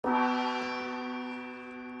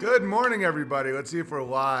Good morning, everybody. Let's see if we're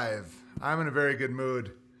live. I'm in a very good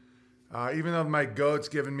mood. Even though my goat's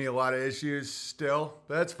giving me a lot of issues still,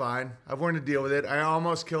 but that's fine. I've learned to deal with it. I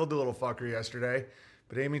almost killed the little fucker yesterday,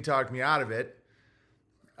 but Amy talked me out of it.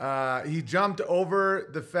 He jumped over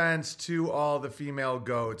the fence to all the female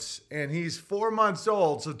goats, and he's 4 months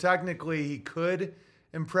old, so technically he could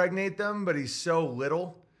impregnate them, but he's so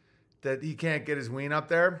little that he can't get his ween up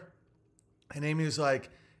there. And Amy was like,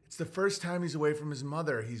 it's the first time he's away from his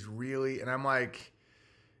mother. He's really, and I'm like,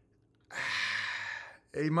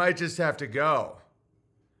 he might just have to go.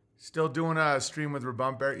 Still doing a stream with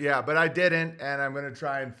Rabump Bear. Yeah, but I didn't, and I'm going to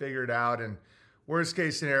try and figure it out. And worst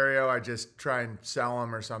case scenario, I just try and sell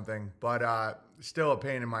him or something. But still a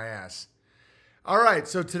pain in my ass. All right,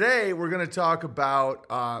 so today we're going to talk about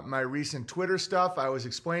my recent Twitter stuff. I was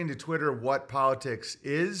explaining to Twitter what politics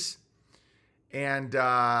is, and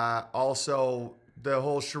also the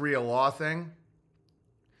whole Sharia law thing,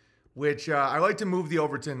 which I like to move the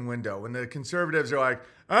Overton window. When the conservatives are like,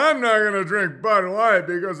 I'm not going to drink Bud Light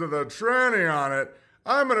because of the tranny on it.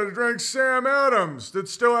 I'm going to drink Sam Adams that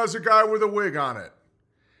still has a guy with a wig on it.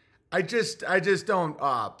 I just don't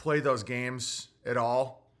play those games at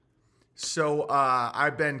all. So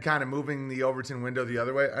I've been kind of moving the Overton window the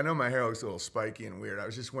other way. I know my hair looks a little spiky and weird. I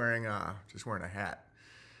was just wearing a hat.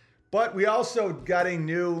 But we also got a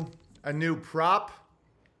new prop.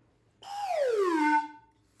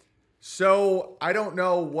 So I don't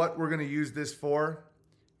know what we're going to use this for.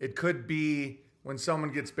 It could be when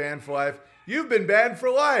someone gets banned for life. You've been banned for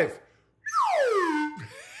life.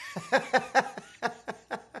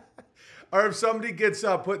 Or if somebody gets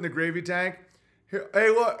put in the gravy tank. Here, hey,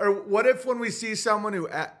 look, or what if when we see someone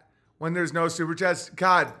when there's no super chats,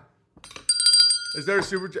 God, is there a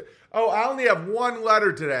super chat? Oh, I only have one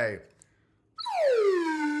letter today.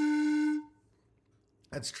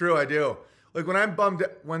 That's true, I do. Like when I'm bummed,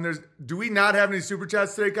 do we not have any super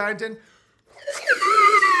chats today, Kyneton?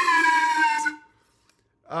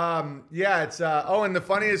 Yeah, it's, and the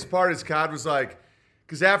funniest part is Cod was like,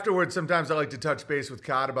 because afterwards, sometimes I like to touch base with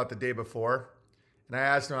Cod about the day before. And I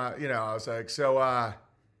asked him, I was like, so, I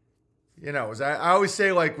always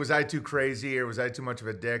say like, was I too crazy or was I too much of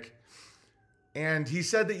a dick? And he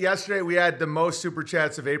said that yesterday we had the most super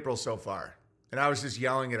chats of April so far. And I was just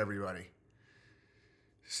yelling at everybody.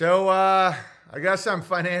 So, I guess I'm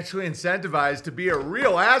financially incentivized to be a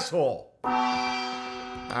real asshole.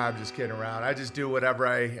 I'm just kidding around. I just do whatever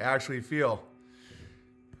I actually feel.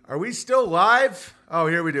 Are we still live? Oh,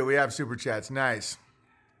 here we do. We have super chats. Nice.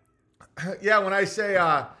 Yeah, when I say,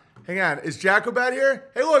 hang on, is Jacobat here?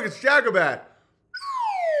 Hey, look, it's Jacobat.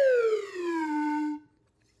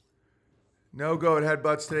 No goat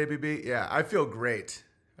headbutts today, BB. Yeah, I feel great.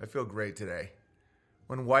 I feel great today.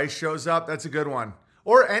 When Weiss shows up, that's a good one.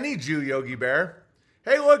 Or any Jew, Yogi Bear.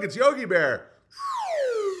 Hey, look, it's Yogi Bear.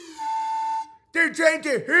 They're trying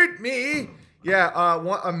to hurt me. Yeah,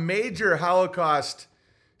 a major Holocaust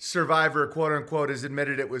survivor, quote unquote, has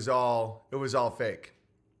admitted it was all fake.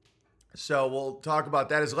 So we'll talk about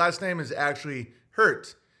that. His last name is actually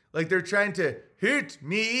Hurt. Like they're trying to hurt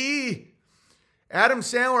me. Adam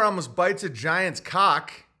Sandler almost bites a giant's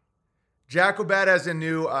cock. Jacobat has a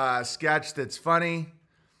new sketch that's funny.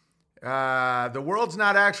 The world's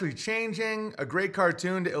not actually changing. A great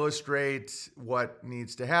cartoon to illustrate what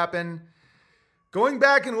needs to happen. Going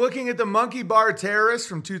back and looking at the monkey bar terrorists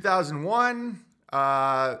from 2001.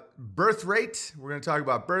 Birth rate. We're going to talk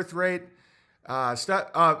about birth rate.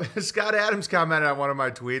 Scott Adams commented on one of my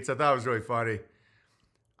tweets. I thought it was really funny.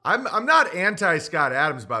 I'm not anti Scott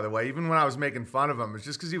Adams, by the way, even when I was making fun of him. It's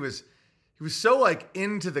just because he was so like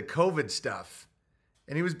into the COVID stuff.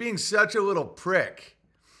 And he was being such a little prick.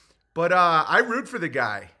 But I root for the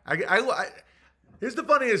guy. Here's the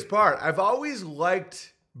funniest part. I've always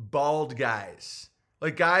liked bald guys.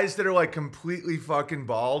 Like guys that are like completely fucking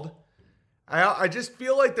bald. I just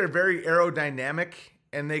feel like they're very aerodynamic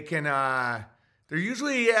and they can, they're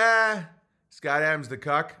usually, Scott Adams the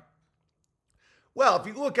cuck. Well, if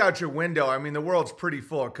you look out your window, I mean, the world's pretty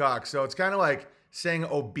full of cucks. So it's kind of like saying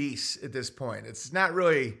obese at this point. It's not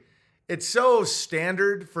really, it's so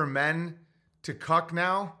standard for men to cuck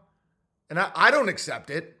now. And I don't accept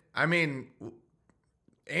it. I mean,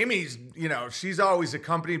 Amy's, she's always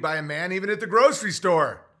accompanied by a man, even at the grocery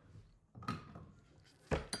store.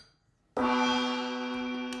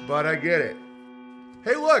 But I get it.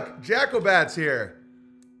 Hey, look, Jacobat's here.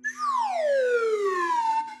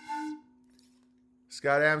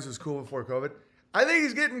 Scott Adams was cool before COVID. I think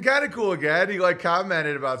he's getting kind of cool again. He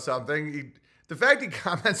commented about something. The fact he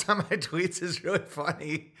comments on my tweets is really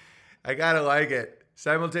funny. I gotta like it.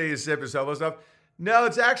 Simultaneous sip is homo stuff. No,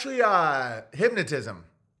 it's actually hypnotism.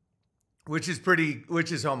 which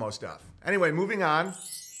is homo stuff. Anyway, moving on.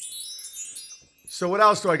 So what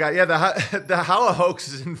else do I got? Yeah, the Holla hoax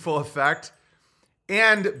is in full effect.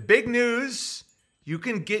 And big news, you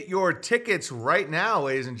can get your tickets right now,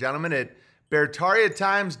 ladies and gentlemen, at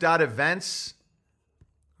beartariatimes.events.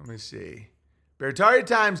 Let me see.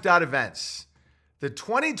 beartariatimes.events. The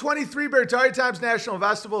 2023 Beartaria Times National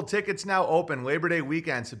Festival tickets now open Labor Day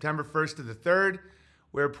weekend, September 1st to the 3rd.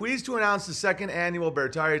 We're pleased to announce the second annual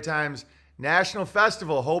Beartaria Times National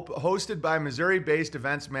Festival hosted by Missouri-based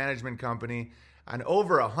events management company on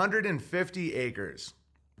over 150 acres.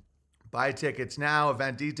 Buy tickets now.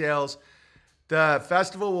 Event details. The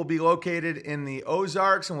festival will be located in the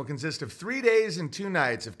Ozarks and will consist of 3 days and 2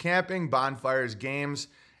 nights of camping, bonfires, games,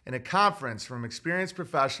 and a conference from experienced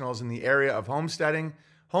professionals in the area of homesteading,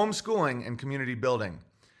 homeschooling, and community building.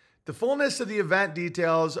 The fullness of the event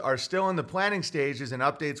details are still in the planning stages, and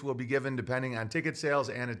updates will be given depending on ticket sales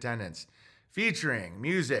and attendance. Featuring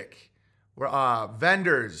music,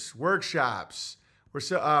 vendors, workshops.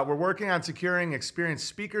 We're working on securing experienced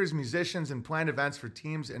speakers, musicians, and planned events for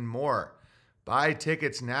teams and more. Buy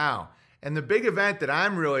tickets now. And the big event that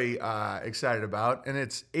I'm really excited about, and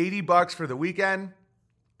it's $80 for the weekend.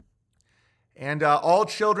 And all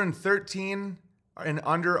children 13 and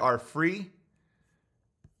under are free.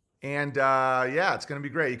 And yeah, it's going to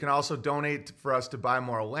be great. You can also donate for us to buy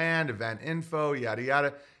more land, event info, yada,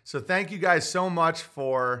 yada. So thank you guys so much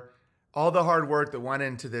for all the hard work that went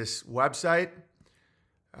into this website.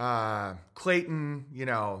 Clayton,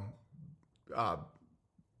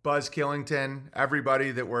 Buzz Killington, everybody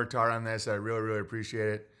that worked hard on this. I really, really appreciate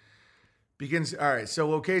it. All right, so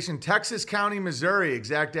location, Texas County, Missouri.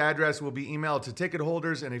 Exact address will be emailed to ticket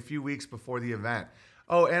holders in a few weeks before the event.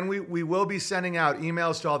 Oh, and we will be sending out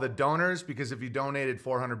emails to all the donors, because if you donated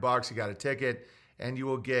 $400, you got a ticket, and you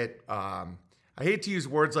will get, I hate to use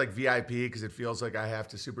words like VIP because it feels like I have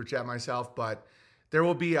to super chat myself, but there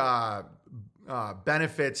will be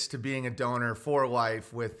benefits to being a donor for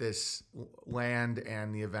life with this land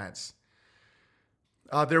and the events.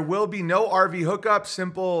 There will be no RV hookup,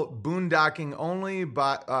 simple boondocking only.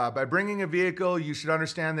 But by bringing a vehicle, you should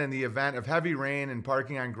understand that in the event of heavy rain and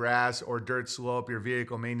parking on grass or dirt slope, your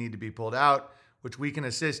vehicle may need to be pulled out, which we can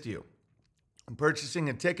assist you. In purchasing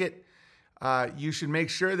a ticket, you should make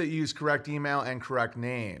sure that you use correct email and correct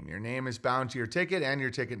name. Your name is bound to your ticket and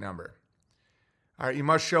your ticket number. All right, you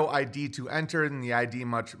must show ID to enter, and the ID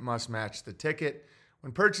must match the ticket.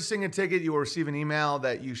 When purchasing a ticket, you will receive an email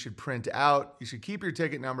that you should print out. You should keep your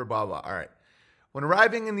ticket number, blah, blah. All right. When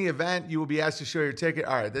arriving in the event, you will be asked to show your ticket.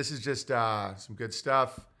 All right, this is just some good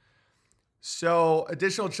stuff. So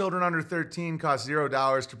additional children under 13 cost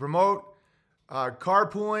 $0 to promote.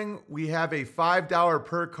 Carpooling, we have a $5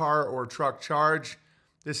 per car or truck charge.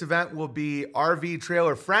 This event will be RV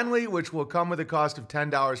trailer friendly, which will come with a cost of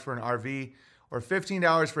 $10 for an RV or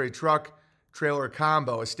 $15 for a truck trailer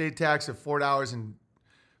combo. A state tax of $4 and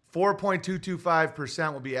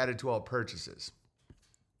 4.225% will be added to all purchases.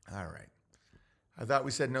 All right. I thought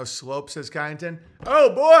we said no slope, says Coddington.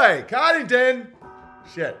 Oh boy, Coddington.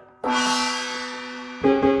 Shit.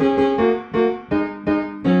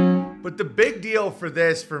 But the big deal for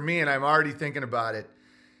this, for me, and I'm already thinking about it,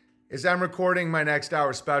 is I'm recording my next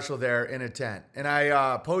hour special there in a tent. And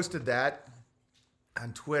I posted that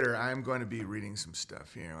on Twitter. I'm going to be reading some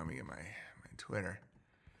stuff here. Let me get my Twitter.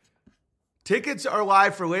 Tickets are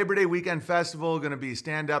live for Labor Day Weekend Festival. Going to be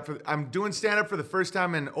I'm doing stand-up for the first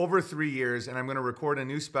time in over 3 years, and I'm going to record a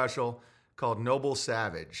new special called Noble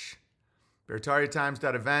Savage.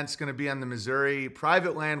 BeartariaTimes.events going to be on the Missouri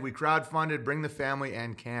private land we crowdfunded. Bring the family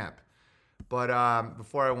and camp. But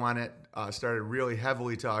before I went it, started really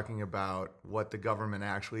heavily talking about what the government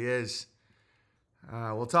actually is.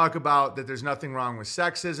 We'll talk about that there's nothing wrong with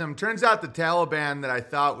sexism. Turns out the Taliban that I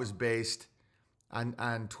thought was based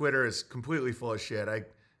on Twitter is completely full of shit. I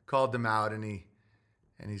called them out, and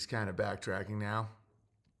he's kind of backtracking now.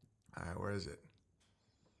 All right, where is it?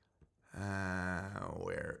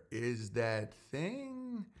 Where is that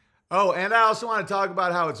thing? Oh, and I also want to talk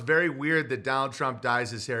about how it's very weird that Donald Trump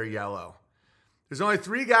dyes his hair yellow. There's only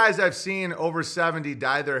 3 guys I've seen over 70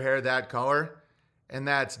 dye their hair that color, and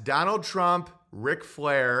that's Donald Trump, Ric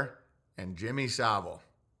Flair, and Jimmy Savile.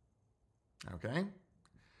 Okay?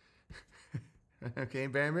 Okay,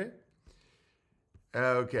 baby?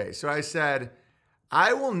 Okay, so I said,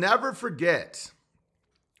 I will never forget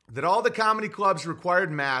that all the comedy clubs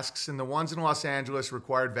required masks and the ones in Los Angeles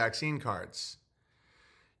required vaccine cards.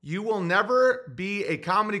 You will never be a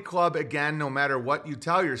comedy club again, no matter what you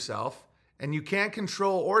tell yourself, and you can't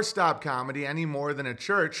control or stop comedy any more than a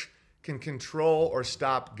church can control or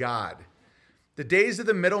stop God. The days of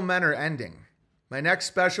the middlemen are ending. My next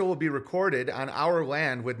special will be recorded on our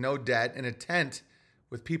land with no debt in a tent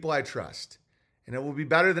with people I trust. And it will be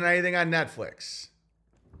better than anything on Netflix.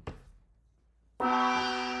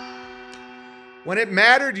 When it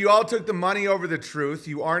mattered, you all took the money over the truth.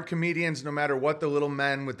 You aren't comedians no matter what the little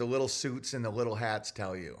men with the little suits and the little hats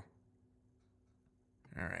tell you.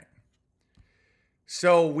 All right.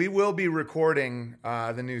 So we will be recording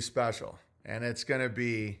the new special, and it's going to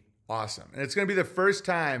be awesome. And it's going to be the first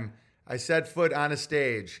time I set foot on a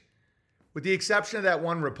stage, with the exception of that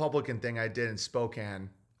one Republican thing I did in Spokane.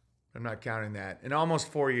 I'm not counting that. In almost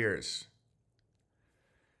 4 years.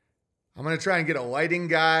 I'm going to try and get a lighting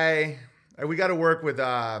guy. We got to work with,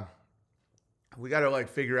 we got to like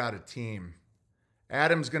figure out a team.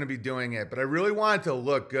 Adam's going to be doing it, but I really want it to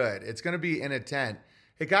look good. It's going to be in a tent.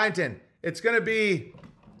 Hey, Kyneton, it's going to be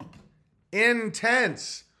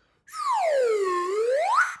intense.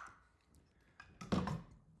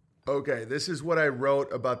 Okay, this is what I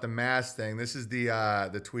wrote about the mask thing. This is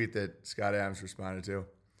the tweet that Scott Adams responded to.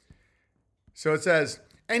 So it says,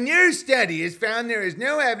 a new study has found there is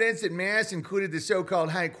no evidence that masks, included the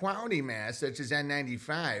so-called high-quality masks, such as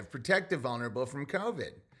N95, protect the vulnerable from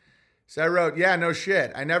COVID. So I wrote, yeah, no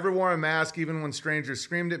shit. I never wore a mask even when strangers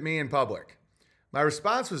screamed at me in public. My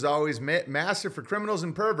response was always, masks are for criminals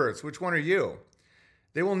and perverts. Which one are you?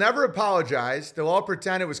 They will never apologize. They'll all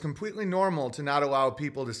pretend it was completely normal to not allow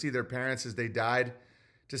people to see their parents as they died,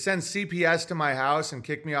 to send CPS to my house and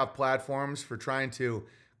kick me off platforms for trying to,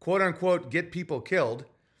 quote unquote, get people killed.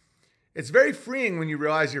 It's very freeing when you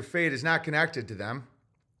realize your fate is not connected to them.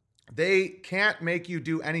 They can't make you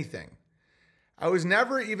do anything. I was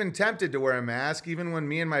never even tempted to wear a mask, even when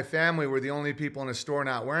me and my family were the only people in a store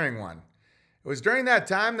not wearing one. It was during that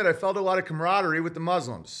time that I felt a lot of camaraderie with the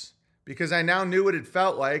Muslims, because I now knew what it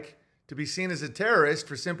felt like to be seen as a terrorist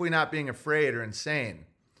for simply not being afraid or insane.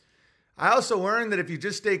 I also learned that if you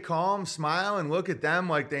just stay calm, smile, and look at them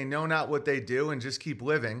like they know not what they do and just keep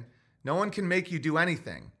living, no one can make you do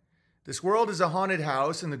anything. This world is a haunted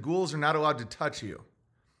house and the ghouls are not allowed to touch you.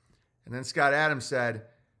 And then Scott Adams said,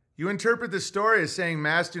 you interpret the story as saying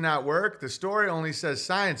masks do not work. The story only says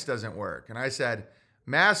science doesn't work. And I said,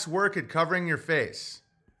 masks work at covering your face.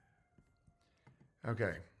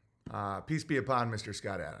 Okay. Peace be upon Mr.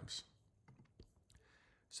 Scott Adams.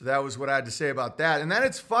 So that was what I had to say about that. And then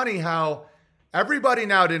it's funny how everybody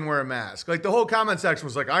now didn't wear a mask. Like the whole comment section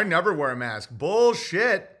was like, I never wear a mask.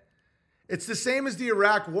 Bullshit. It's the same as the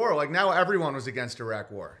Iraq war. Like now everyone was against Iraq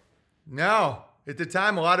war. No. At the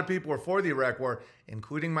time, a lot of people were for the Iraq war,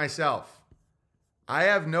 including myself. I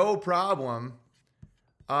have no problem.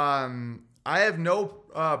 The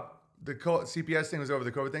CPS thing was over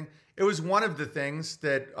the COVID thing. It was one of the things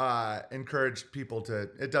that encouraged people to,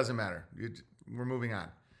 it doesn't matter. We're moving on.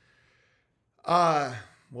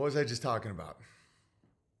 What was I just talking about?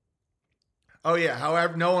 Oh yeah,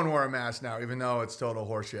 however, no one wore a mask now, even though it's total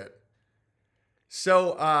horseshit.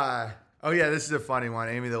 So, oh yeah, this is a funny one.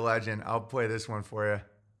 Amy the Legend. I'll play this one for you.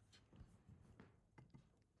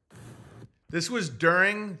 This was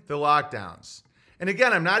during the lockdowns. And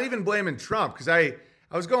again, I'm not even blaming Trump because I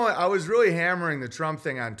was really hammering the Trump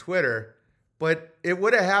thing on Twitter, but it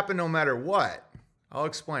would have happened no matter what. I'll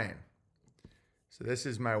explain. So this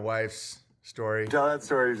is my wife's story. Tell that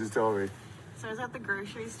story you just told me. So I was at the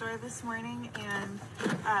grocery store this morning, and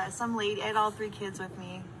some lady, I had all 3 kids with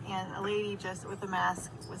me, and a lady just with a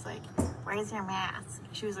mask was like, where's your mask?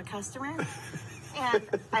 She was a customer, and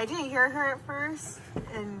I didn't hear her at first,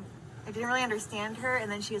 and I didn't really understand her,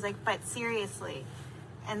 and then she was like, but seriously.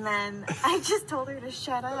 And then I just told her to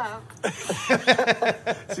shut up.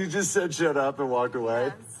 She just said shut up and walked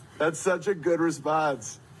away? Yes. That's such a good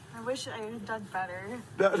response. I wish I had done better.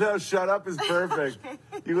 No, shut up is perfect. Okay.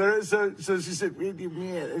 You literally, so she said, what do you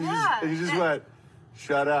mean? And you just went,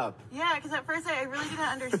 shut up. Yeah, because at first I really didn't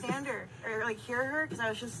understand her or like hear her because I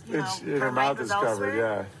was just, Her mouth is covered,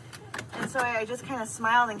 yeah. And so I just kind of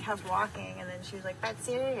smiled and kept walking, and then she was like, but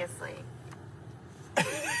seriously.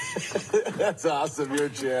 That's awesome. You're a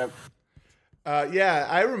champ. Yeah,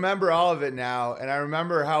 I remember all of it now, and I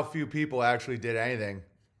remember how few people actually did anything.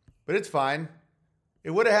 But it's fine. It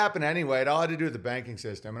would have happened anyway. It all had to do with the banking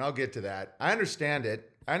system, and I'll get to that. I understand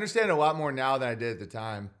it. I understand it a lot more now than I did at the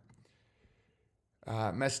time.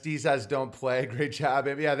 Mestizas don't play. Great job.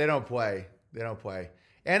 Yeah, they don't play. They don't play.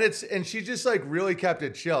 And she just like really kept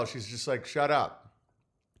it chill. She's just like, shut up.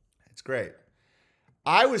 It's great.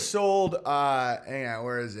 I was sold, hang on,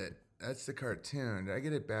 where is it? That's the cartoon. Did I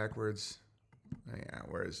get it backwards? Hang on,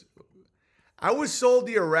 where is it? I was sold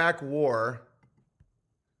the Iraq War.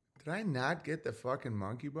 Did I not get the fucking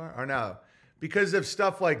monkey bar? Or no, because of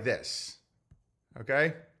stuff like this.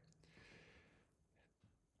 Okay?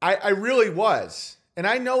 I really was. And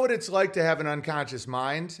I know what it's like to have an unconscious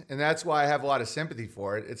mind, and that's why I have a lot of sympathy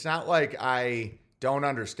for it. It's not like I don't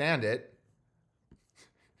understand it.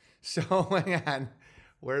 So, hang on.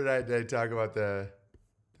 Where did I talk about the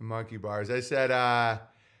monkey bars? I said,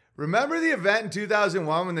 remember the event in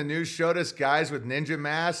 2001 when the news showed us guys with ninja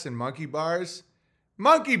masks and monkey bars?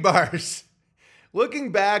 Monkey bars!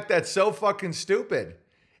 Looking back, that's so fucking stupid.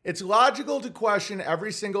 It's logical to question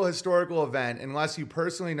every single historical event unless you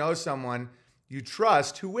personally know someone you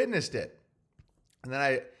trust who witnessed it. And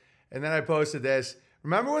then I posted this.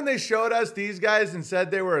 Remember when they showed us these guys and said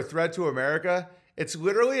they were a threat to America? It's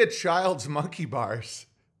literally a child's monkey bars.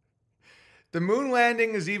 The moon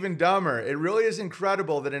landing is even dumber. It really is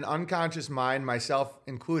incredible that an unconscious mind, myself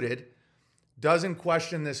included, doesn't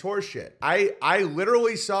question this horseshit. I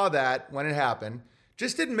literally saw that when it happened.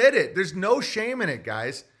 Just admit it. There's no shame in it,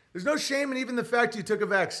 guys. There's no shame in even the fact you took a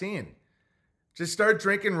vaccine. Just start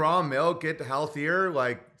drinking raw milk, get healthier,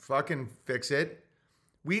 like fucking fix it.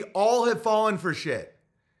 We all have fallen for shit.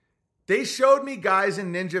 They showed me guys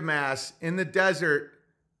in ninja masks in the desert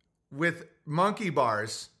with monkey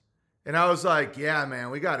bars. And I was like, yeah,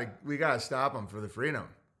 man, we gotta stop them for the freedom.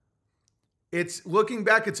 It's looking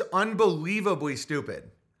back, it's unbelievably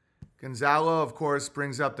stupid. Gonzalo, of course,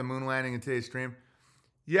 brings up the moon landing in today's stream.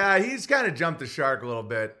 Yeah, he's kind of jumped the shark a little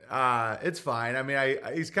bit. It's fine. I mean,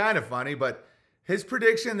 he's kind of funny, but his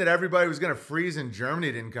prediction that everybody was going to freeze in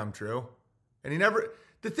Germany didn't come true. And he never...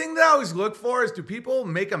 The thing that I always look for is, do people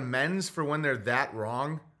make amends for when they're that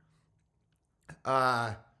wrong?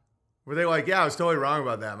 Were they like, yeah, I was totally wrong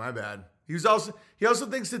about that. My bad. He also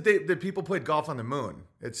thinks that people played golf on the moon.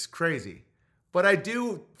 It's crazy. But I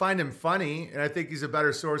do find him funny, and I think he's a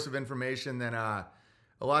better source of information than a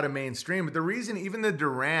lot of mainstream. But the reason, even the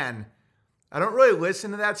Duran, I don't really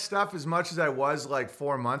listen to that stuff as much as I was like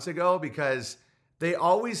 4 months ago, because they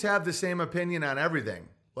always have the same opinion on everything.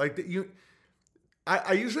 Like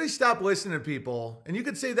I usually stop listening to people, and you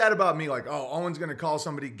could say that about me, like, oh, Owen's going to call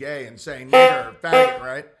somebody gay and say nigger, faggot,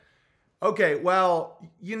 right? Okay, well,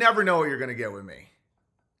 you never know what you're going to get with me.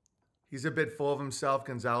 He's a bit full of himself,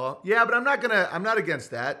 Gonzalo. Yeah, but I'm not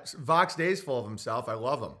against that. Vox Day's full of himself. I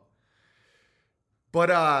love him.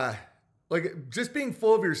 But, like, just being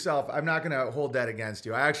full of yourself, I'm not going to hold that against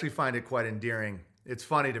you. I actually find it quite endearing. It's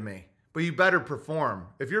funny to me. But you better perform.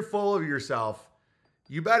 If you're full of yourself,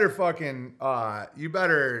 you better you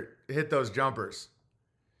better hit those jumpers.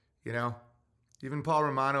 You know? Even Paul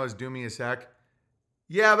Romano is doomy as heck.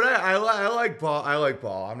 Yeah, but I like Paul. I like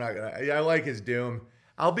Paul. I like his doom.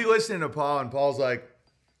 I'll be listening to Paul, and Paul's like,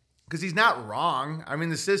 because he's not wrong. I mean,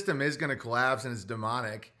 the system is going to collapse, and it's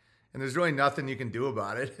demonic, and there's really nothing you can do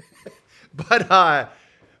about it. But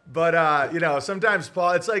you know, sometimes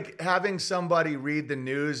Paul, it's like having somebody read the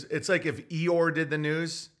news. It's like if Eeyore did the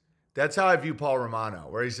news. That's how I view Paul Romano,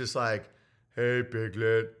 where he's just like, hey,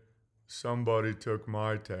 Piglet, somebody took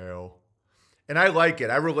my tail. And I like it.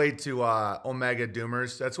 I relate to Omega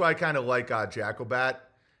Doomers. That's why I kind of like Jackobat.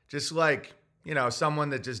 Just like, you know,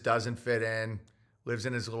 someone that just doesn't fit in, lives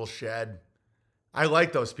in his little shed. I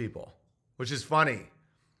like those people, which is funny.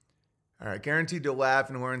 All right, guaranteed to laugh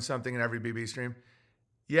and learn something in every BB stream.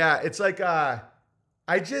 Yeah, it's like,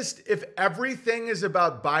 if everything is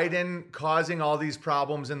about Biden causing all these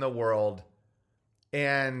problems in the world,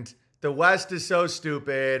 and the West is so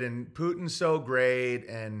stupid, and Putin's so great,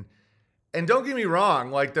 and don't get me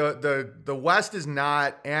wrong, like the West is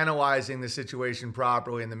not analyzing the situation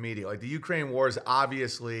properly in the media. Like the Ukraine war is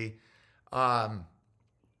obviously not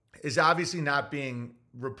being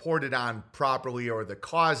reported on properly, or the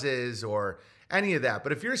causes or any of that.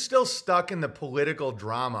 But if you're still stuck in the political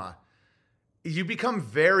drama, you become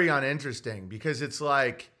very uninteresting, because it's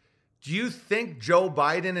like, do you think Joe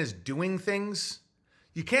Biden is doing things?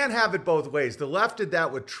 You can't have it both ways. The left did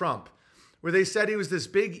that with Trump, where they said he was this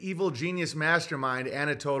big evil genius mastermind and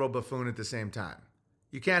a total buffoon at the same time.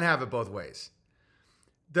 You can't have it both ways.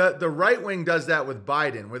 The right wing does that with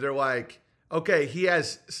Biden, where they're like, okay,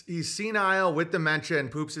 he's senile with dementia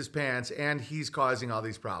and poops his pants, and he's causing all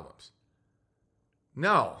these problems.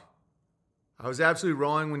 No. I was absolutely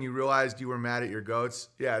rolling when you realized you were mad at your goats.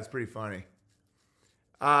 Yeah, it's pretty funny.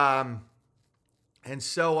 I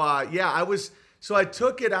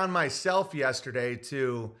took it on myself yesterday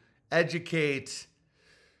to educate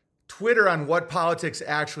Twitter on what politics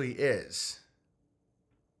actually is.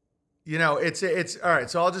 You know, it's all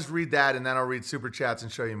right. So I'll just read that, and then I'll read super chats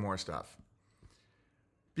and show you more stuff.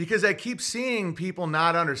 Because I keep seeing people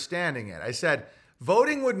not understanding it. I said,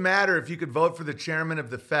 voting would matter if you could vote for the chairman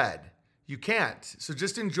of the Fed. You can't. So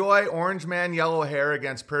just enjoy orange man, yellow hair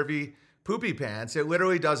against pervy poopy pants, it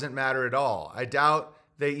literally doesn't matter at all. I doubt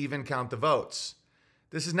they even count the votes.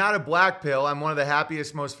 This is not a black pill. I'm one of the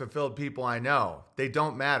happiest, most fulfilled people I know. They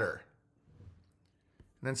don't matter.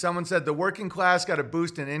 And then someone said the working class got a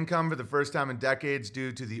boost in income for the first time in decades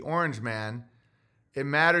due to the orange man. It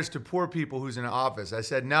matters to poor people who's in office. I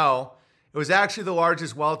said no. It was actually the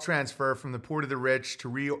largest wealth transfer from the poor to the rich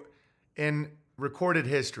in recorded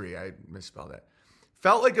history. I misspelled that.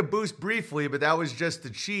 Felt like a boost briefly, but that was just the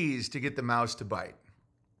cheese to get the mouse to bite.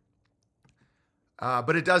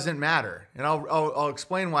 But it doesn't matter. And I'll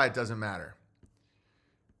explain why it doesn't matter.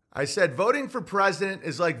 I said voting for president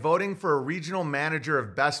is like voting for a regional manager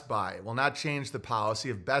of Best Buy. It will not change the policy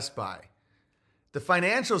of Best Buy. The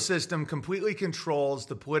financial system completely controls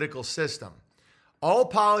the political system. All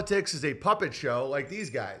politics is a puppet show like these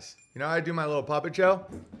guys. You know how I do my little puppet show?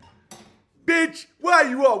 Bitch, why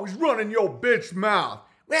you always running your bitch mouth?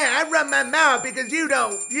 Well, I run my mouth because you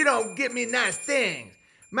don't get me nice things.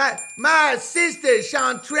 My sister,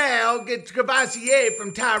 Chantrell, gets Cavassier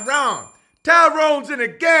from Tyrone. Tyrone's in a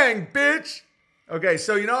gang, bitch. Okay,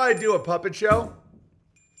 so you know how I do a puppet show?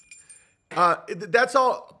 That's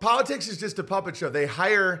all. Politics is just a puppet show.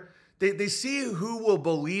 They see who will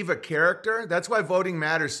believe a character. That's why voting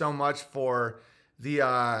matters so much for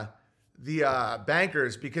the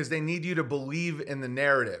bankers, because they need you to believe in the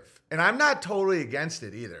narrative. And I'm not totally against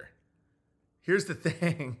it either. Here's the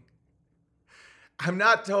thing. I'm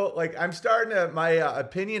starting to, my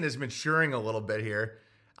opinion is maturing a little bit here.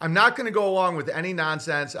 I'm not going to go along with any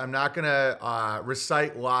nonsense. I'm not going to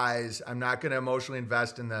recite lies. I'm not going to emotionally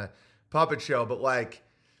invest in the puppet show. But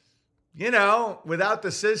without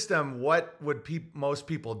the system, what would most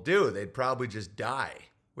people do? They'd probably just die,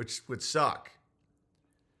 which would suck.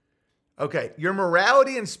 Okay, your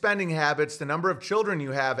morality and spending habits, the number of children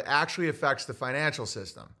you have, actually affects the financial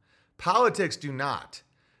system. Politics do not.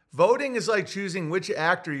 Voting is like choosing which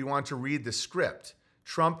actor you want to read the script.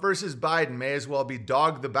 Trump versus Biden may as well be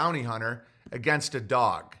Dog the Bounty Hunter against a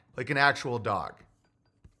dog, like an actual dog.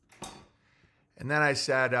 And then I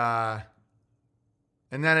said, I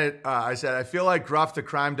feel like Gruff the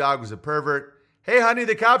crime dog was a pervert. Hey, honey,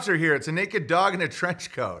 the cops are here. It's a naked dog in a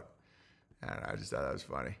trench coat. I don't know, I just thought that was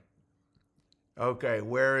funny. Okay,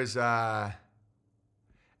 where is, and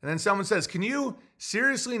then someone says, can you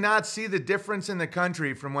seriously not see the difference in the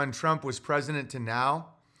country from when Trump was president to now?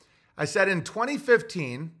 I said in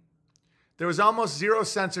 2015, there was almost zero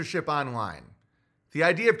censorship online. The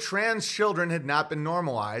idea of trans children had not been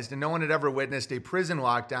normalized, and no one had ever witnessed a prison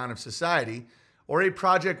lockdown of society or a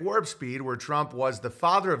Project Warp Speed where Trump was the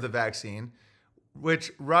father of the vaccine,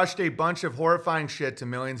 which rushed a bunch of horrifying shit to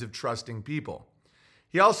millions of trusting people.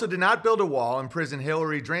 He also did not build a wall, imprison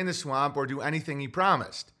Hillary, drain the swamp, or do anything he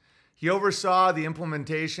promised. He oversaw the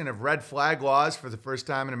implementation of red flag laws for the first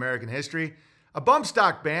time in American history, a bump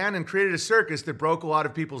stock ban, and created a circus that broke a lot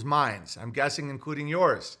of people's minds, I'm guessing including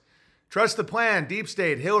yours. Trust the plan, deep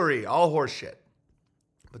state, Hillary, all horseshit.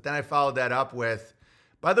 But then I followed that up with,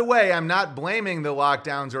 by the way, I'm not blaming the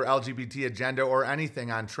lockdowns or LGBT agenda or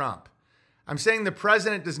anything on Trump. I'm saying the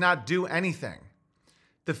president does not do anything.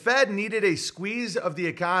 The Fed needed a squeeze of the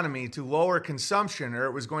economy to lower consumption or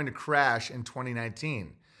it was going to crash in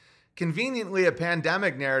 2019. Conveniently, a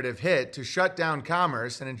pandemic narrative hit to shut down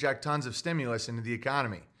commerce and inject tons of stimulus into the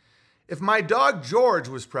economy. If my dog George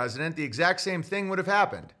was president, the exact same thing would have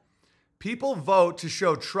happened. People vote to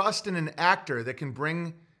show trust in an actor that can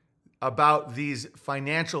bring about these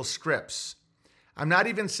financial scripts. I'm not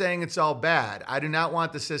even saying it's all bad. I do not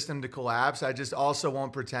want the system to collapse. I just also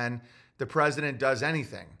won't pretend the president does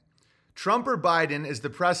anything. Trump or Biden is the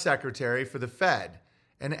press secretary for the Fed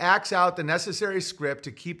and acts out the necessary script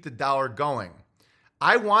to keep the dollar going.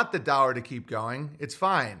 I want the dollar to keep going. It's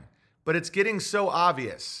fine, but it's getting so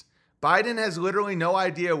obvious. Biden has literally no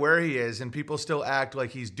idea where he is and people still act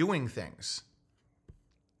like he's doing things.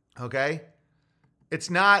 Okay?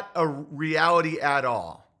 It's not a reality at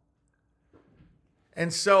all.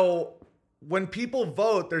 And so when people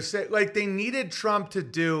vote, they're saying, like, they needed Trump to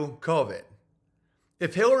do COVID.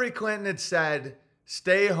 If Hillary Clinton had said,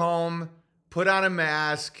 stay home, put on a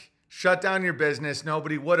mask, shut down your business,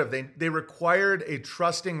 nobody would have. They required a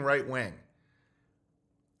trusting right wing.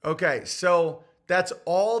 Okay, so that's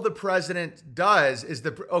all the president does is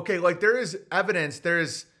there is evidence, there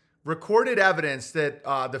is recorded evidence that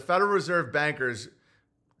the Federal Reserve bankers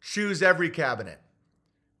choose every cabinet.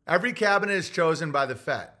 Every cabinet is chosen by the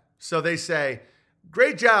Fed. So they say,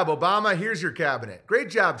 great job, Obama, here's your cabinet. Great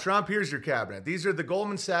job, Trump, here's your cabinet. These are the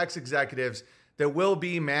Goldman Sachs executives that will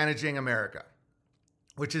be managing America,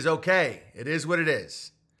 which is okay. It is what it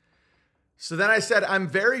is. So then I said, I'm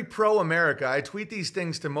very pro-America. I tweet these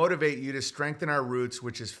things to motivate you to strengthen our roots,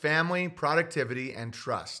 which is family, productivity, and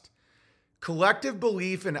trust. Collective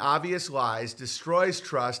belief in obvious lies destroys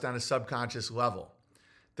trust on a subconscious level.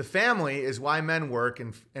 The family is why men work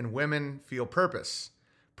and women feel purpose.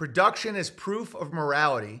 Production is proof of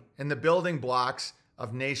morality and the building blocks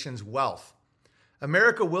of nations' wealth.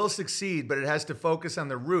 America will succeed, but it has to focus on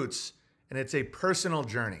the roots, and it's a personal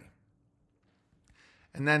journey.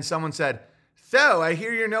 And then someone said, so, I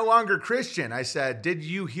hear you're no longer Christian. I said, did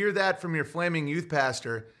you hear that from your flaming youth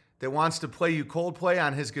pastor that wants to play you Coldplay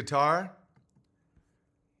on his guitar?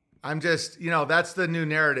 I'm just, that's the new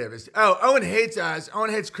narrative. Is Owen hates us.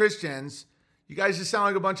 Owen hates Christians. You guys just sound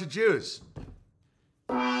like a bunch of Jews.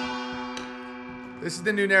 This is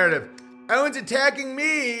the new narrative. Owen's attacking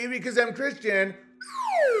me because I'm Christian.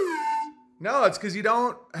 No, it's because you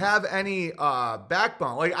don't have any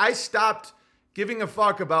backbone. Like, I stopped giving a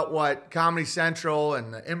fuck about what Comedy Central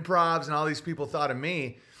and the Improvs and all these people thought of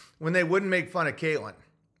me when they wouldn't make fun of Caitlyn,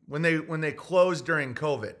 when they closed during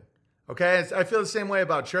COVID. Okay, I feel the same way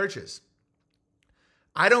about churches.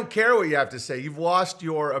 I don't care what you have to say. You've lost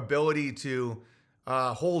your ability to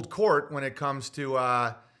hold court when it comes to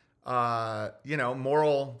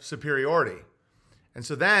moral superiority. And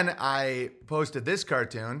so then I posted this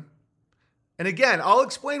cartoon. And again, I'll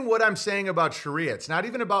explain what I'm saying about Sharia. It's not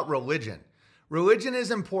even about religion. Religion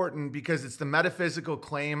is important because it's the metaphysical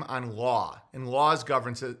claim on law, and laws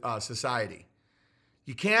govern society.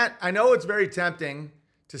 You can't, I know it's very tempting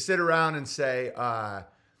to sit around and say,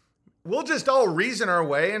 we'll just all reason our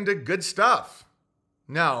way into good stuff.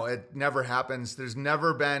 No, it never happens. There's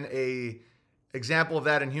never been a example of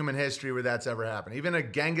that in human history where that's ever happened. Even a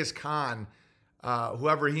Genghis Khan,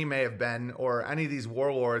 whoever he may have been, or any of these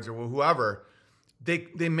warlords or whoever,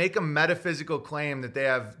 they make a metaphysical claim that they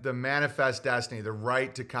have the manifest destiny, the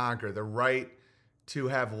right to conquer, the right to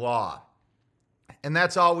have law. And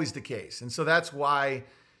that's always the case. And so that's why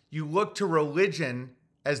you look to religion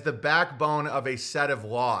as the backbone of a set of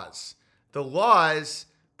laws. The laws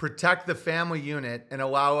protect the family unit and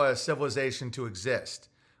allow a civilization to exist.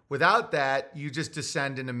 Without that, you just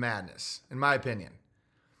descend into madness, in my opinion.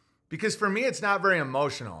 Because for me, it's not very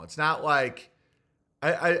emotional. It's not like,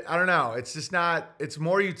 I don't know. It's just not, it's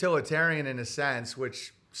more utilitarian in a sense,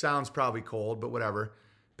 which sounds probably cold, but whatever.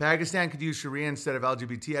 Pakistan could use Sharia instead of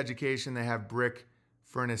LGBT education. They have brick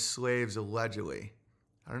furnace slaves, allegedly.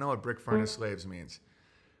 I don't know what brick furnace slaves means.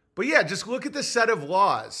 But yeah, just look at the set of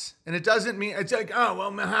laws. And it doesn't mean, it's like, oh, well,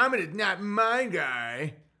 Muhammad is not my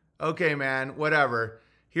guy. Okay, man, whatever.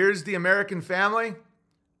 Here's the American family.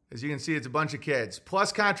 As you can see, it's a bunch of kids.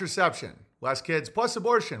 Plus contraception, less kids. Plus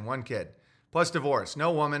abortion, 1 kid. Plus divorce,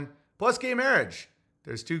 no woman. Plus gay marriage.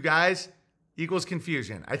 There's 2 guys, equals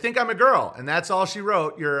confusion. I think I'm a girl, and that's all she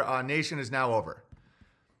wrote. Your nation is now over.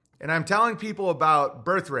 And I'm telling people about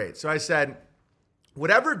birth rate. So I said,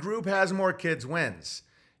 whatever group has more kids wins.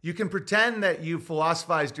 You can pretend that you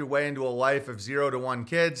philosophized your way into a life of 0 to 1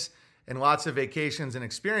 kids and lots of vacations and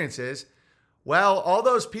experiences. Well, all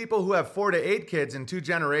those people who have 4 to 8 kids in 2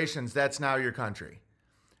 generations, that's now your country.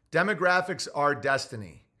 Demographics are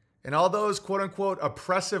destiny. And all those quote unquote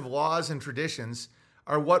oppressive laws and traditions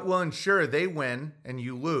are what will ensure they win and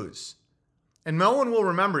you lose. And no one will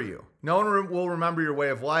remember you. No one will remember your way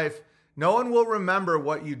of life. No one will remember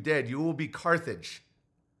what you did. You will be Carthage.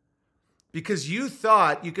 Because you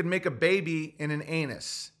thought you could make a baby in an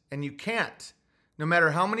anus, and you can't, no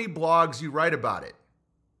matter how many blogs you write about it.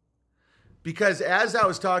 Because as I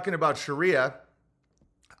was talking about Sharia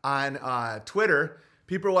on Twitter,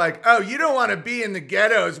 people are like, oh, you don't want to be in the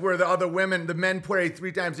ghettos where the men pray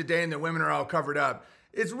 3 times a day and the women are all covered up.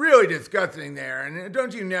 It's really disgusting there. And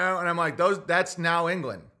don't you know? And I'm like, that's now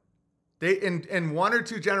England. In 1 or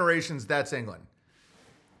 2 generations, that's England.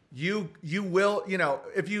 You will,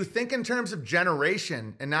 if you think in terms of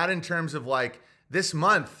generation and not in terms of like this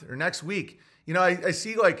month or next week, I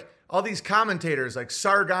see like all these commentators like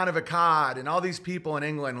Sargon of Akkad and all these people in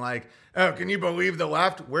England like, oh, can you believe the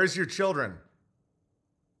left? Where's your children?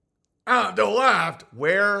 The left.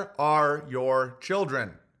 Where are your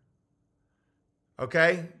children?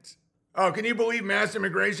 Okay. Oh, can you believe mass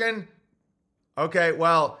immigration? Okay,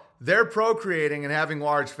 well, they're procreating and having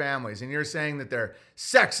large families, and you're saying that they're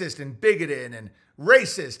sexist and bigoted and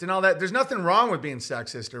racist and all that. There's nothing wrong with being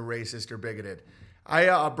sexist or racist or bigoted.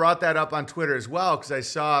 I brought that up on Twitter as well because I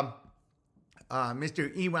saw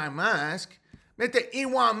Mr. Elon Musk. Mr.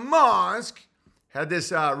 Elon Musk had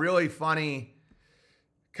this really funny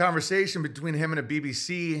conversation between him and a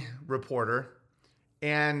BBC reporter.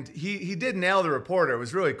 And he did nail the reporter. It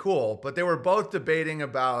was really cool. But they were both debating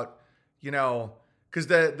about, Because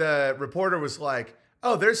the reporter was like,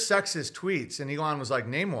 oh, there's sexist tweets. And Elon was like,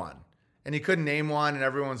 name one. And he couldn't name one. And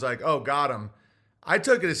everyone's like, oh, got him. I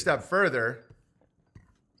took it a step further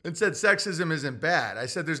and said sexism isn't bad. I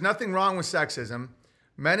said there's nothing wrong with sexism.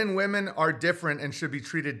 Men and women are different and should be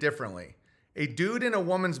treated differently. A dude in a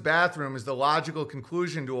woman's bathroom is the logical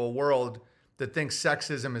conclusion to a world that thinks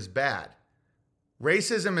sexism is bad.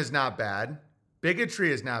 Racism is not bad.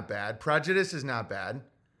 Bigotry is not bad. Prejudice is not bad.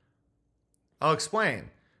 I'll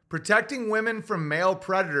explain. Protecting women from male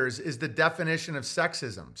predators is the definition of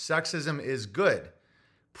sexism. Sexism is good.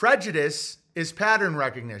 Prejudice is pattern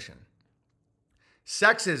recognition.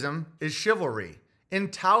 Sexism is chivalry.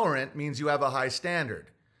 Intolerant means you have a high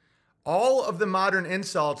standard. All of the modern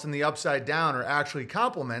insults in the upside down are actually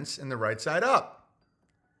compliments in the right side up.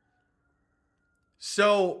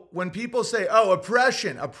 So when people say, oh,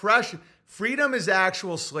 oppression, freedom is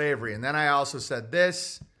actual slavery. And then I also said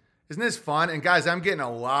this. Isn't this fun? And guys, I'm getting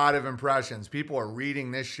a lot of impressions. People are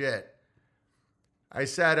reading this shit. I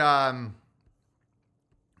said, are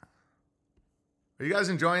you guys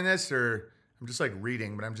enjoying this? Or I'm just like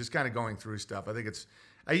reading, but I'm just kind of going through stuff.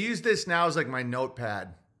 I use this now as like my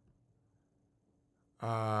notepad.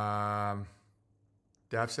 Daph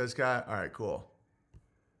says, Scott. All right, cool.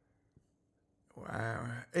 Wow.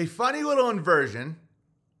 A funny little inversion.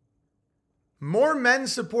 More men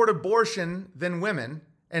support abortion than women,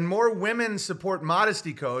 and more women support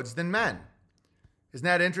modesty codes than men. Isn't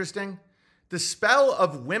that interesting? The spell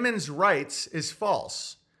of women's rights is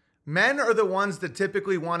false. Men are the ones that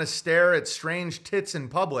typically want to stare at strange tits in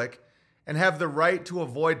public and have the right to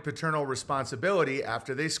avoid paternal responsibility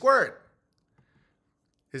after they squirt.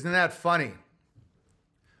 Isn't that funny?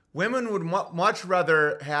 Women would much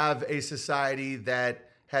rather have a society that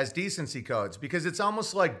has decency codes because it's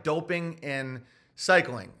almost like doping in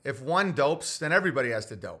cycling. If one dopes, then everybody has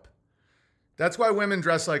to dope. That's why women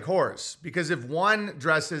dress like whores, because if one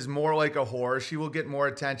dresses more like a whore, she will get more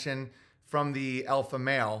attention from the alpha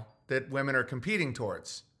male that women are competing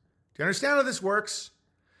towards. Do you understand how this works?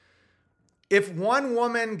 If one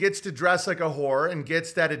woman gets to dress like a whore and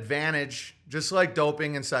gets that advantage, just like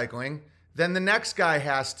doping and cycling, then the next guy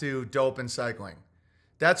has to dope in cycling.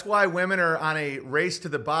 That's why women are on a race to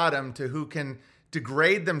the bottom to who can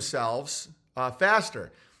degrade themselves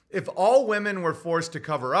faster. If all women were forced to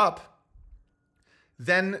cover up,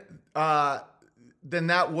 then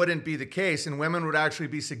that wouldn't be the case, and women would actually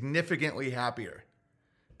be significantly happier.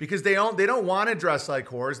 Because they don't want to dress like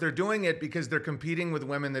whores. They're doing it because they're competing with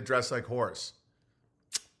women that dress like whores.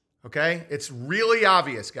 Okay? It's really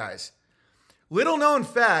obvious, guys. Little known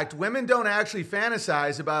fact, women don't actually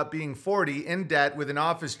fantasize about being 40, in debt with an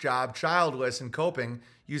office job, childless, and coping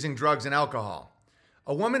using drugs and alcohol.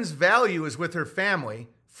 A woman's value is with her family.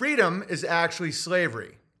 Freedom is actually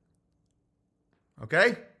slavery.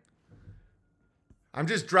 Okay? I'm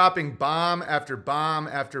just dropping bomb after bomb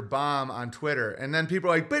after bomb on Twitter. And then people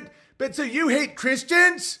are like, but so you hate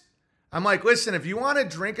Christians? I'm like, listen, if you want to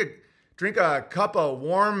drink a cup of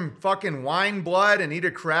warm fucking wine blood and eat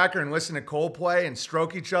a cracker and listen to Coldplay and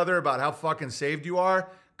stroke each other about how fucking saved you are,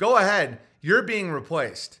 go ahead. You're being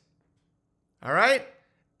replaced. All right?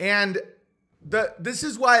 And this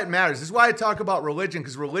is why it matters. This is why I talk about religion,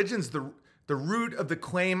 because religion's the root of the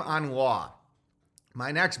claim on law.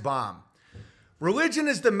 My next bomb. Religion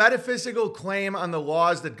is the metaphysical claim on the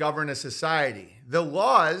laws that govern a society. The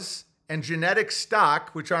laws and genetic stock,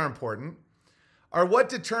 which are important, are what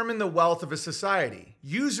determine the wealth of a society.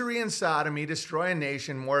 Usury and sodomy destroy a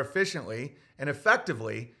nation more efficiently and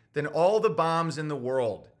effectively than all the bombs in the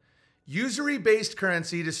world. Usury-based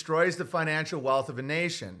currency destroys the financial wealth of a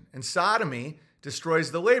nation, and sodomy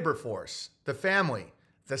destroys the labor force, the family,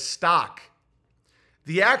 the stock.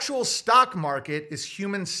 The actual stock market is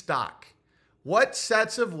human stock. What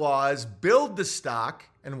sets of laws build the stock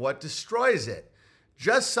and what destroys it?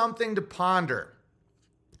 Just something to ponder.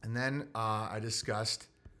 And then I discussed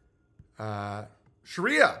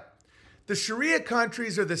Sharia. The Sharia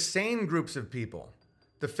countries are the sane groups of people.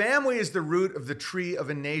 The family is the root of the tree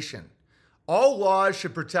of a nation. All laws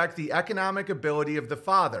should protect the economic ability of the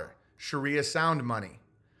father, Sharia sound money.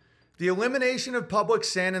 The elimination of public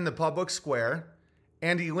sin in the public square,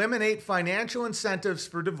 and eliminate financial incentives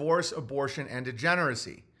for divorce, abortion, and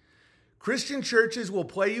degeneracy. Christian churches will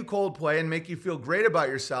play you Coldplay and make you feel great about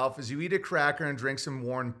yourself as you eat a cracker and drink some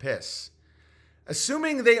warm piss.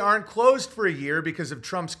 Assuming they aren't closed for a year because of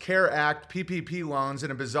Trump's CARE Act, PPP loans,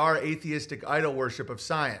 and a bizarre atheistic idol worship of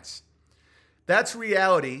science. That's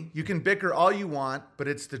reality. You can bicker all you want, but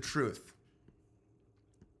it's the truth.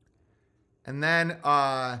 And then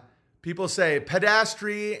People say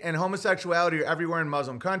pedastry and homosexuality are everywhere in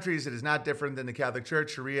Muslim countries. It is not different than the Catholic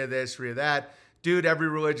Church, Sharia this, Sharia that. Dude, every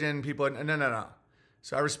religion, people, no.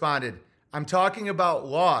 So I responded, I'm talking about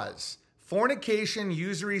laws. Fornication,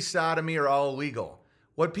 usury, sodomy are all illegal.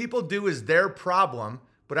 What people do is their problem,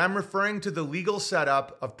 but I'm referring to the legal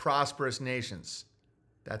setup of prosperous nations.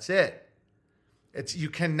 That's it. You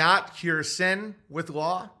cannot cure sin with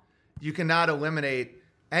law. You cannot eliminate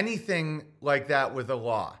anything like that with a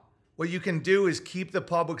law. What you can do is keep the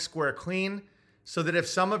public square clean so that if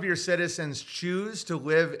some of your citizens choose to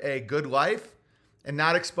live a good life and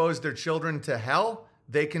not expose their children to hell,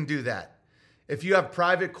 they can do that. If you have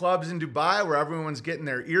private clubs in Dubai where everyone's getting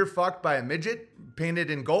their ear fucked by a midget painted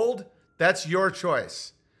in gold, that's your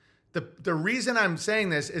choice. The reason I'm saying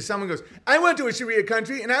this is someone goes, I went to a Sharia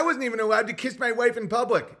country and I wasn't even allowed to kiss my wife in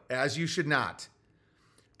public, as you should not.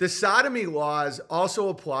 The sodomy laws also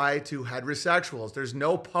apply to heterosexuals. There's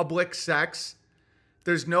no public sex.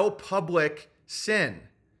 There's no public sin.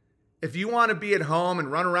 If you want to be at home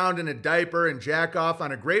and run around in a diaper and jack off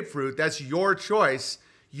on a grapefruit, that's your choice.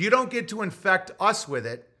 You don't get to infect us with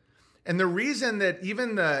it. And the reason that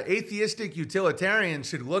even the atheistic utilitarians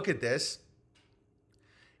should look at this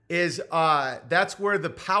is that's where the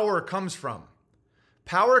power comes from.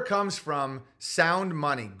 Power comes from sound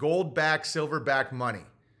money, gold-backed, silver-backed money.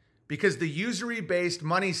 Because the usury-based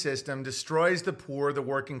money system destroys the poor, the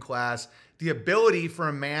working class, the ability for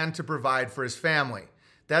a man to provide for his family.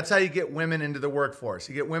 That's how you get women into the workforce.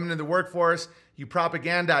 You get women into the workforce, you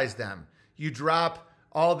propagandize them. You drop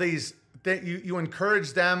all these, you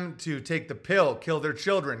encourage them to take the pill, kill their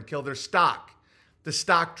children, kill their stock. The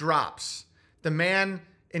stock drops. The man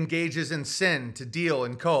engages in sin to deal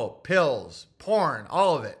in coke, pills, porn,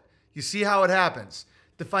 all of it. You see how it happens.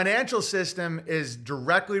 The financial system is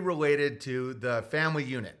directly related to the family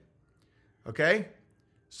unit. Okay?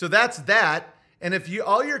 So that's that. And if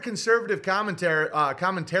all your conservative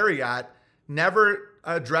commentariat never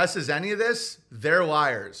addresses any of this, they're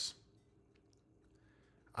liars.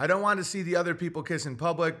 I don't want to see the other people kiss in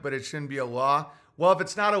public, but it shouldn't be a law. Well, if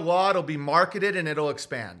it's not a law, it'll be marketed and it'll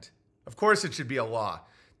expand. Of course it should be a law.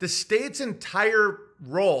 The state's entire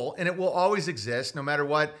role, and it will always exist, no matter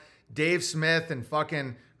what Dave Smith and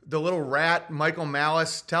fucking the little rat Michael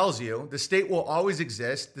Malice tells you, the state will always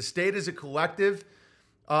exist. The state is a collective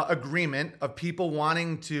agreement of people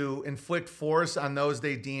wanting to inflict force on those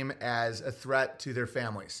they deem as a threat to their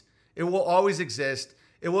families. It will always exist.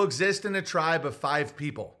 It will exist in a tribe of 5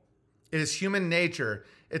 people. It is human nature.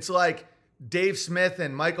 It's like Dave Smith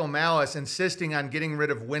and Michael Malice insisting on getting rid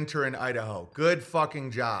of winter in Idaho. Good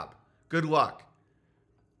fucking job. Good luck.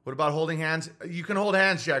 What about holding hands? You can hold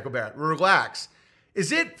hands, Jacobert. Relax.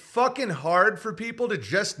 Is it fucking hard for people to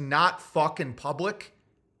just not fuck in public?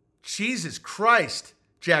 Jesus Christ,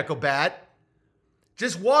 Jacobert.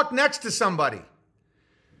 Just walk next to somebody.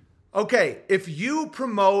 Okay, if you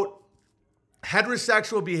promote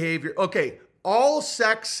heterosexual behavior, okay, all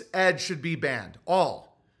sex ed should be banned.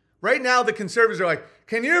 All. Right now, the conservatives are like,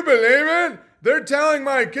 can you believe it? They're telling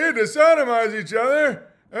my kid to sodomize each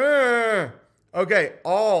other. Okay,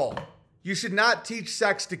 all. You should not teach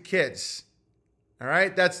sex to kids. All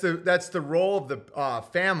right? That's the role of the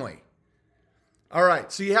family. All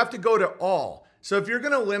right, so you have to go to all. So if you're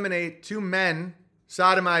going to eliminate 2 men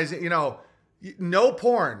sodomizing, no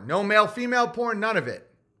porn, no male-female porn, none of it.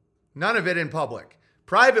 None of it in public.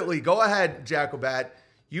 Privately, go ahead, Jacobet.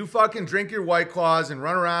 You fucking drink your White Claws and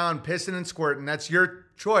run around pissing and squirting. That's your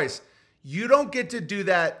choice. You don't get to do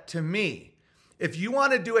that to me. If you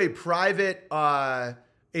want to do a private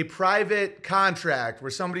contract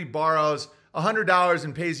where somebody borrows $100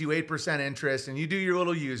 and pays you 8% interest and you do your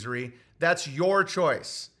little usury, that's your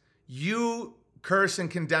choice. You curse and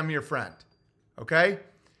condemn your friend. Okay?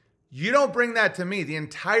 You don't bring that to me. The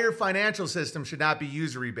entire financial system should not be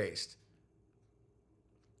usury based.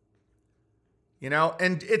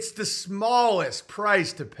 And it's the smallest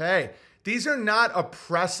price to pay. These are not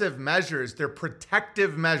oppressive measures. They're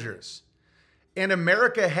protective measures. And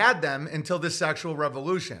America had them until the sexual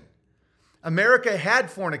revolution. America had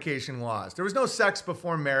fornication laws. There was no sex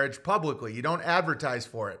before marriage publicly. You don't advertise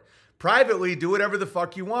for it. Privately, do whatever the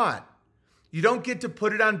fuck you want. You don't get to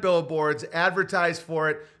put it on billboards, advertise for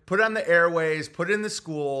it, put it on the airways, put it in the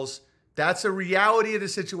schools. That's a reality of the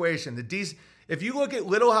situation. If you look at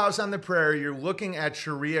Little House on the Prairie, you're looking at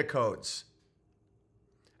Sharia codes.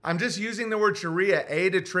 I'm just using the word Sharia, A,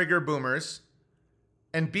 to trigger boomers,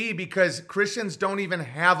 and B, because Christians don't even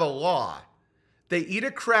have a law. They eat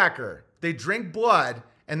a cracker, they drink blood,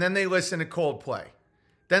 and then they listen to Coldplay.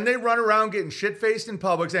 Then they run around getting shit-faced in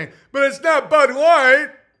public saying, but it's not Bud Light.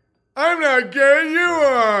 I'm not gay, you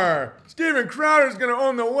are. Steven Crowder's going to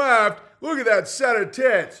own the left. Look at that set of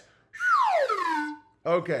tits.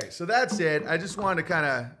 Okay, so that's it. I just wanted to kind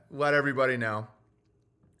of let everybody know.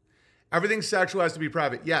 Everything sexual has to be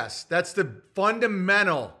private. Yes, that's the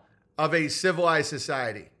fundamental of a civilized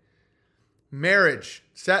society. Marriage,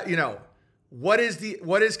 what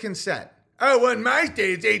is consent? Oh, well, in my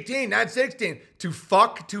state, it's 18, not 16. To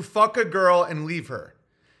fuck a girl and leave her.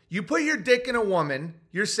 You put your dick in a woman,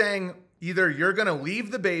 you're saying either you're going to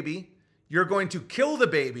leave the baby, you're going to kill the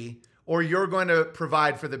baby, or you're going to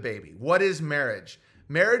provide for the baby. What is marriage?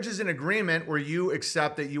 Marriage is an agreement where you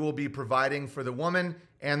accept that you will be providing for the woman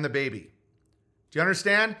and the baby. Do you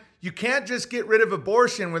understand? You can't just get rid of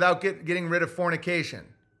abortion without getting rid of fornication.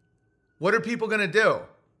 What are people going to do?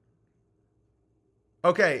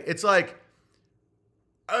 Okay, it's like,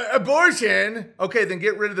 abortion? Okay, then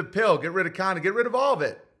get rid of the pill, get rid of condom, get rid of all of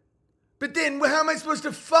it. But then how am I supposed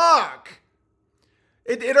to fuck?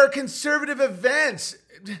 At our conservative events,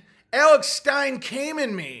 Alex Stein came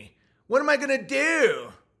in me. What am I going to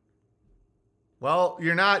do? Well,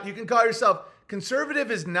 you're not. You can call yourself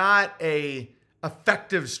conservative is not a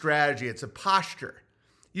effective strategy. It's a posture.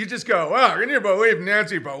 You just go, well, can you believe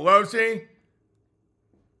Nancy Pelosi?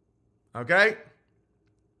 Okay?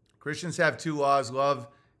 Christians have two laws. Love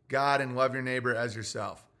God and love your neighbor as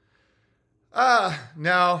yourself.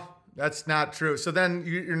 No, that's not true. So then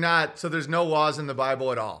you're not. So there's no laws in the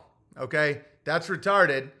Bible at all. Okay? That's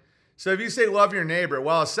retarded. So if you say love your neighbor,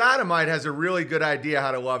 well, a sodomite has a really good idea how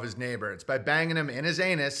to love his neighbor. It's by banging him in his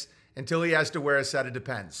anus until he has to wear a set of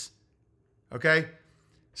Depends. Okay?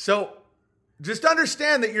 So just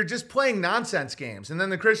understand that you're just playing nonsense games. And then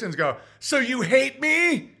the Christians go, so you hate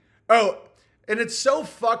me? Oh, and it's so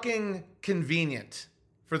fucking convenient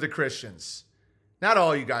for the Christians. Not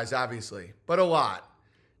all you guys, obviously, but a lot.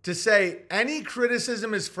 To say any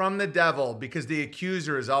criticism is from the devil because the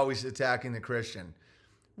accuser is always attacking the Christian.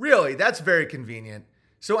 Really, that's very convenient.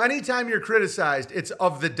 So anytime you're criticized, it's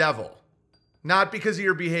of the devil, not because of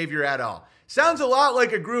your behavior at all. Sounds a lot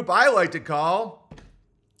like a group I like to call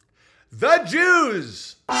the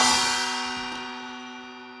Jews.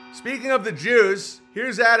 Speaking of the Jews,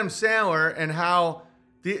 here's Adam Sandler and how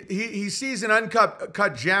he sees an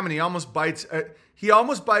uncut gem and he almost bites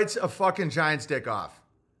a fucking giant's dick off.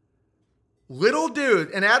 Little dude,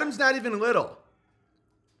 and Adam's not even little.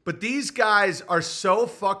 But these guys are so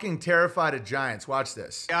fucking terrified of giants. Watch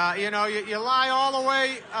this. You lie all the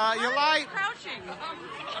way. You lie. Crouching.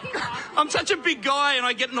 I'm such a big guy, and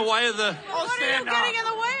I get in the way of the. What are you getting in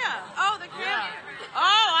the way of? Oh, the camera. Yeah.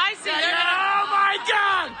 Oh, I see. Oh my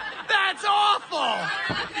God, that's awful.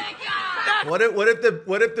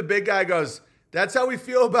 What if the big guy goes, that's how we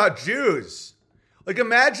feel about Jews? Like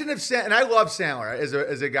imagine if and I love Sandler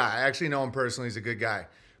as a guy. I actually know him personally. He's a good guy.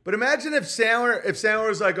 But imagine if Sandler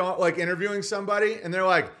was like interviewing somebody and they're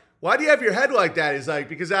like, why do you have your head like that? He's like,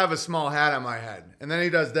 because I have a small hat on my head. And then he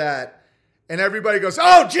does that. And everybody goes,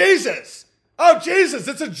 oh, Jesus,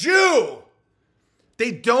 it's a Jew.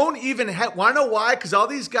 They don't even want to know why? Because all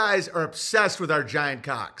these guys are obsessed with our giant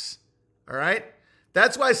cocks. All right?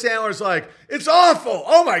 That's why Sandler's like, it's awful.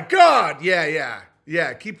 Oh my God. Yeah.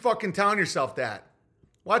 Keep fucking telling yourself that.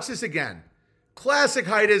 Watch this again. Classic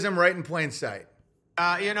heightism right in plain sight.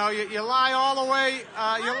 You lie all the way.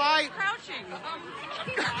 You lie. Crouching.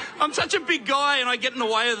 I'm such a big guy, and I get in the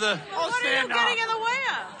way of the. What are you getting in the way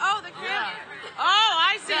of? Oh, the camera. Yeah. Oh,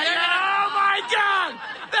 I see. Oh my God,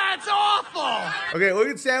 that's awful. Okay, look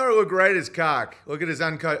at Sandler look right at his cock. Look at his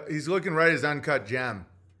uncut. He's looking right at his uncut gem.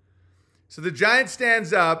 So the giant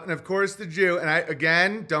stands up, and of course the Jew.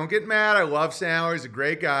 And don't get mad. I love Sandler. He's a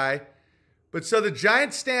great guy. But so the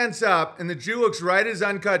giant stands up, and the Jew looks right at his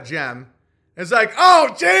uncut gem. It's like,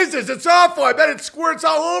 oh, Jesus, it's awful. I bet it squirts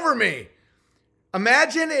all over me.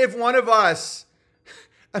 Imagine if one of us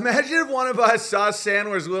saw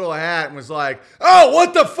Sandler's little hat and was like, oh,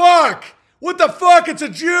 what the fuck? What the fuck? It's a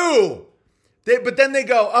Jew. But then they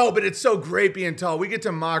go, oh, but it's so great being tall. We get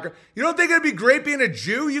to mock her. You don't think it'd be great being a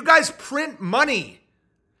Jew? You guys print money.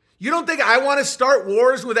 You don't think I want to start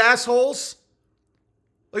wars with assholes?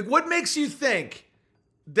 Like, what makes you think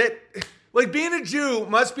that... Like, being a Jew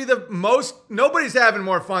must be the most... Nobody's having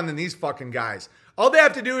more fun than these fucking guys. All they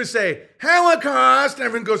have to do is say, Holocaust, and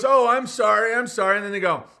everyone goes, oh, I'm sorry. And then they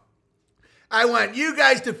go, I want you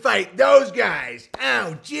guys to fight those guys.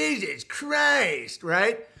 Oh, Jesus Christ,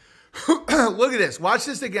 right? Look at this. Watch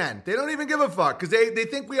this again. They don't even give a fuck because they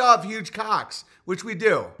think we all have huge cocks, which we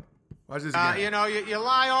do. Watch this again. You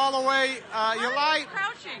lie all the way. You lie.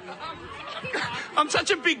 Crouching. I'm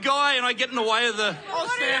such a big guy, and I get in the way of the. What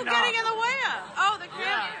are you getting in the way of? Oh, the camera.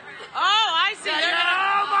 Yeah. Oh, I see.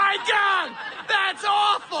 Oh my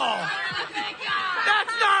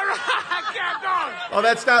Oh,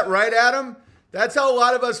 that's not right, Adam? That's how a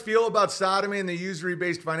lot of us feel about sodomy and the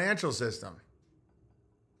usury-based financial system.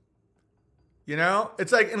 You know?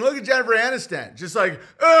 It's like, and look at Jennifer Aniston. Just like,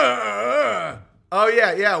 oh,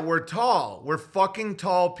 yeah, we're tall. We're fucking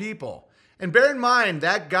tall people. And bear in mind,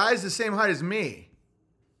 that guy's the same height as me.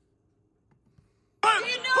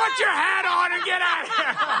 Put your hat on and get out of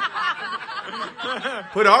here.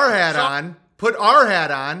 Put our hat on. Put our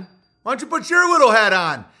hat on. Why don't you put your little hat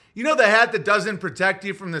on? You know, the hat that doesn't protect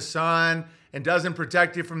you from the sun and doesn't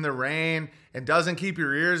protect you from the rain and doesn't keep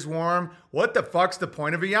your ears warm. What the fuck's the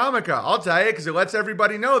point of a yarmulke? I'll tell you, because it lets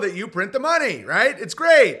everybody know that you print the money, right? It's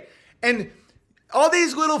great. And all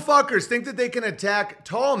these little fuckers think that they can attack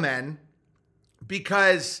tall men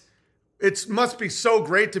because it must be so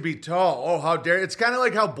great to be tall. Oh, how dare. It's kind of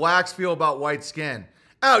like how blacks feel about white skin.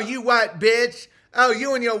 Oh, you white bitch. Oh,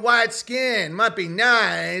 you and your white skin must be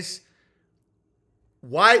nice.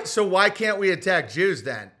 Why can't we attack Jews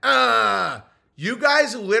then? You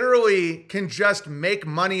guys literally can just make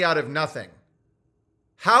money out of nothing.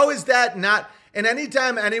 How is that not? And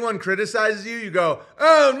anytime anyone criticizes you, you go,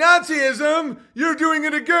 oh, Nazism, you're doing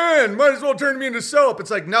it again. Might as well turn me into soap.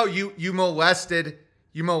 It's like, no, you molested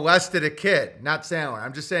a kid, not Sandler.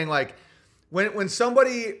 I'm just saying, like, when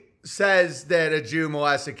somebody says that a Jew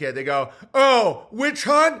molests a kid, they go, oh, witch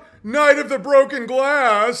hunt, night of the broken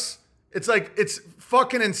glass. It's like, it's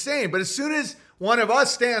fucking insane. But as soon as one of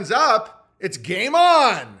us stands up, it's game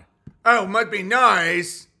on. Oh, might be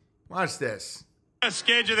nice. Watch this. I'm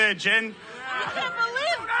scared you there, Jen. I can't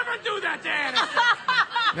believe Never do that, Dan.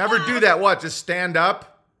 Never do that. What? Just stand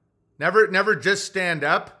up? Never just stand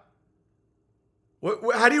up?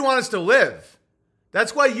 How do you want us to live?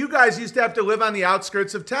 That's why you guys used to have to live on the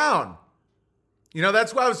outskirts of town. You know,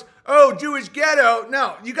 that's why I was, Jewish ghetto.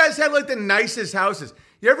 No, you guys had like the nicest houses.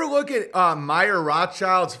 You ever look at Meyer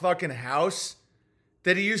Rothschild's fucking house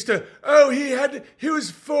that he used to, he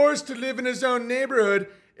was forced to live in his own neighborhood.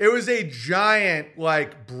 It was a giant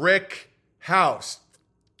like brick house.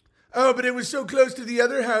 Oh, but it was so close to the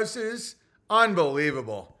other houses.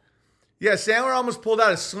 Unbelievable. Yeah, Sandler almost pulled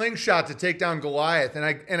out a slingshot to take down Goliath, and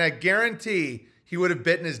I guarantee he would have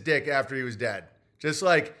bitten his dick after he was dead. Just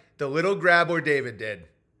like the little Grabber David did.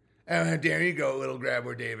 Oh, there you go, little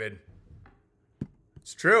Grabber David.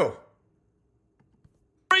 It's true.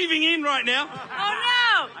 Breathing in right now. Oh,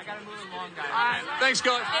 no. I gotta move along, guys. Thanks,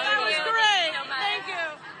 guys. That was great. Thank you.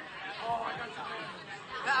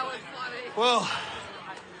 That was funny. Well,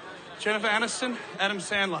 Jennifer Aniston, Adam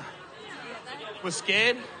Sandler was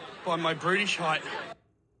scared by my brutish height.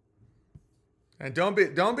 And don't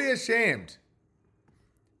be ashamed.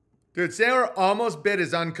 Dude, Sandler almost bit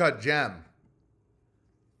his uncut gem.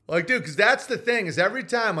 Like, dude, because that's the thing, is every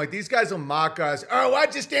time, like, these guys will mock us. Oh,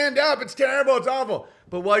 why'd you stand up? It's terrible. It's awful.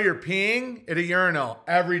 But while you're peeing at a urinal,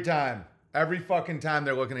 every fucking time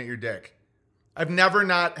they're looking at your dick. I've never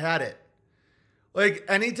not had it. Like,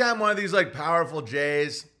 anytime one of these, like, powerful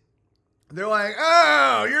Jays, they're like,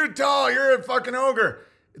 oh, you're tall. You're a fucking ogre.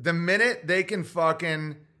 The minute that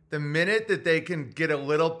they can get a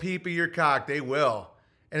little peep of your cock, they will.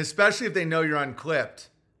 And especially if they know you're unclipped.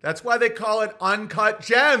 That's why they call it uncut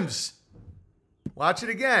gems. Watch it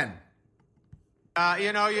again.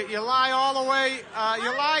 You lie all the way. You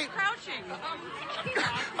lie. Crouching.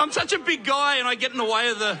 I'm such a big guy and I get in the way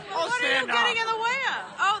of the... What are you getting in the way of?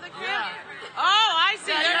 Oh, the camera. Oh, I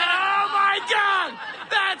see. Oh my God,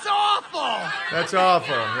 that's awful. That's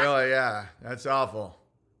awful. Really, yeah. That's awful.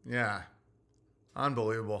 Yeah.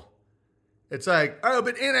 Unbelievable. It's like, oh,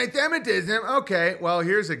 but anti-Semitism. Okay, well,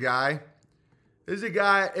 here's a guy. There's a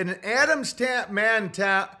guy in an Adamstown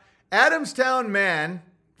man,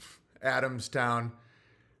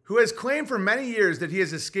 who has claimed for many years that he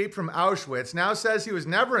has escaped from Auschwitz, now says he was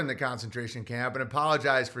never in the concentration camp and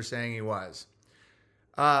apologized for saying he was.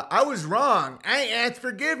 I was wrong. I asked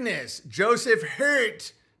forgiveness. Joseph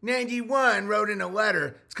Hurt, 91, wrote in a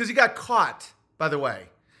letter. It's because he got caught, by the way.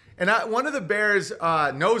 And one of the Bears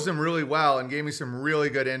knows him really well and gave me some really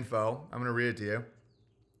good info. I'm going to read it to you.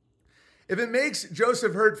 If it makes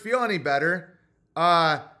Joseph Hurt feel any better,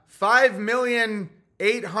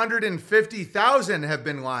 5,850,000 have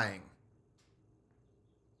been lying.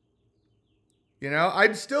 You know,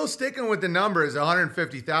 I'm still sticking with the numbers,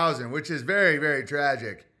 150,000, which is very, very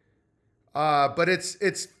tragic. But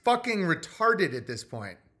it's fucking retarded at this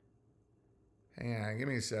point. Hang on, give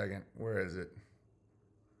me a second. Where is it?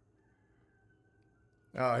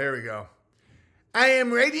 Oh, here we go. I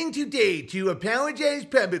am writing today to apologize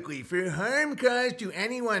publicly for harm caused to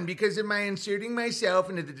anyone because of my inserting myself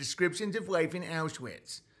into the descriptions of life in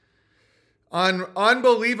Auschwitz.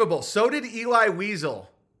 Unbelievable. So did Eli Wiesel.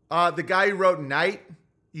 the guy who wrote Night,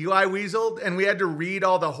 Eli Wiesel, and we had to read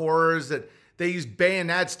all the horrors that they used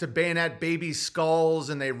bayonets to bayonet baby skulls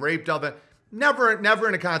and they raped all the... Never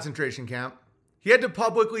in a concentration camp. He had to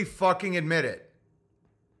publicly fucking admit it.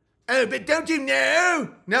 Oh, but don't you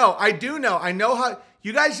know? No, I do know. I know how...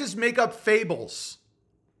 You guys just make up fables.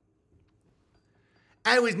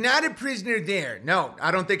 I was not a prisoner there. No, I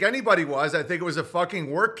don't think anybody was. I think it was a fucking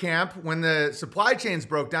work camp when the supply chains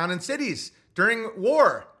broke down in cities during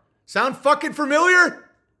war. Sound fucking familiar?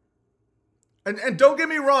 And don't get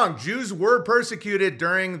me wrong, Jews were persecuted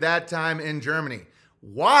during that time in Germany.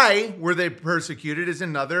 Why were they persecuted is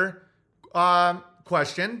another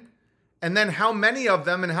question. And then how many of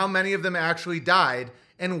them and how many of them actually died?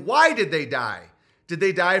 And why did they die? Did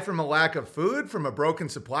they die from a lack of food, from a broken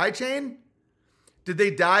supply chain? Did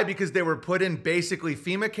they die because they were put in basically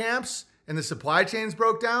FEMA camps and the supply chains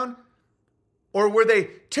broke down? Or were they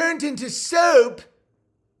turned into soap?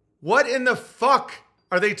 What in the fuck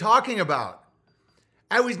are they talking about?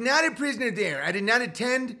 I was not a prisoner there. I did not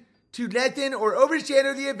attend to lessen or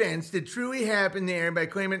overshadow the events that truly happened there by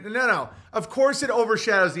claiming... No. Of course it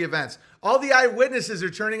overshadows the events. All the eyewitnesses are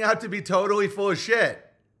turning out to be totally full of shit.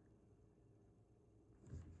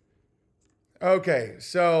 Okay,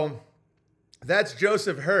 so that's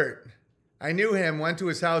Joseph Hurt. I knew him, went to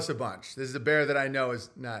his house a bunch. This is a bear that I know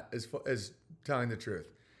is not is telling the truth.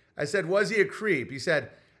 I said, was he a creep? He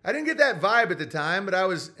said, I didn't get that vibe at the time, but I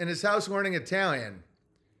was in his house learning Italian.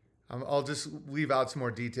 I'll just leave out some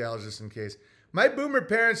more details just in case. My boomer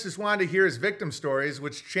parents just wanted to hear his victim stories,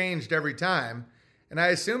 which changed every time. And I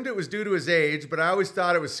assumed it was due to his age, but I always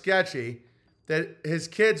thought it was sketchy that his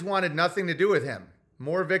kids wanted nothing to do with him.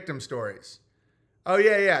 More victim stories. Oh,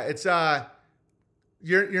 yeah. It's,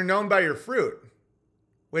 you're known by your fruit.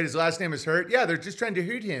 Wait, his last name is Hurt? Yeah, they're just trying to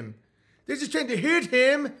hurt him. They're just trying to hurt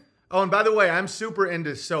him. Oh, and by the way, I'm super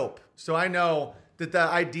into soap. So I know that the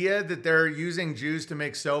idea that they're using Jews to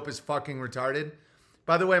make soap is fucking retarded.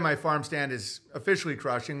 By the way, my farm stand is officially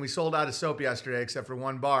crushing. We sold out of soap yesterday except for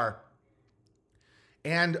one bar.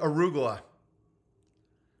 And arugula.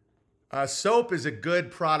 Soap is a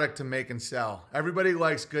good product to make and sell. Everybody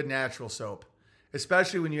likes good natural soap,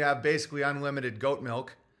 especially when you have basically unlimited goat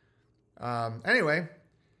milk. Anyway,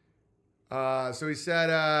 so he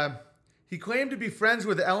said he claimed to be friends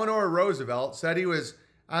with Eleanor Roosevelt, said he was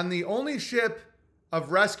on the only ship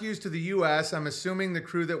of rescues to the U.S., I'm assuming the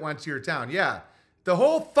crew that went to your town. Yeah, the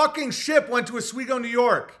whole fucking ship went to Oswego, New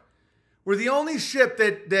York. We're the only ship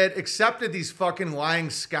that accepted these fucking lying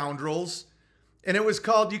scoundrels. And it was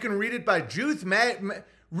called, you can read it by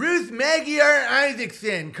Ruth Magyar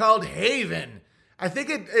Isaacson, called Haven. I think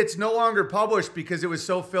it's no longer published because it was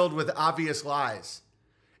so filled with obvious lies.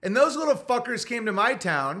 And those little fuckers came to my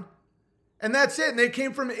town, and that's it. And they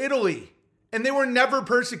came from Italy, and they were never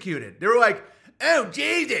persecuted. They were like, oh,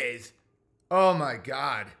 Jesus. Oh, my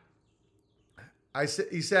God.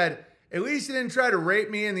 He said, at least he didn't try to rape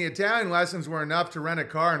me, and the Italian lessons were enough to rent a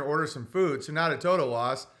car and order some food, so not a total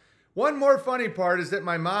loss. One more funny part is that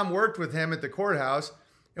my mom worked with him at the courthouse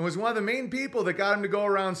and was one of the main people that got him to go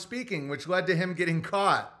around speaking, which led to him getting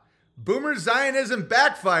caught. Boomer Zionism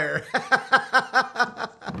backfire.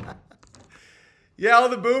 Yeah, all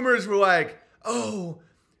the boomers were like, oh,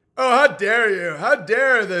 how dare you? How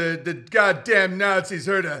dare the goddamn Nazis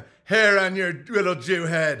hurt a hair on your little Jew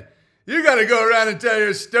head? You got to go around and tell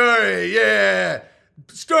your story. Yeah.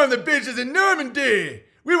 Storm the beaches in Normandy.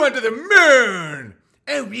 We went to the moon.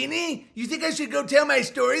 Oh, really? You think I should go tell my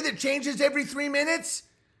story that changes every 3 minutes?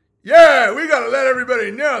 Yeah, we got to let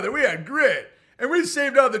everybody know that we had grit. And we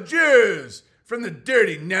saved all the Jews from the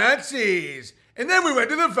dirty Nazis. And then we went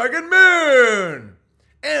to the fucking moon.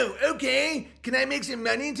 Oh, okay. Can I make some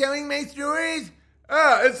money telling my stories?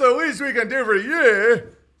 It's the least we can do for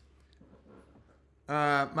you.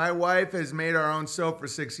 My wife has made our own soap for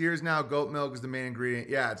 6 years now. Goat milk is the main ingredient.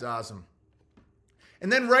 Yeah, it's awesome.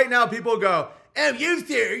 And then right now people go, oh, you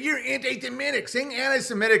sir, you're anti-Semitic. Saying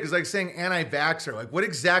anti-Semitic is like saying anti-vaxxer. Like, what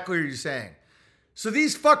exactly are you saying? So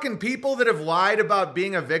these fucking people that have lied about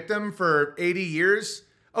being a victim for 80 years,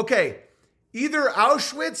 okay, either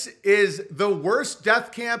Auschwitz is the worst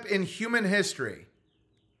death camp in human history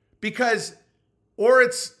or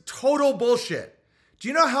it's total bullshit. Do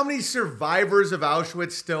you know how many survivors of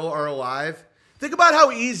Auschwitz still are alive? Think about how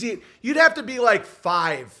easy, you'd have to be like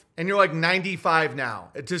 5 and you're like 95 now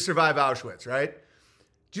to survive Auschwitz, right?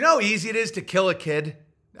 Do you know how easy it is to kill a kid?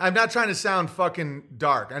 I'm not trying to sound fucking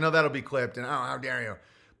dark. I know that'll be clipped and oh, how dare you.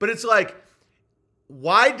 But it's like,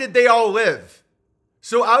 why did they all live?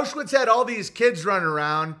 So Auschwitz had all these kids running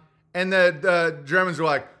around and the Germans were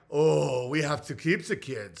like, oh, we have to keep the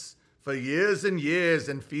kids for years and years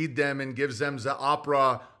and feed them and gives them the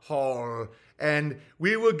opera hall. And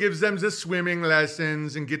we will give them the swimming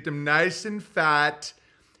lessons and get them nice and fat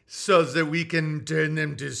so that we can turn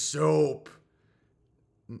them to soap.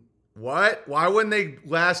 What? Why wouldn't they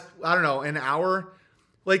last, I don't know, an hour?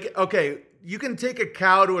 Like, okay, you can take a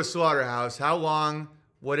cow to a slaughterhouse. How long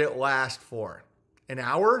would it last for? An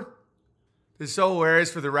hour? This is so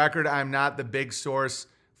hilarious. For the record, I'm not the big source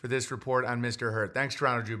for this report on Mr. Hurt. Thanks,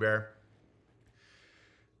 Toronto Jew Bear.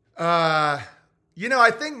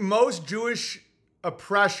 I think most Jewish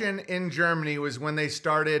oppression in Germany was when they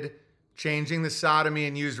started changing the sodomy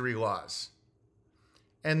and usury laws.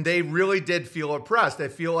 And they really did feel oppressed. They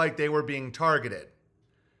feel like they were being targeted.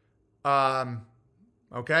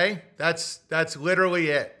 Okay? That's literally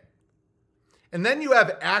it. And then you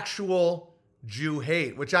have actual Jew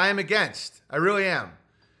hate, which I am against. I really am.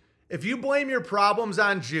 If you blame your problems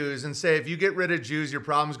on Jews and say if you get rid of Jews, your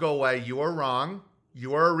problems go away, you are wrong.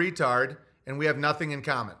 You are a retard, and we have nothing in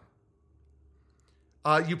common.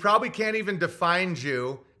 You probably can't even define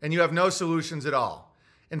Jew, and you have no solutions at all.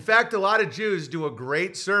 In fact, a lot of Jews do a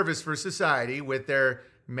great service for society with their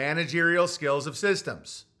managerial skills of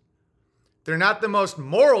systems. They're not the most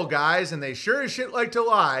moral guys, and they sure as shit like to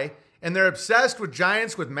lie, and they're obsessed with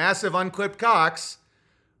giants with massive unclipped cocks,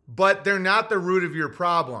 but they're not the root of your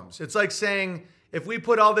problems. It's like saying, if we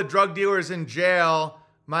put all the drug dealers in jail,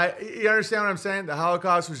 you understand what I'm saying? The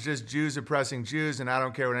Holocaust was just Jews oppressing Jews, and I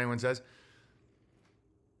don't care what anyone says.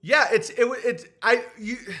 Yeah,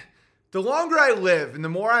 the longer I live and the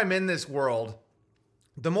more I'm in this world,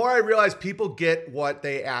 the more I realize people get what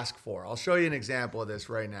they ask for. I'll show you an example of this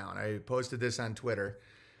right now, and I posted this on Twitter.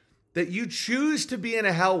 That you choose to be in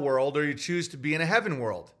a hell world or you choose to be in a heaven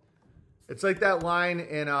world. It's like that line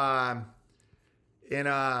in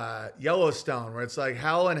Yellowstone where it's like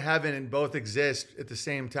hell and heaven both exist at the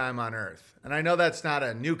same time on earth. And I know that's not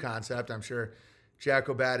a new concept. I'm sure Jack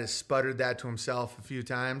O'Bat has sputtered that to himself a few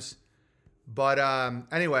times. But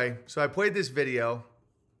anyway, so I played this video.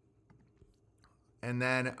 And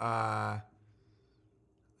then I'll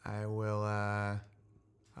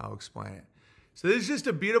explain it. So this is just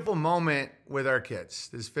a beautiful moment with our kids.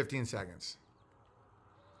 This is 15 seconds.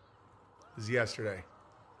 This is yesterday.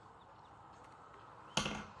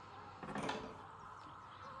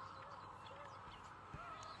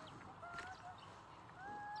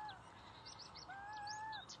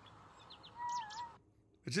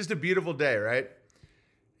 It's just a beautiful day, right?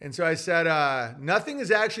 And so I said, nothing is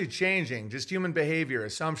actually changing, just human behavior,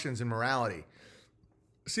 assumptions, and morality.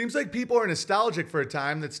 Seems like people are nostalgic for a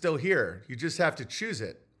time that's still here. You just have to choose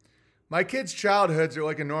it. My kids' childhoods are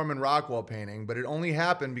like a Norman Rockwell painting, but it only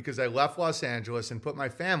happened because I left Los Angeles and put my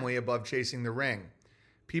family above chasing the ring.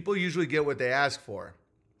 People usually get what they ask for.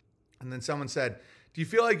 And then someone said, do you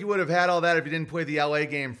feel like you would have had all that if you didn't play the LA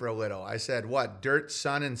game for a little? I said, what, dirt,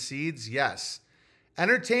 sun, and seeds? Yes.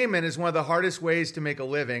 Entertainment is one of the hardest ways to make a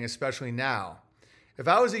living, especially now. If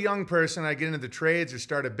I was a young person, I'd get into the trades or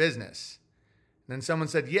start a business. And then someone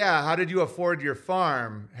said, yeah, how did you afford your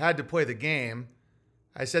farm? Had to play the game.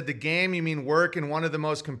 I said, the game, you mean work in one of the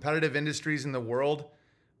most competitive industries in the world?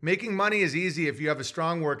 Making money is easy if you have a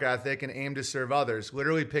strong work ethic and aim to serve others.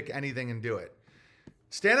 Literally pick anything and do it.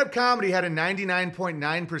 Stand-up comedy had a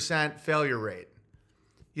 99.9% failure rate.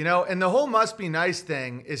 And the whole must be nice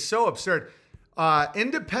thing is so absurd.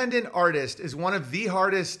 Independent artist is one of the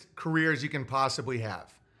hardest careers you can possibly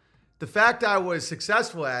have. The fact I was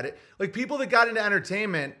successful at it, like people that got into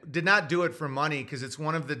entertainment did not do it for money because it's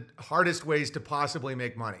one of the hardest ways to possibly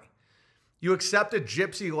make money. You accept a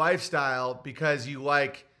gypsy lifestyle because you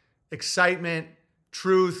like excitement,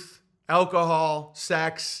 truth, alcohol,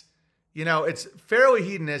 sex. It's fairly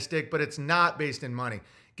hedonistic, but it's not based in money.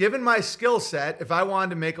 Given my skill set, if I wanted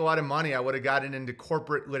to make a lot of money, I would have gotten into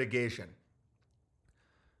corporate litigation.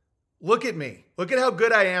 Look at me. Look at how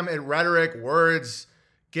good I am at rhetoric, words,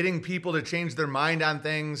 getting people to change their mind on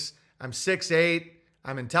things. I'm 6'8".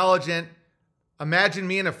 I'm intelligent. Imagine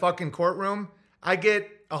me in a fucking courtroom. I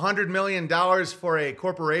get $100 million for a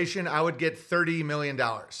corporation. I would get $30 million. Do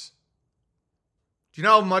you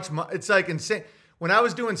know how much it's like insane? When I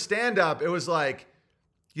was doing stand-up, it was like,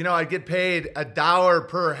 I'd get paid $1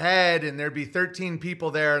 per head and there'd be 13 people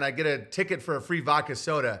there and I'd get a ticket for a free vodka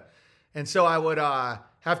soda. And so I would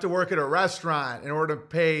have to work at a restaurant in order to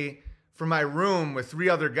pay for my room with 3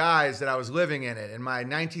 other guys that I was living in it, and my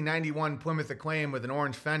 1991 Plymouth Acclaim with an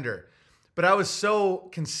orange fender. But I was so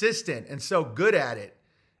consistent and so good at it.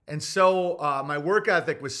 And so my work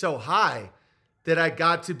ethic was so high that I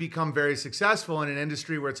got to become very successful in an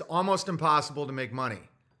industry where it's almost impossible to make money.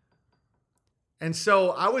 And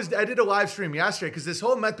so I did a live stream yesterday because this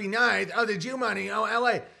whole must be nice. Oh, the Jew money. Oh,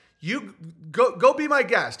 LA. You go be my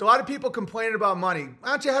guest. A lot of people complaining about money. Why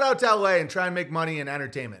don't you head out to LA and try and make money in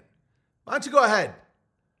entertainment? Why don't you go ahead?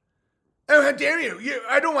 Oh, how dare you?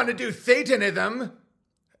 I don't want to do Satanism.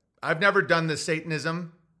 I've never done the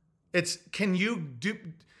Satanism. It's can you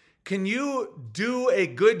do a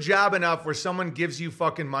good job enough where someone gives you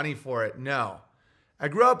fucking money for it? No. I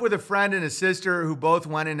grew up with a friend and a sister who both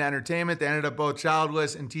went into entertainment. They ended up both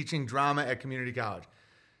childless and teaching drama at community college.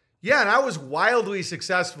 Yeah, and I was wildly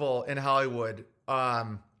successful in Hollywood,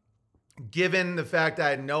 given the fact I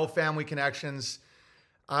had no family connections.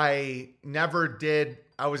 I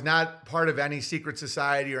was not part of any secret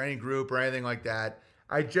society or any group or anything like that.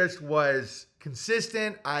 I just was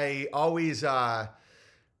consistent. I always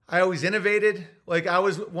innovated. Like I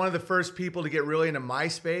was one of the first people to get really into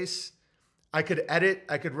MySpace. I could edit.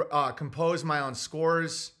 I could compose my own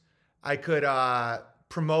scores. I could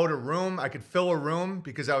promote a room. I could fill a room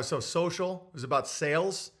because I was so social. It was about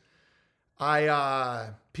sales.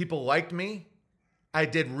 People liked me. I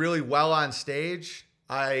did really well on stage.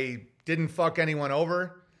 I didn't fuck anyone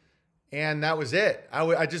over. And that was it.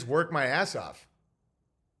 I just worked my ass off.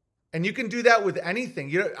 And you can do that with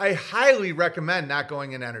anything. I highly recommend not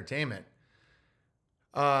going into entertainment.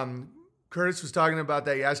 Curtis was talking about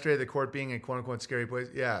that yesterday, the court being a quote unquote scary place.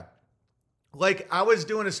 Yeah. Like I was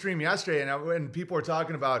doing a stream yesterday and people were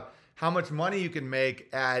talking about how much money you can make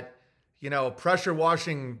at, pressure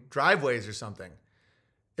washing driveways or something.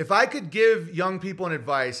 If I could give young people an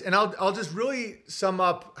advice, and I'll just really sum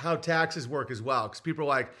up how taxes work as well. Because people are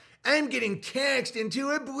like, I'm getting taxed into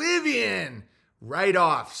oblivion.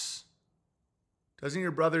 Write-offs. Doesn't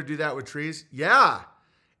your brother do that with trees? Yeah.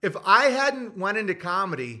 If I hadn't went into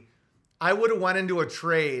comedy, I would have went into a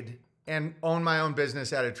trade and owned my own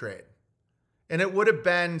business at a trade. And it would have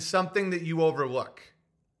been something that you overlook.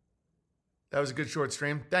 That was a good short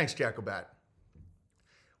stream. Thanks, Jacobat.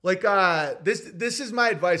 Like, this is my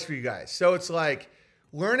advice for you guys. So it's like,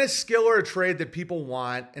 learn a skill or a trade that people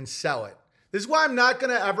want and sell it. This is why I'm not going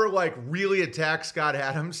to ever really attack Scott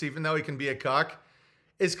Adams, even though he can be a cuck.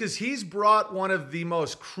 Is because he's brought one of the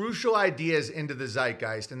most crucial ideas into the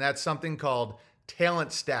zeitgeist, and that's something called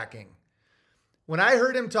talent stacking. When I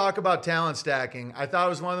heard him talk about talent stacking, I thought it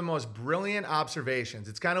was one of the most brilliant observations.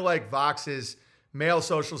 It's kind of like Vox's male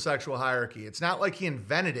social sexual hierarchy. It's not like he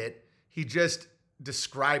invented it. He just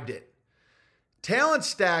described it. Talent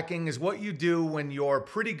stacking is what you do when you're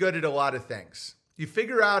pretty good at a lot of things. You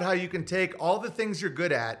figure out how you can take all the things you're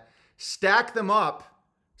good at, stack them up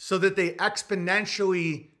so that they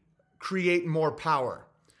exponentially create more power.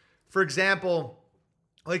 For example,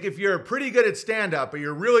 like if you're pretty good at stand-up, but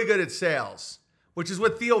you're really good at sales, which is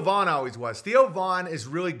what Theo Vaughn always was. Theo Vaughn is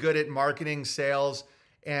really good at marketing, sales,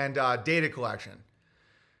 and data collection.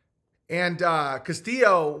 And because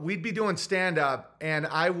Theo, we'd be doing stand-up, and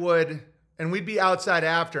we'd be outside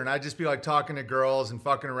after, and I'd just be like talking to girls and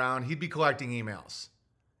fucking around. He'd be collecting emails.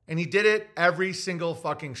 And he did it every single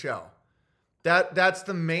fucking show. That's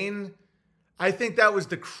the main, I think that was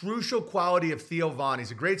the crucial quality of Theo Vaughn.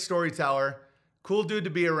 He's a great storyteller, cool dude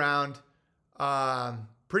to be around,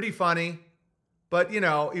 pretty funny, but he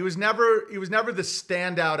was never the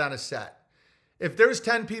standout on a set. If there's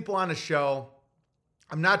 10 people on a show,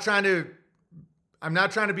 I'm not trying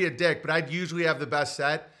to be a dick, but I'd usually have the best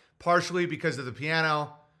set, partially because of the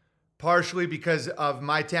piano, partially because of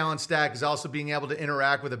my talent stack is also being able to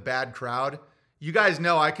interact with a bad crowd. You guys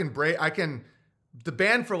know the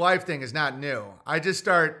band for life thing is not new. I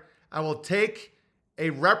will take a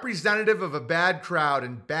representative of a bad crowd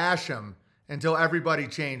and bash them until everybody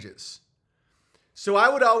changes. So I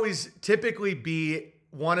would always typically be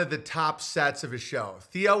one of the top sets of a show.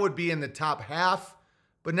 Theo would be in the top half,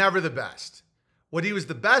 but never the best. What he was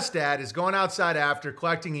the best at is going outside after,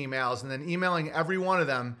 collecting emails, and then emailing every one of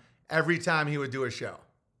them every time he would do a show.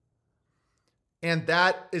 And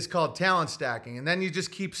that is called talent stacking. And then you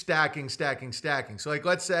just keep stacking. So like,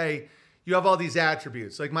 let's say you have all these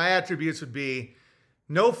attributes. Like my attributes would be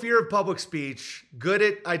no fear of public speech, good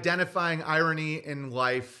at identifying irony in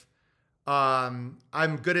life. I'm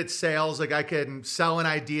good at sales. Like I can sell an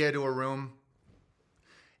idea to a room.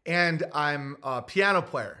 And I'm a piano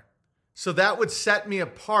player. So that would set me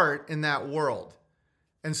apart in that world.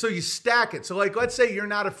 And so you stack it. So like, let's say you're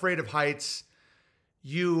not afraid of heights.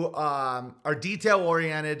 You are detail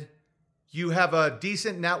oriented. You have a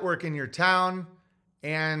decent network in your town,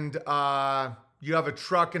 and you have a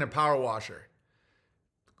truck and a power washer.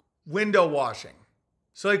 Window washing.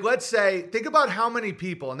 So like, let's say, think about how many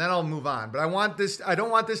people, and then I'll move on. But I don't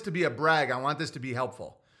want this to be a brag. I want this to be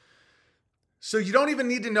helpful. So you don't even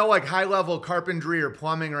need to know like high level carpentry or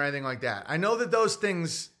plumbing or anything like that. I know that those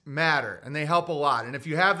things matter and they help a lot. And if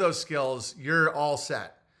you have those skills, you're all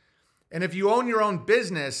set. And if you own your own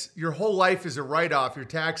business, your whole life is a write-off. Your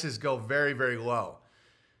taxes go very, very low.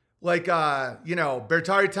 Like,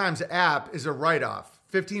 Bertari Times app is a write-off.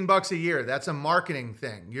 $15 a year. That's a marketing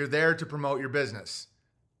thing. You're there to promote your business.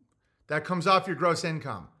 That comes off your gross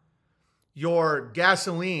income. Your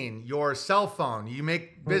gasoline, your cell phone, you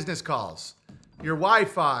make business calls, your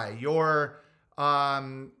Wi-Fi, your,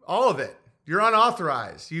 all of it. You're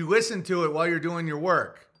unauthorized. You listen to it while you're doing your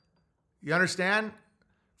work. You understand?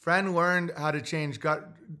 Friend learned how to change gut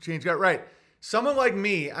right. Someone like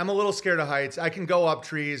me, I'm a little scared of heights. I can go up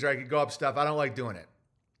trees or I could go up stuff. I don't like doing it.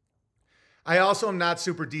 I also am not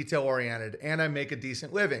super detail oriented and I make a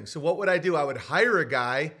decent living. So what would I do? I would hire a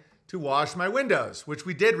guy to wash my windows, which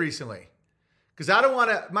we did recently. Because I don't want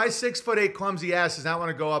to, my 6'8" clumsy ass does not want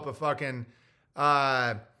to go up a fucking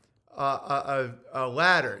a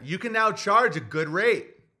ladder. You can now charge a good rate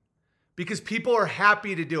because people are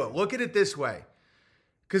happy to do it. Look at it this way.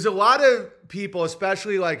 Because a lot of people,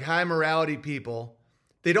 especially like high morality people,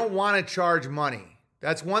 they don't want to charge money.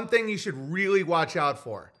 That's one thing you should really watch out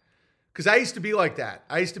for. Because I used to be like that.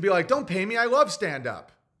 I used to be like, don't pay me. I love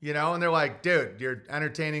stand-up. And they're like, dude, you're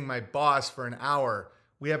entertaining my boss for an hour.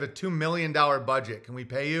 We have a $2 million budget. Can we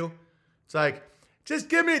pay you? It's like,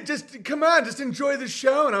 come on, just enjoy the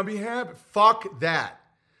show and I'll be happy. Fuck that.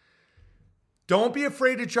 Don't be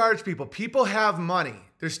afraid to charge people. People have money.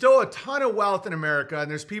 There's still a ton of wealth in America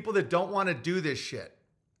and there's people that don't want to do this shit.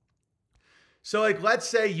 So like, let's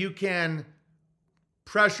say you can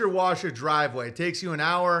pressure wash a driveway. It takes you an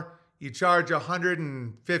hour. You charge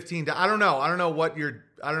 $115. I don't know what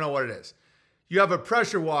it is. You have a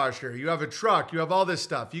pressure washer, you have a truck, you have all this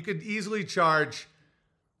stuff. You could easily charge.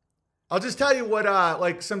 I'll just tell you what,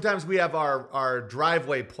 like sometimes we have our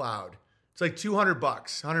driveway plowed. It's like $200,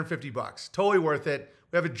 $150. Totally worth it.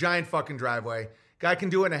 We have a giant fucking driveway. Guy can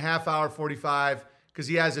do it in a half hour, 45, because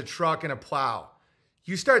he has a truck and a plow.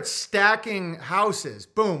 You start stacking houses.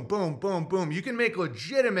 Boom, boom, boom, boom. You can make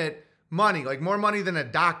legitimate money, like more money than a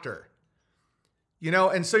doctor.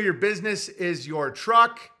 And so your business is your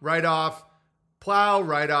truck, write off, plow,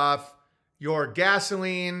 write off, your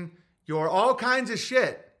gasoline, your all kinds of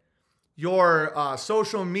shit, your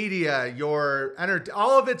social media, your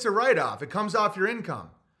all of it's a write off. It comes off your income.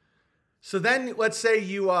 So then let's say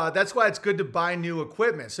that's why it's good to buy new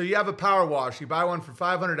equipment. So you have a power wash, you buy one for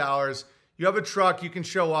 $500. You have a truck, you can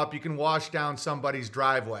show up, you can wash down somebody's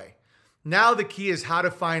driveway. Now the key is how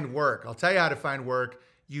to find work. I'll tell you how to find work.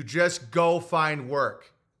 You just go find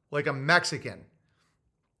work like a Mexican.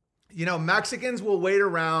 Mexicans will wait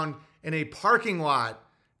around in a parking lot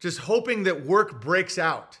just hoping that work breaks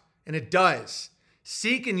out. And it does.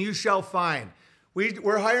 Seek and you shall find.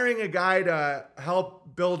 We're hiring a guy to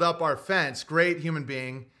help build up our fence. Great human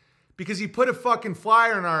being. Because he put a fucking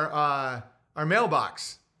flyer in our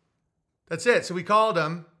mailbox. That's it. So we called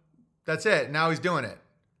him. That's it. Now he's doing it.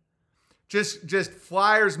 Just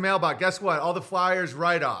flyers, mailbox. Guess what? All the flyers,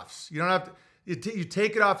 write-offs. You don't have to, you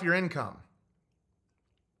take it off your income.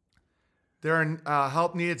 There are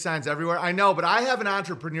help needed signs everywhere. I know, but I have an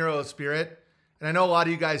entrepreneurial spirit, and I know a lot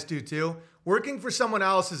of you guys do too. Working for someone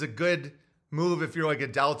else is a good move if you're like a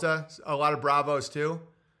Delta. A lot of Bravos too.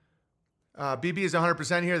 BB is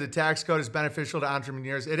 100% here. The tax code is beneficial to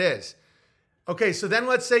entrepreneurs. It is. Okay, so then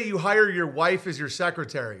let's say you hire your wife as your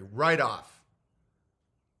secretary. Write-off.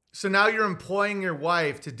 So now you're employing your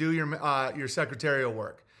wife to do your secretarial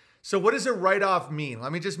work. So what does a write-off mean?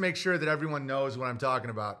 Let me just make sure that everyone knows what I'm talking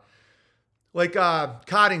about. Like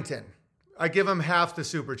Coddington, I give him half the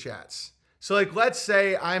super chats. So like, let's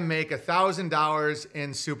say I make $1,000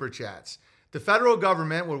 in super chats. The federal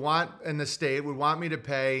government and the state would want me to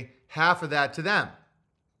pay half of that to them.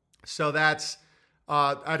 So that's,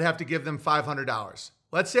 I'd have to give them $500.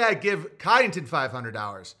 Let's say I give Coddington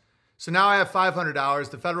 $500. So now I have $500.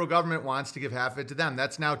 The federal government wants to give half of it to them.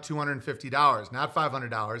 That's now $250, not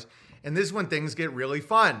 $500. And this is when things get really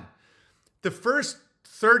fun. The first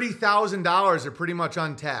 $30,000 are pretty much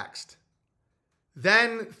untaxed.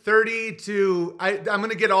 Then 30 to, I'm going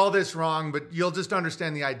to get all this wrong, but you'll just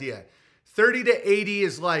understand the idea. 30 to 80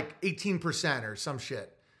 is like 18% or some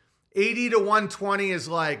shit. 80 to 120 is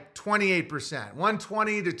like 28%.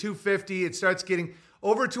 120 to 250, it starts getting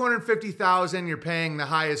over 250,000. You're paying the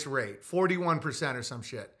highest rate, 41% or some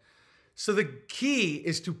shit. So the key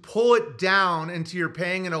is to pull it down into you're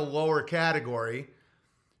paying in a lower category.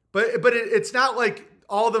 But it's not like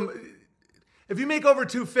all them. If you make over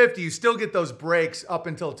 250, you still get those breaks up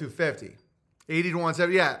until 250. 80 to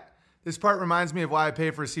 170, yeah. This part reminds me of why I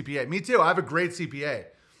pay for a CPA. Me too. I have a great CPA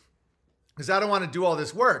because I don't want to do all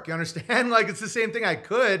this work. You understand? Like, it's the same thing I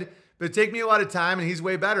could, but it'd take me a lot of time, and he's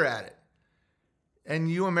way better at it. And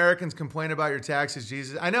you Americans complain about your taxes,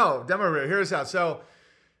 Jesus. I know. Demo, hear us out. So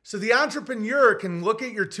the entrepreneur can look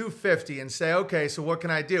at your $250 and say, okay, so what can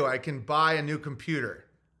I do? I can buy a new computer.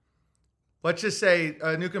 Let's just say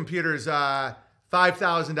a new computer is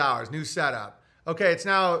 $5,000, new setup. Okay, it's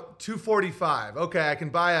now $245. Okay, I can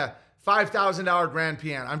buy a $5,000 grand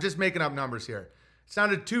piano. I'm just making up numbers here. It's down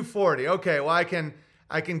to $240. Okay, well, I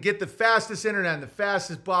can get the fastest internet and the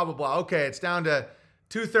fastest blah, blah, blah. Okay, it's down to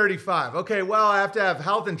 $235. Okay, well, I have to have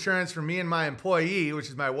health insurance for me and my employee, which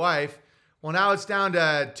is my wife. Well, now it's down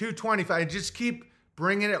to $225. I just keep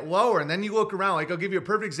bringing it lower. And then you look around. Like, I'll give you a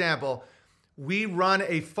perfect example. We run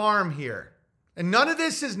a farm here. And none of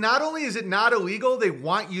this is, not only is it not illegal, they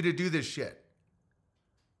want you to do this shit.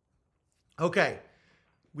 Okay,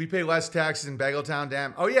 we pay less taxes in Bageltown,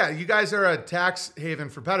 damn. Oh yeah, you guys are a tax haven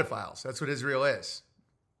for pedophiles. That's what Israel is,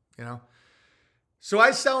 you know? So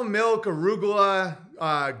I sell milk, arugula,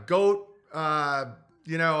 goat,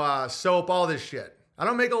 soap, all this shit. I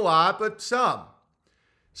don't make a lot, but some.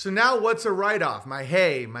 So now what's a write-off? My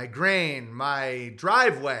hay, my grain, my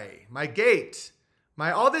driveway, my gate,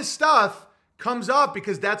 all this stuff comes off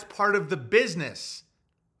because that's part of the business.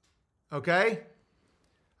 Okay?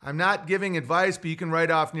 I'm not giving advice, but you can write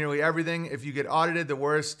off nearly everything. If you get audited, the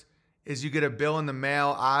worst is you get a bill in the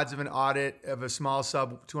mail. Odds of an audit of a small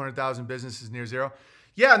sub 200,000 business is near zero.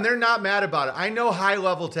 Yeah, and they're not mad about it. I know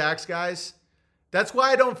high-level tax guys. That's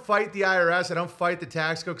why I don't fight the IRS. I don't fight the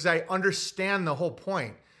tax code because I understand the whole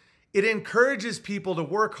point. It encourages people to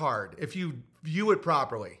work hard if you view it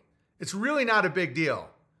properly. It's really not a big deal.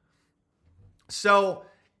 So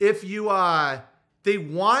if you, they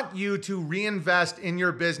want you to reinvest in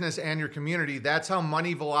your business and your community. That's how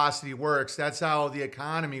money velocity works. That's how the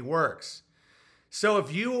economy works. So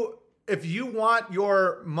if you want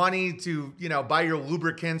your money to, buy your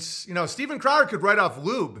lubricants, Steven Crowder could write off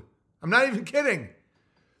lube. I'm not even kidding.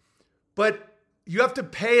 But you have to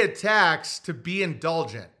pay a tax to be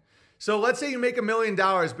indulgent. So let's say you make $1 million,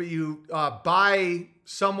 but you buy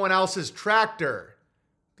someone else's tractor.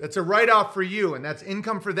 That's a write-off for you, and that's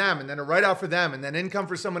income for them, and then a write-off for them, and then income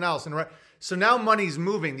for someone else. So now money's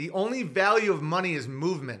moving. The only value of money is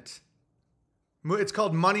movement. It's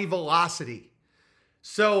called money velocity.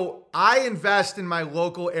 So I invest in my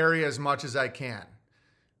local area as much as I can.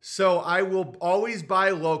 So I will always buy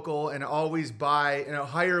local and always buy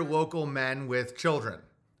hire local men with children.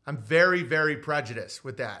 I'm very, very prejudiced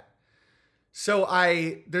with that. So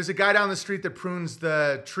there's a guy down the street that prunes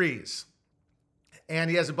the trees. And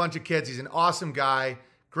he has a bunch of kids. He's an awesome guy.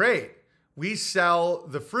 Great. We sell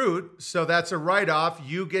the fruit, so that's a write-off.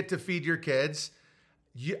 You get to feed your kids.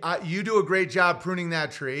 You do a great job pruning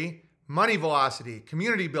that tree. Money velocity,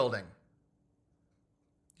 community building.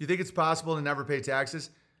 You think it's possible to never pay taxes?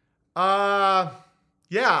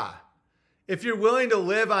 Yeah. If you're willing to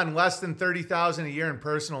live on less than $30,000 a year in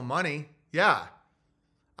personal money, yeah.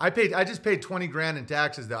 I just paid 20 grand in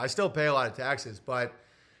taxes though. I still pay a lot of taxes, but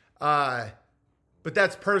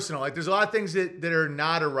that's personal. Like there's a lot of things that are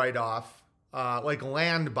not a write-off, like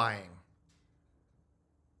land buying.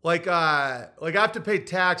 Like I have to pay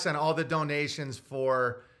tax on all the donations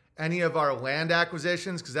for any of our land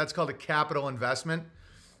acquisitions because that's called a capital investment.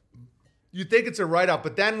 You think it's a write-off,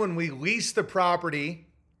 but then when we lease the property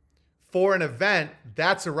for an event,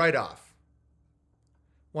 that's a write-off.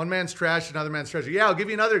 One man's trash, another man's treasure. Yeah, I'll give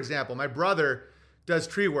you another example. My brother does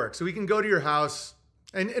tree work, so we can go to your house,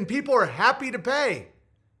 and people are happy to pay.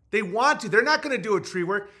 They want to. They're not going to do a tree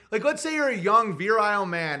work. Like, let's say you're a young, virile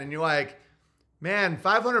man, and you're like, man,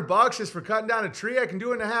 $500 just for cutting down a tree? I can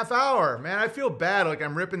do it in a half hour. Man, I feel bad. Like,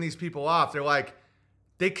 I'm ripping these people off. They're like,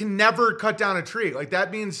 they can never cut down a tree. Like, that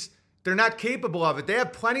means they're not capable of it. They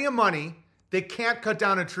have plenty of money. They can't cut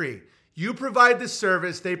down a tree. You provide the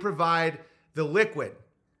service. They provide the liquid.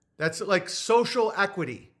 That's like social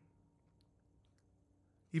equity.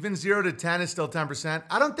 Even 0 to 10 is still 10%.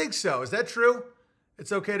 I don't think so. Is that true?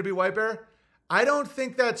 It's okay to be white bear? I don't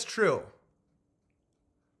think that's true.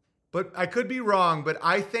 But I could be wrong, but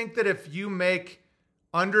I think that if you make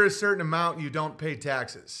under a certain amount, you don't pay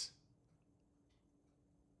taxes.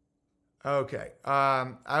 Okay.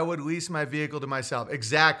 I would lease my vehicle to myself.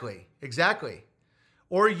 Exactly.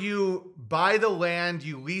 Or you buy the land,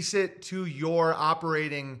 you lease it to your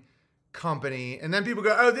operating company, and then people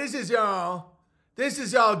go, oh, this is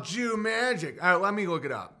all Jew magic. All right, let me look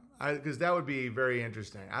it up because that would be very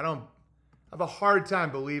interesting. I have a hard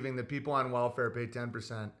time believing that people on welfare pay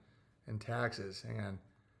 10% in taxes. Hang on.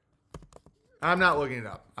 I'm not looking it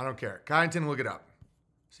up. I don't care. Coddington, look it up.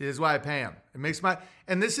 See, this is why I pay him. It makes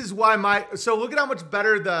and this is why so look at how much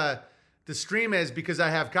better the stream is because I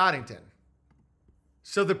have Coddington.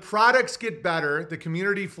 So the products get better, the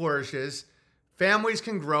community flourishes, families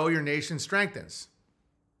can grow, your nation strengthens.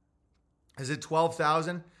 Is it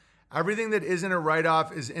 12,000? Everything that isn't a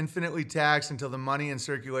write-off is infinitely taxed until the money in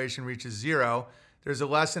circulation reaches zero. There's a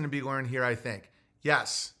lesson to be learned here, I think.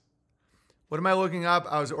 Yes. What am I looking up?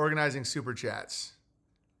 I was organizing super chats.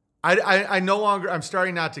 I no longer, I'm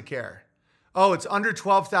starting not to care. Oh, it's under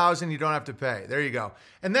 12,000. You don't have to pay. There you go.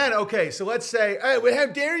 And then, okay, so let's say, hey, well, how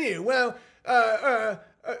dare you? Well,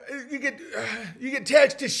 you get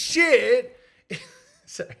taxed to shit.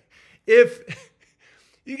 Sorry. If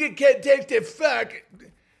you get taxed to fuck,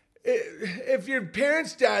 if your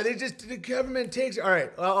parents die, the government takes. All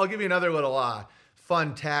right, I'll give you another little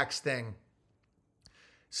fun tax thing.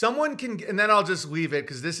 Someone can, and then I'll just leave it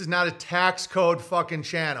because this is not a tax code fucking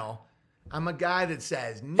channel. I'm a guy that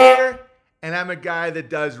says nigger, and I'm a guy that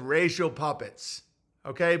does racial puppets.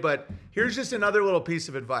 Okay, but here's just another little piece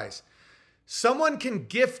of advice. Someone can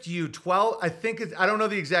gift you I don't know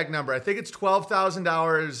the exact number. I think it's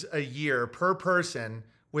 $12,000 a year per person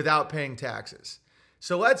without paying taxes.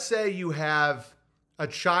 So let's say you have a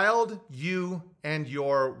child, you, and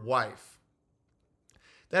your wife.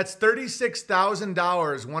 That's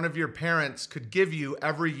 $36,000 one of your parents could give you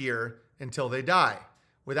every year until they die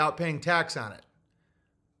without paying tax on it.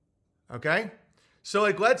 Okay? So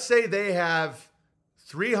like, let's say they have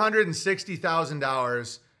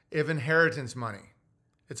 $360,000 of inheritance money.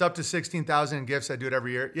 It's up to $16,000 in gifts. I do it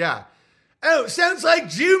every year. Yeah. Oh, sounds like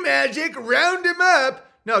Jew magic. Round them up.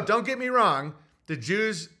 No, don't get me wrong. The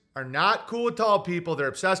Jews are not cool with tall people. They're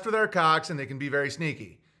obsessed with our cocks and they can be very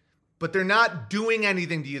sneaky. But they're not doing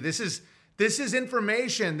anything to you. This is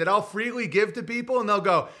information that I'll freely give to people and they'll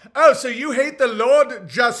go, oh, so you hate the Lord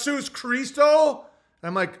Jesus Christo? And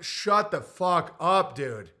I'm like, shut the fuck up,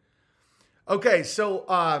 dude. Okay,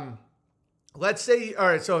 so let's say, all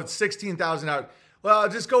right, so it's $16,000. Well, I'll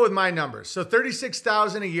just go with my numbers. So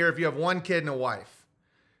 $36,000 a year if you have one kid and a wife.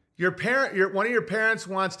 One of your parents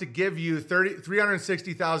wants to give you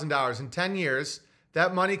 $360,000 in 10 years.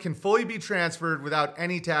 That money can fully be transferred without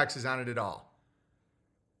any taxes on it at all.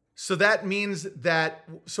 So that means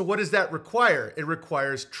so what does that require? It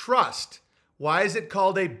requires trust. Why is it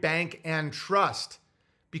called a bank and trust?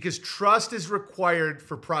 Because trust is required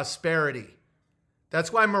for prosperity.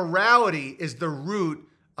 That's why morality is the root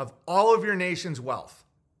of all of your nation's wealth.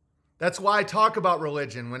 That's why I talk about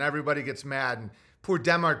religion when everybody gets mad and poor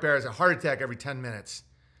Denmark Bear has a heart attack every 10 minutes.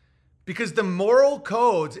 Because the moral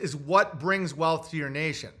codes is what brings wealth to your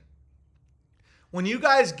nation. When you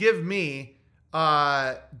guys give me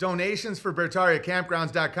donations for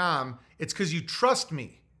BertariaCampgrounds.com, it's because you trust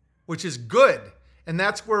me, which is good. And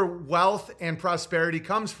that's where wealth and prosperity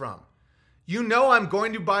comes from. You know I'm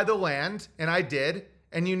going to buy the land, and I did.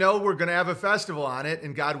 And you know we're going to have a festival on it,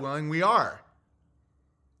 and God willing, we are.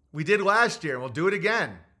 We did last year, and we'll do it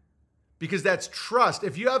again. Because that's trust.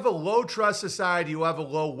 If you have a low trust society, you have a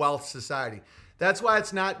low wealth society. That's why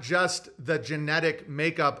it's not just the genetic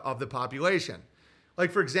makeup of the population.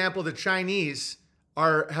 Like, for example, the Chinese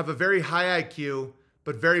have a very high IQ,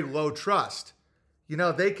 but very low trust. You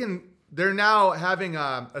know, they're now having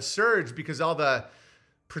a surge because all the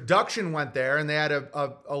production went there and they had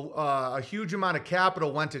a huge amount of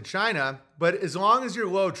capital went to China. But as long as you're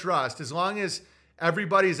low trust, as long as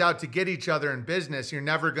everybody's out to get each other in business, you're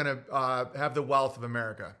never going to have the wealth of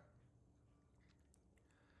America.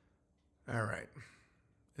 All right.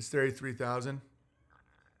 It's 33,000.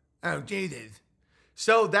 Oh, Jesus.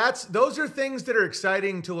 So those are things that are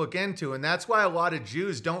exciting to look into. And that's why a lot of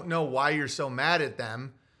Jews don't know why you're so mad at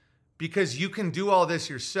them, because you can do all this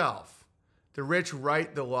yourself. The rich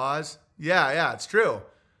write the laws. Yeah, it's true.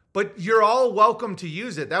 But you're all welcome to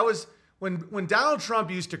use it. That was when Donald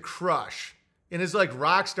Trump used to crush in his like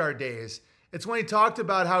rock star days. It's when he talked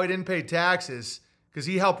about how he didn't pay taxes because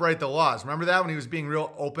he helped write the laws. Remember that when he was being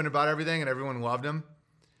real open about everything and everyone loved him?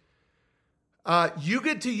 That's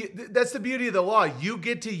the beauty of the law. You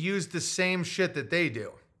get to use the same shit that they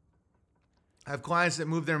do. I have clients that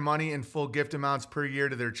move their money in full gift amounts per year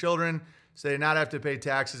to their children so they do not have to pay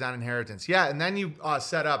taxes on inheritance. Yeah, and then you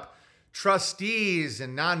set up trustees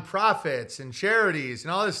and nonprofits and charities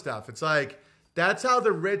and all this stuff. It's like, that's how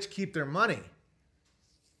the rich keep their money.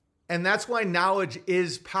 And that's why knowledge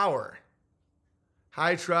is power.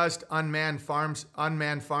 High trust, unmanned farm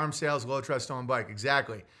sales, low trust, stolen bike.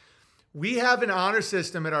 Exactly. We have an honor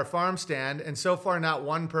system at our farm stand, and so far not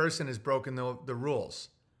one person has broken the rules.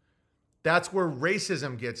 That's where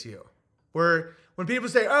racism gets you. When When people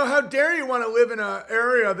say, oh, how dare you want to live in an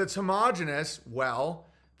area that's homogenous? Well,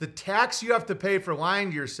 the tax you have to pay for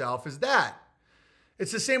lying to yourself is that.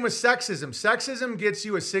 It's the same with sexism. Sexism gets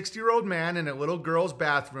you a 60-year-old man in a little girl's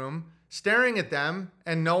bathroom staring at them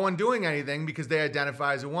and no one doing anything because they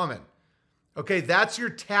identify as a woman. Okay, that's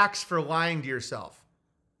your tax for lying to yourself.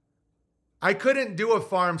 I couldn't do a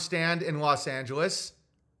farm stand in Los Angeles.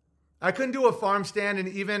 I couldn't do a farm stand in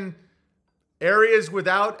even areas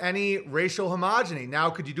without any racial homogeny.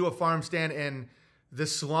 Now, could you do a farm stand in the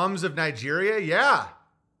slums of Nigeria? Yeah.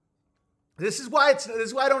 This is why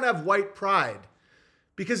I don't have white pride.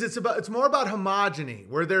 Because it's more about homogeny,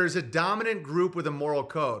 where there's a dominant group with a moral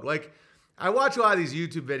code. Like, I watch a lot of these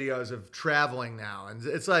YouTube videos of traveling now, and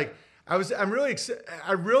it's like I'm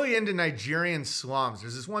really into Nigerian slums.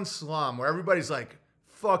 There's this one slum where everybody's like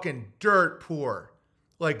fucking dirt poor,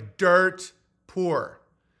 like dirt poor,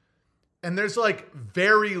 and there's like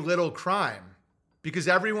very little crime because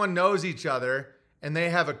everyone knows each other and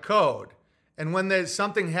they have a code. And when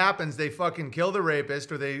something happens, they fucking kill the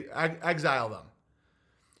rapist or they exile them.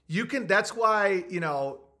 That's why,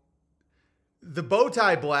 the bow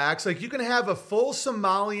tie blacks, like you can have a full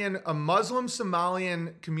a Muslim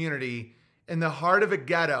Somalian community in the heart of a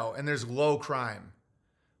ghetto and there's low crime.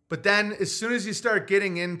 But then as soon as you start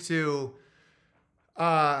getting into,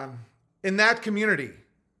 in that community,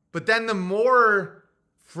 but then the more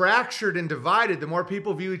fractured and divided, the more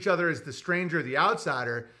people view each other as the stranger, the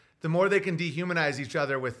outsider, the more they can dehumanize each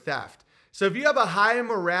other with theft. So if you have a high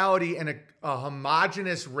morality and a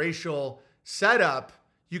homogenous racial setup,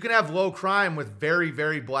 you can have low crime with very,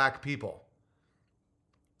 very black people.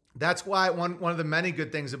 That's why one of the many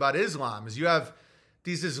good things about Islam is you have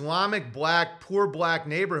these Islamic poor black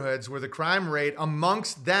neighborhoods where the crime rate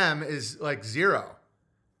amongst them is like zero.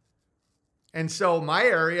 And so my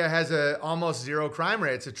area has a almost zero crime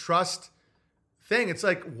rate. It's a trust thing. It's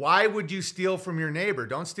like, why would you steal from your neighbor?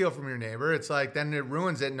 Don't steal from your neighbor. It's like, then it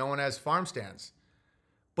ruins it. No one has farm stands.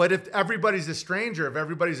 But if everybody's a stranger, if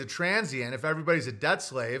everybody's a transient, if everybody's a debt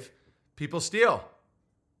slave, people steal.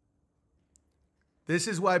 This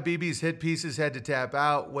is why BB's hit pieces had to tap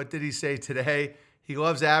out. What did he say today? He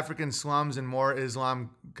loves African slums and more Islam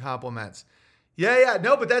compliments. Yeah.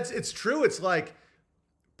 No, but it's true. It's like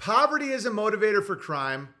poverty is a motivator for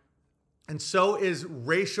crime. And so is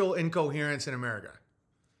racial incoherence in America.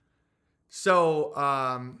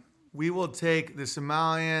 So we will take the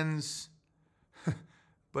Somalians,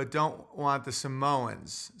 but don't want the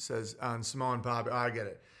Samoans, says on Samoan Pop. Oh, I get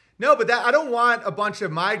it. No, but I don't want a bunch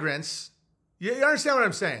of migrants. You understand what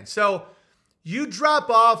I'm saying? So you drop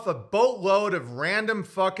off a boatload of random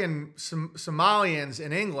fucking Somalians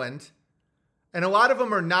in England, and a lot of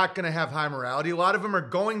them are not going to have high morality. A lot of them are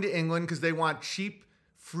going to England because they want cheap,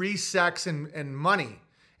 free sex and money.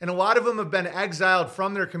 And a lot of them have been exiled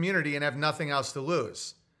from their community and have nothing else to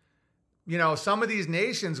lose. Some of these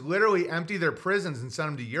nations literally empty their prisons and send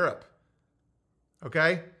them to Europe.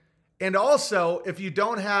 Okay? And also, if you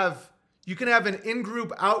can have an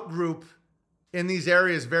in-group, out-group in these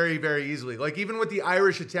areas very, very easily. Like even with the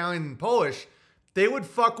Irish, Italian, and Polish, they would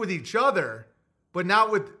fuck with each other, but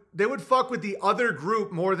they would fuck with the other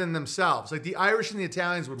group more than themselves. Like the Irish and the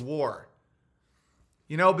Italians would war.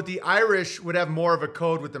 But the Irish would have more of a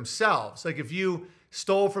code with themselves. Like if you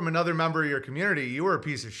stole from another member of your community, you were a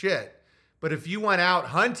piece of shit. But if you went out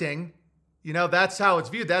hunting, that's how it's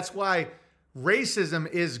viewed. That's why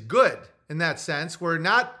racism is good in that sense. We're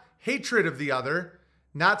not hatred of the other,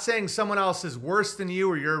 not saying someone else is worse than you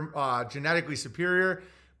or you're genetically superior,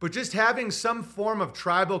 but just having some form of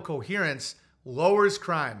tribal coherence lowers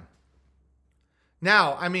crime.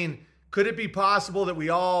 Now, could it be possible that we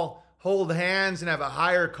all hold hands and have a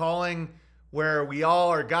higher calling where we all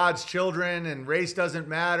are God's children and race doesn't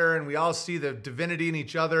matter and we all see the divinity in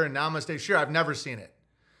each other and namaste? Sure, I've never seen it.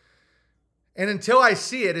 And until I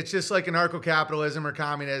see it, it's just like anarcho-capitalism or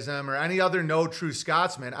communism or any other no true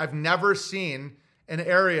Scotsman. I've never seen an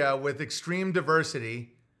area with extreme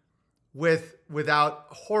diversity without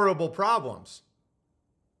horrible problems.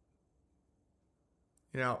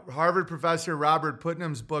 Harvard professor Robert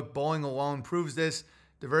Putnam's book, Bowling Alone, proves this.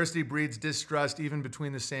 Diversity breeds distrust even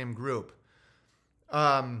between the same group.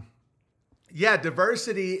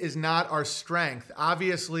 Diversity is not our strength.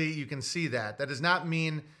 Obviously, you can see that. That does not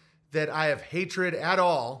mean that I have hatred at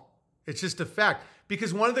all. It's just a fact.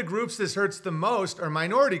 Because one of the groups this hurts the most are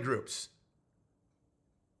minority groups.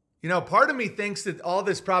 Part of me thinks that all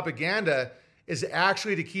this propaganda is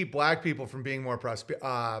actually to keep black people from being more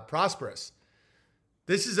prosperous.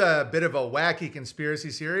 This is a bit of a wacky conspiracy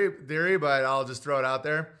theory, but I'll just throw it out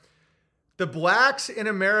there. The blacks in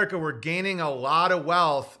America were gaining a lot of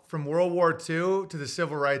wealth from World War II to the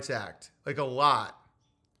Civil Rights Act. Like a lot.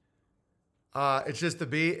 It's just the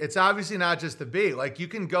B. It's obviously not just the B. Like you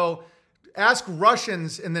can go ask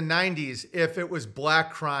Russians in the 90s if it was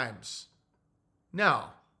black crimes. No.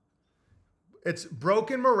 It's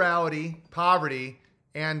broken morality, poverty,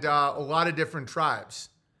 and a lot of different tribes.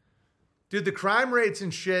 Dude, the crime rates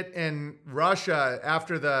and shit in Russia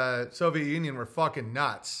after the Soviet Union were fucking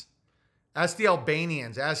nuts. Ask the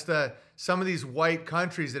Albanians. Ask some of these white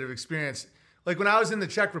countries that have experienced... Like when I was in the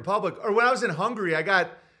Czech Republic, or when I was in Hungary, I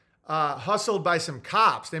got hustled by some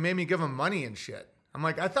cops. They made me give them money and shit. I'm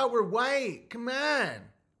like, I thought we're white. Come on.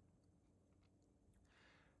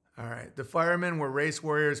 All right. The firemen were race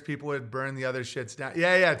warriors. People would burn the other shits down.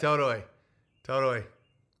 Yeah, totally.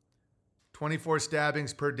 24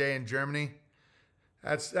 stabbings per day in Germany.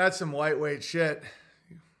 That's some lightweight shit.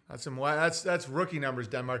 That's rookie numbers,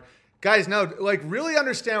 Denmark. Guys, no, like really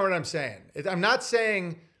understand what I'm saying. I'm not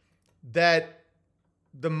saying that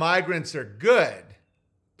the migrants are good,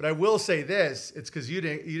 but I will say this: it's because you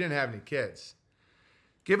didn't have any kids.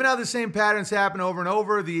 Given how the same patterns happen over and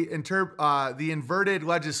over, the inverted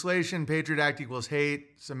legislation, Patriot Act equals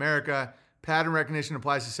hate, it's America, pattern recognition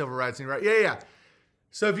applies to civil rights and right. Yeah.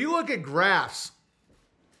 So if you look at graphs,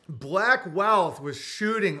 black wealth was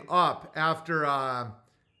shooting up after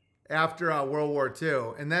World War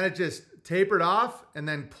II, and then it just tapered off and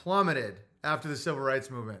then plummeted after the civil rights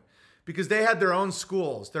movement because they had their own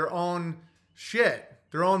schools, their own shit,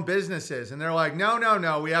 their own businesses, and they're like,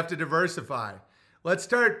 no, we have to diversify. Let's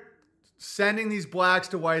start sending these blacks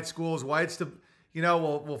to white schools, whites to,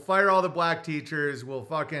 we'll fire all the black teachers, we'll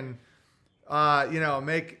fucking,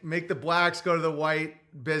 make the blacks go to the white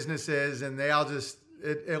businesses, and they all just,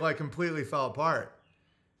 it like completely fell apart.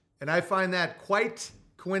 And I find that quite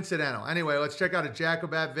coincidental. Anyway, let's check out a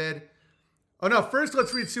Jacobat vid. Oh no, first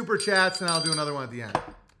let's read super chats, and I'll do another one at the end.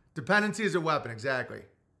 Dependency is a weapon, exactly.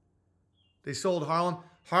 They sold Harlem.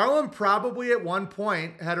 Harlem probably at one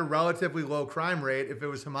point had a relatively low crime rate if it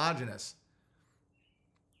was homogenous.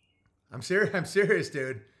 I'm serious,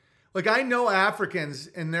 dude. Like I know Africans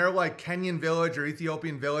in their like Kenyan village or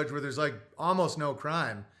Ethiopian village where there's like almost no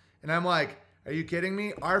crime. And I'm like, are you kidding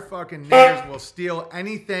me? Our fucking niggers will steal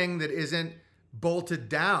anything that isn't bolted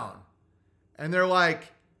down. And they're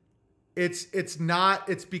like, it's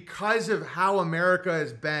because of how America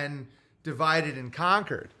has been divided and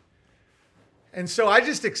conquered. And so I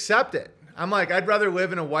just accept it. I'm like, I'd rather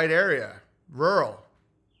live in a white area, rural.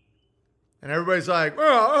 And everybody's like,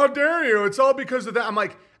 well, how dare you? It's all because of that. I'm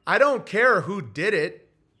like, I don't care who did it.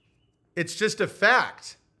 It's just a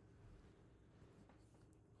fact.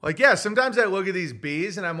 Like, yeah, sometimes I look at these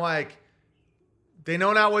bees and I'm like, they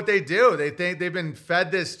know not what they do. They think they've been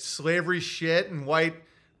fed this slavery shit and white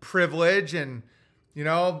privilege and,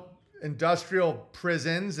 industrial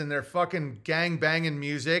prisons, and they're fucking gang banging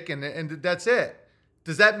music, and that's it.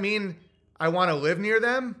 Does that mean I want to live near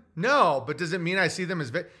them? No, but does it mean I see them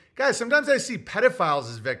as guys? Sometimes I see pedophiles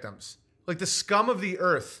as victims, like the scum of the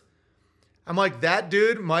earth. I'm like, that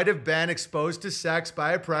dude might have been exposed to sex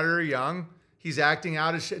by a predator young. He's acting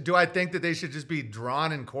out as shit. Do I think that they should just be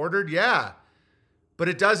drawn and quartered? Yeah, but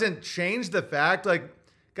it doesn't change the fact, like,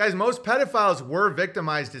 guys, most pedophiles were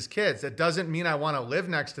victimized as kids. That doesn't mean I want to live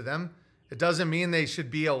next to them. It doesn't mean they should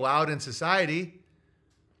be allowed in society.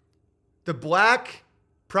 The black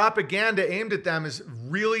propaganda aimed at them is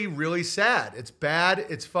really, really sad. It's bad.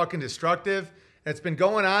 It's fucking destructive. And it's been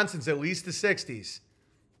going on since at least the 60s.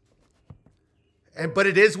 But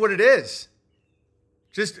it is what it is.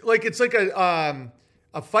 Just like, it's like a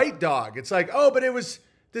fight dog. It's like, oh, but it was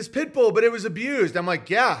this pit bull, but it was abused. I'm like,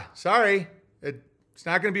 yeah, sorry. It's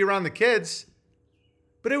not going to be around the kids.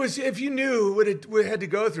 But it was, if you knew what it had to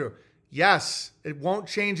go through. Yes, it won't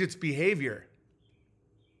change its behavior.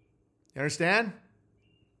 You understand?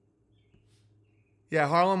 Yeah,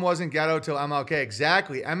 Harlem wasn't ghetto till MLK.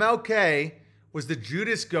 Exactly. MLK was the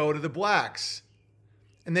Judas go to the blacks.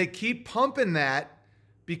 And they keep pumping that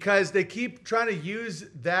because they keep trying to use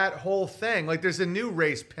that whole thing. Like there's a new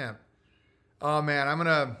race pimp. Oh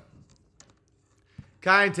man,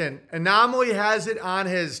 Kyneton. Anomaly has it on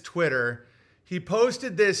his Twitter. He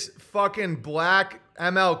posted this fucking black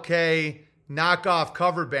MLK knockoff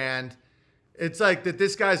cover band. It's like that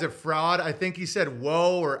this guy's a fraud. I think he said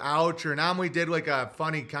whoa or ouch, or Anomaly did like a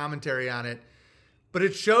funny commentary on it. But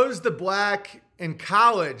it shows the black in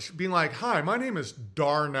college being like, hi, my name is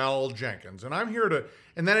Darnell Jenkins, and I'm here to...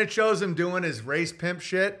 And then it shows him doing his race pimp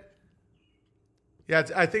shit. Yeah,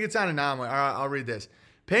 I think it's on Anomaly. I'll read this.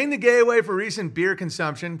 Paying the gay away for recent beer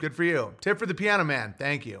consumption. Good for you. Tip for the piano man.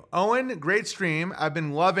 Thank you. Owen, great stream. I've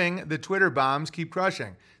been loving the Twitter bombs. Keep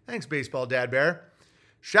crushing. Thanks, Baseball Dad Bear.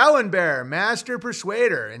 Shaolin Bear, master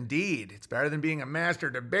persuader. Indeed. It's better than being a master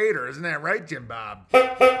debater. Isn't that right, Jim Bob?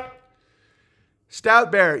 Stout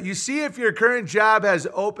Bear, you see if your current job has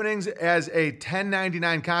openings as a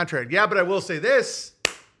 1099 contract. Yeah, but I will say this.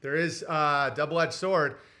 There is a double-edged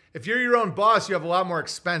sword. If you're your own boss, you have a lot more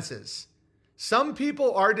expenses. Some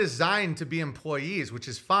people are designed to be employees, which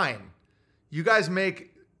is fine. You guys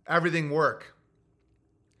make everything work.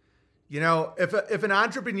 You know, if an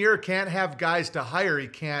entrepreneur can't have guys to hire, he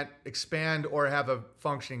can't expand or have a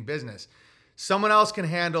functioning business. Someone else can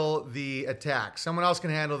handle the attack. Someone else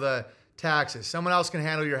can handle the taxes. Someone else can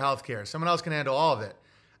handle your healthcare. Someone else can handle all of it.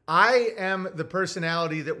 I am the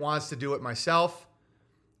personality that wants to do it myself.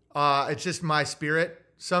 It's just my spirit.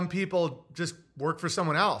 Some people just work for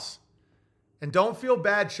someone else. And don't feel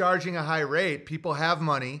bad charging a high rate. People have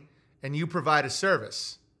money and you provide a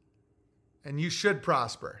service. And you should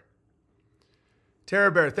prosper.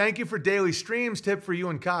 Terror Bear, thank you for daily streams. Tip for you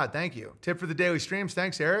and Cod. Thank you. Tip for the daily streams.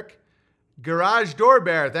 Thanks, Eric. Garage Door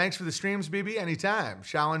Bear, thanks for the streams, BB. Anytime.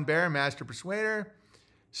 Shaolin Bear, Master Persuader.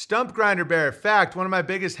 Stump Grinder Bear, fact, one of my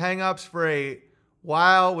biggest hangups for a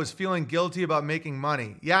while was feeling guilty about making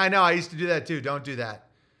money. Yeah, I know. I used to do that too. Don't do that.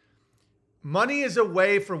 Money is a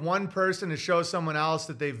way for one person to show someone else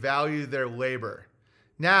that they value their labor.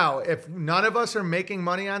 Now, if none of us are making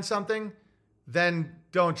money on something, then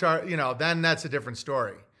don't charge, then that's a different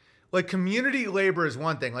story. Like community labor is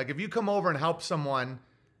one thing. Like if you come over and help someone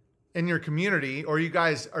in your community or you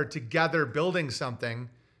guys are together building something,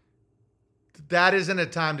 that isn't a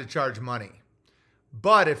time to charge money.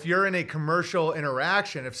 But if you're in a commercial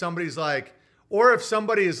interaction, if somebody's like, or if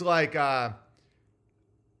somebody is like,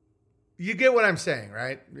 you get what I'm saying,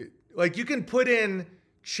 right? Like you can put in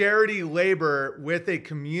charity labor with a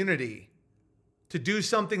community to do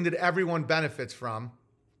something that everyone benefits from.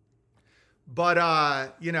 But,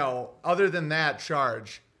 other than that,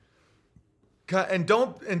 charge. And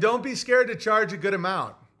don't be scared to charge a good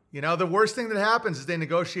amount. The worst thing that happens is they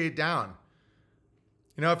negotiate down.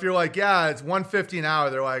 If you're like, yeah, it's $150 an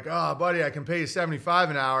hour, they're like, oh, buddy, I can pay you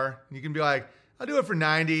 $75 an hour. And you can be like, I'll do it for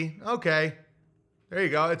 $90. Okay. There you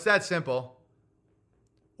go. It's that simple.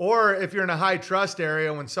 Or if you're in a high trust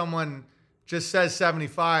area, when someone just says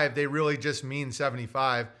 75, they really just mean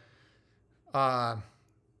 75. And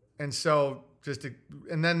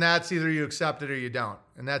then that's either you accept it or you don't.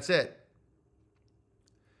 And that's it.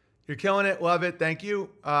 You're killing it. Love it. Thank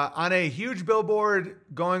you. On a huge billboard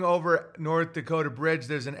going over North Dakota Bridge,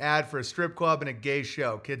 there's an ad for a strip club and a gay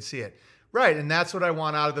show. Kids see it. Right. And that's what I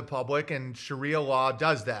want out of the public. And Sharia law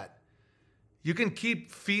does that. You can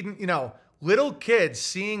keep feeding, little kids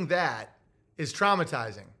seeing that is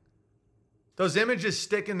traumatizing. Those images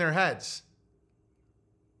stick in their heads.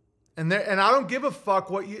 And I don't give a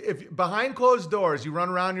fuck if behind closed doors, you run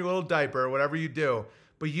around your little diaper or whatever you do,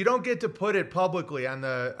 but you don't get to put it publicly on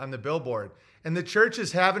the billboard. And the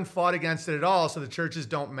churches haven't fought against it at all, so the churches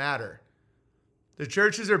don't matter. The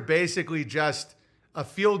churches are basically just a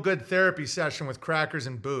feel-good therapy session with crackers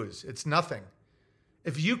and booze. It's nothing.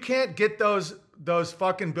 If you can't get those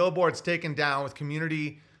fucking billboards taken down with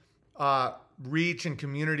community reach and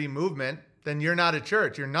community movement, then you're not a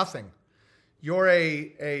church. You're nothing. You're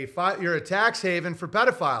a tax haven for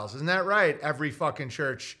pedophiles. Isn't that right? Every fucking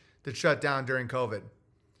church that shut down during COVID.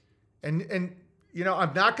 And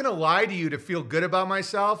I'm not going to lie to you to feel good about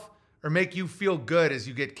myself or make you feel good as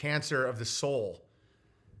you get cancer of the soul.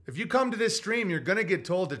 If you come to this stream, you're going to get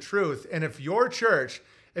told the truth. And if you're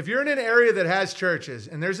in an area that has churches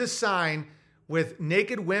and there's a sign with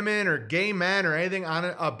naked women or gay men or anything on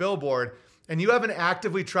a billboard, and you haven't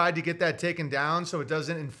actively tried to get that taken down so it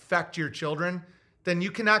doesn't infect your children, then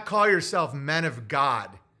you cannot call yourself men of God.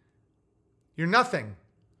 You're nothing.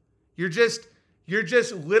 You're just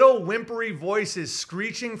little whimpery voices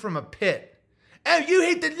screeching from a pit. Oh, you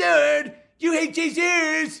hate the Lord. You hate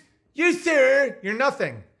Jesus. You, sir. You're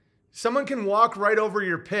nothing. Someone can walk right over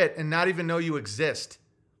your pit and not even know you exist.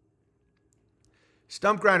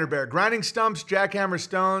 Stump Grinder Bear. Grinding stumps, jackhammer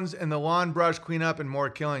stones, and the lawn brush cleanup and more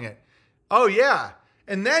killing it. Oh, yeah.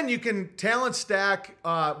 And then you can talent stack.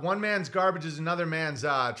 One man's garbage is another man's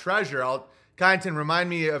treasure. Kyneton, remind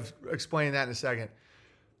me of explaining that in a second.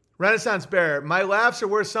 Renaissance Bear. My laughs are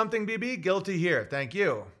worth something, BB. Guilty here. Thank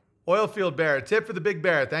you. Oilfield Bear. Tip for the big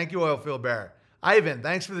bear. Thank you, Oilfield Bear. Ivan.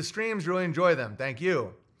 Thanks for the streams. Really enjoy them. Thank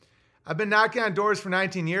you. I've been knocking on doors for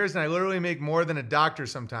 19 years, and I literally make more than a doctor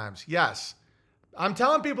sometimes. Yes. I'm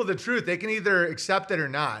telling people the truth. They can either accept it or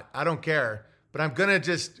not. I don't care. But I'm going to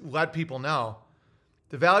just let people know.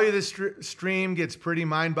 The value of this stream gets pretty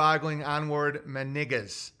mind-boggling. Onward, my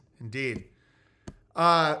niggas. Indeed.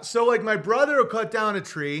 So like my brother will cut down a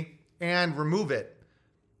tree and remove it.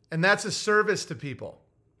 And that's a service to people.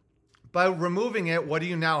 By removing it, what do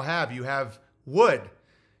you now have? You have wood.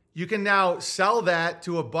 You can now sell that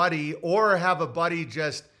to a buddy or have a buddy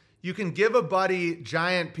you can give a buddy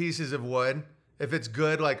giant pieces of wood if it's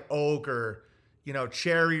good, like oak or,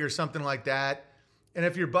 cherry or something like that. And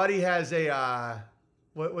if your buddy has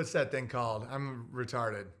what's that thing called? I'm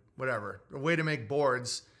retarded. Whatever. A way to make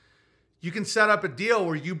boards. You can set up a deal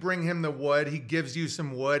where you bring him the wood, he gives you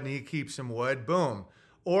some wood, and he keeps some wood. Boom.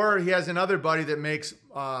 Or he has another buddy that makes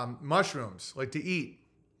mushrooms, like to eat.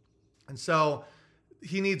 And so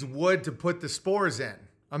he needs wood to put the spores in.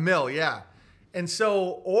 A mill, yeah. And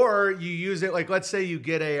so, or you use it, like let's say you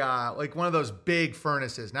get like one of those big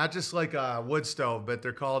furnaces, not just like a wood stove, but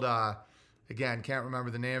they're called, again, can't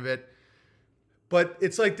remember the name of it. But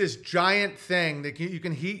it's like this giant thing that you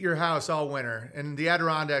can heat your house all winter. And the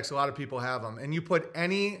Adirondacks, a lot of people have them. And you put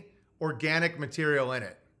any organic material in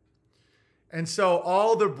it. And so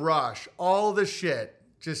all the brush, all the shit,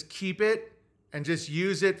 just keep it and just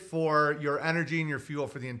use it for your energy and your fuel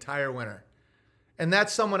for the entire winter. And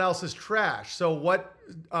that's someone else's trash. So what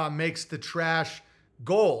makes the trash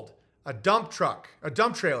gold? A dump truck, a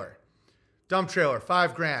dump trailer. Dump trailer,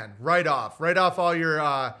 $5,000, write off all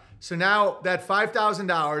your... So now that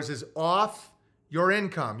 $5,000 is off your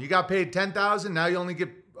income. You got paid $10,000. Now you only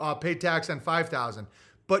get paid tax on $5,000.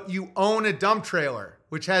 But you own a dump trailer,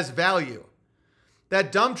 which has value.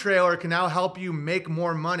 That dump trailer can now help you make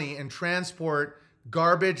more money and transport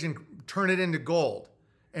garbage and turn it into gold.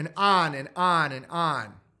 And on and on and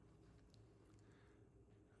on.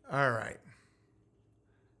 All right.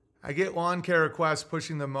 I get lawn care requests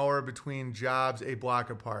pushing the mower between jobs a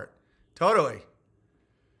block apart. Totally.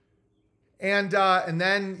 And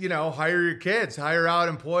then, hire your kids, hire out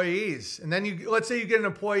employees. And then let's say you get an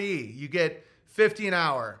employee, you get 50 an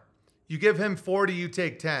hour. You give him 40, you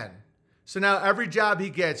take 10. So now every job he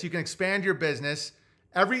gets, you can expand your business.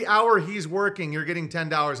 Every hour he's working, you're getting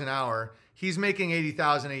 $10 an hour. He's making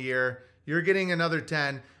 $80,000 a year. You're getting another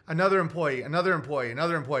 10, another employee,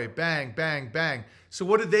 bang, bang, bang. So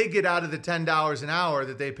what do they get out of the $10 an hour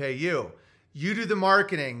that they pay you? You do the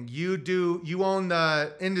marketing, you own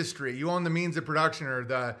the industry, you own the means of production or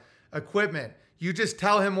the equipment. You just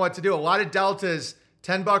tell him what to do. A lot of deltas,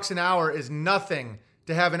 $10 an hour is nothing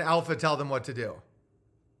to have an alpha tell them what to do.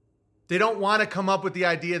 They don't want to come up with the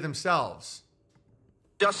idea themselves.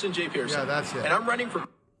 Justin J. Pearson. Yeah, that's it. And I'm running for... All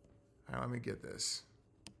right, let me get this.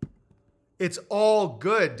 It's all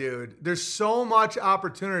good, dude. There's so much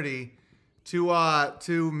opportunity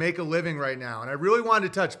to make a living right now. And I really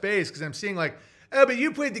wanted to touch base because I'm seeing like, oh, but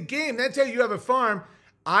you played the game. That's how you have a farm.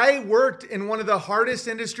 I worked in one of the hardest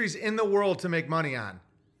industries in the world to make money on.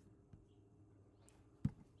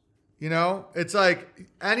 It's like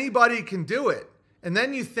anybody can do it. And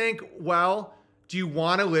then you think, well, do you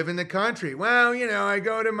want to live in the country? Well,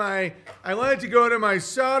 I like to go to my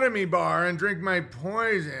sodomy bar and drink my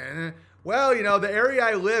poison. Well, the area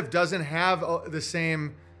I live doesn't have the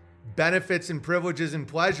same benefits and privileges and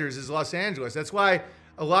pleasures as Los Angeles. That's why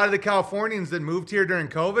a lot of the Californians that moved here during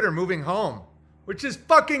COVID are moving home, which is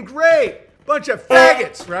fucking great. Bunch of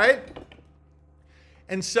faggots, right?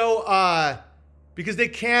 And so, because they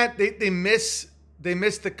can't, they miss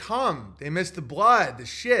the cum, they miss the blood, the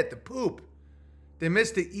shit, the poop. They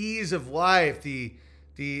miss the ease of life, the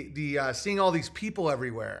seeing all these people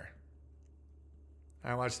everywhere.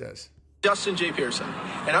 All right, watch this. Justin J. Pearson,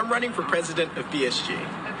 and I'm running for president of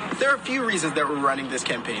BSG. There are a few reasons that we're running this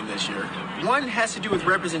campaign this year. One has to do with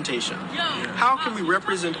representation. How can we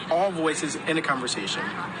represent all voices in a conversation?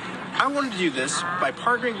 I wanted to do this by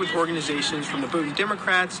partnering with organizations from the Boone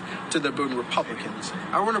Democrats to the Boone Republicans.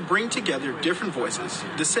 I want to bring together different voices,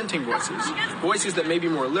 dissenting voices, voices that may be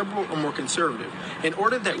more liberal or more conservative, in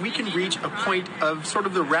order that we can reach a point of sort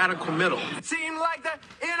of the radical middle. It seemed like the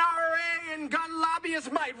NRA and gun lobbyists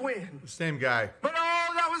might win. Same guy. But oh,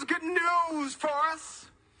 that was good news for us.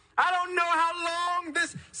 I don't know how long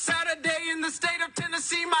this Saturday in the state of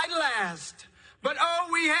Tennessee might last. But oh,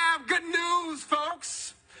 we have good news,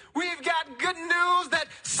 folks. We've got good news that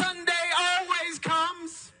Sunday always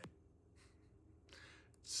comes.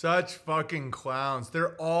 Such fucking clowns.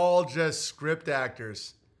 They're all just script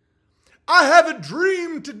actors. I have a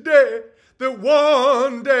dream today that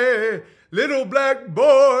one day little black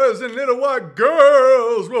boys and little white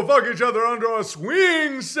girls will fuck each other under a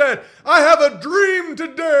swing set. I have a dream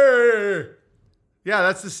today. Yeah,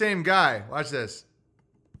 that's the same guy. Watch this.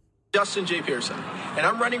 Justin J. Pearson, and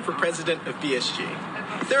I'm running for president of BSG.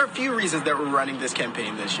 There are a few reasons that we're running this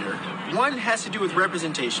campaign this year. One has to do with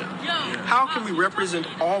representation. How can we represent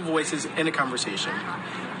all voices in a conversation?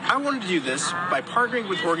 I wanted to do this by partnering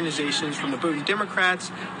with organizations from the Boone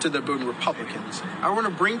Democrats to the Boone Republicans. I want to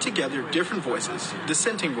bring together different voices,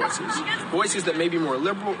 dissenting voices, voices that may be more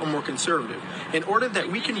liberal or more conservative, in order that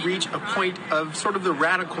we can reach a point of sort of the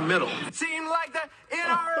radical middle. It seemed like the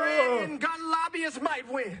NRA and gun lobbyists might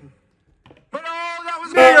win. But all that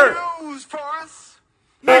was good news for us.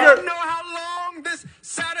 I don't know how long this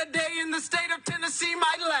Saturday in the state of Tennessee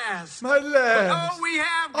might last. My last. But we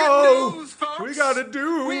have good news, folks. We gotta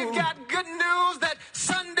do. We've got good news that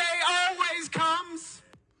Sunday always comes.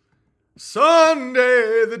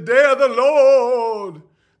 Sunday, the day of the Lord,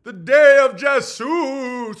 the day of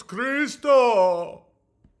Jesus Christo.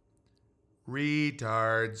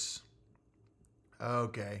 Retards.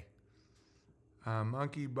 Okay.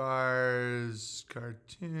 Monkey bars,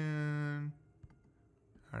 cartoon.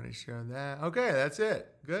 Already showed that. Okay, that's it.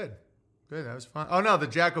 Good. That was fun. Oh no, the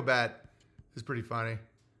Jacobat is pretty funny.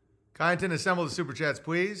 Kyneton, assemble the super chats,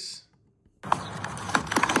 please.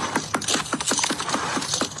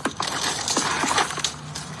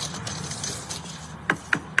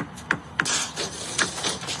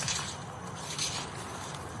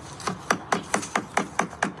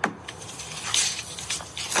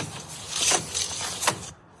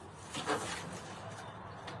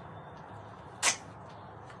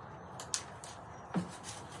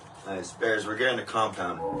 Nice. Bears, we're getting a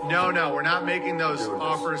compound. No, we're not making those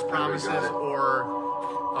offers, promises, or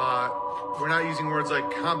we're not using words like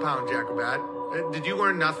compound, Jacobat. Did you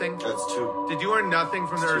learn nothing? That's too. Did you learn nothing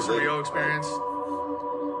from the Ursa Rio experience?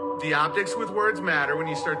 The optics with words matter when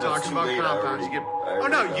you start talking about compounds. Oh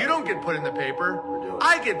no, you don't get put in the paper.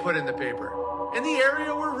 I get put in the paper. In the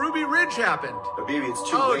area where Ruby Ridge happened. But baby, it's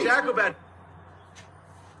too Oh, late. Jacobat.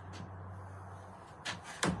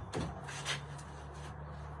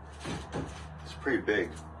 Pretty big.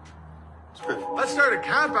 Let's start a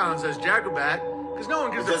compound, says Jacobat, because no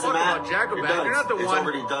one gives a fuck about Jacobat. You're not the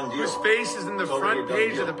one whose face is in the front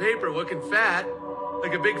page of the paper looking fat,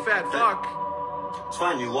 like a big fat fuck. It's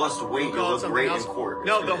fine, you lost the weight, you look great in court.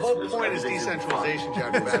 No, the whole point is decentralization,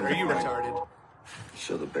 Jacobat. Are you retarded?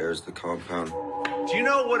 Show the Bears the compound. Do you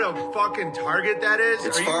know what a fucking target that is?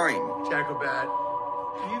 It's fine. Jacobat,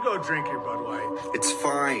 you go drink your Bud White. It's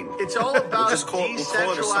fine. It's all about we'll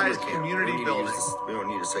decentralized community building. We don't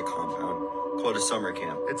need to say compound. Call it a summer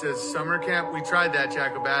camp. It's a summer camp. We tried that,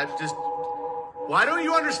 Jacobat. Just, why don't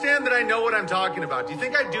you understand that I know what I'm talking about? Do you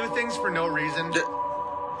think I do things for no reason?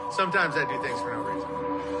 Sometimes I do things for no reason.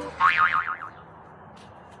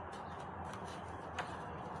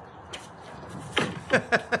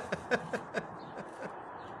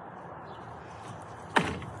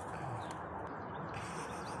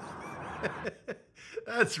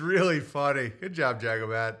 That's really funny. Good job,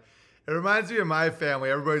 Jacobat. It reminds me of my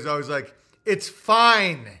family. Everybody's always like, it's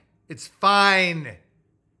fine. It's fine.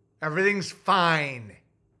 Everything's fine.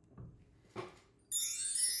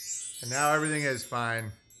 And now everything is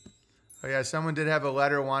fine. Oh yeah, someone did have a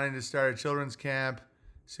letter wanting to start a children's camp.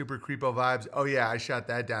 Super creepo vibes. Oh yeah, I shot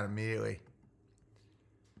that down immediately.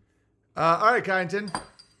 All right, Kyneton.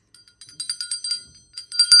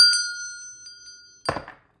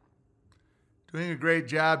 Doing a great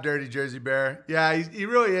job, Dirty Jersey Bear. Yeah, he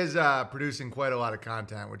really is producing quite a lot of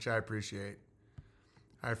content, which I appreciate.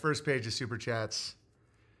 All right, first page of Super Chats.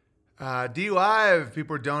 D Live,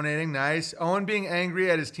 people are donating. Nice. Owen being angry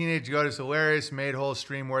at his teenage goat is hilarious. Made whole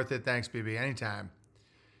stream worth it. Thanks, BB. Anytime.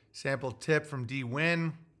 Sample tip from D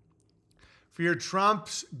Win. For your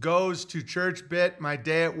Trump's goes to church bit, my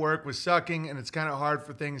day at work was sucking, and it's kind of hard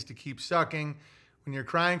for things to keep sucking when you're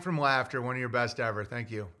crying from laughter. One of your best ever.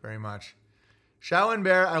 Thank you very much. Shaolin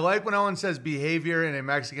Bear, I like when Owen says behavior in a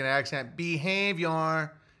Mexican accent.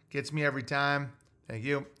 Behavior gets me every time. Thank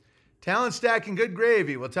you. Talent stack and good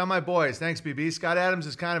gravy. Well, tell my boys. Thanks, BB. Scott Adams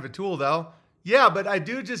is kind of a tool, though. Yeah, but I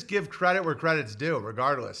do just give credit where credit's due,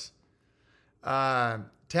 regardless.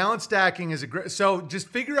 Talent stacking is a great... So just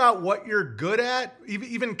figure out what you're good at,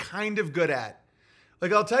 even kind of good at.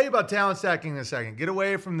 Like, I'll tell you about talent stacking in a second. Get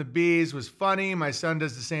away from the bees was funny. My son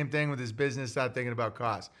does the same thing with his business, not thinking about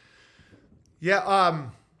cost. Yeah,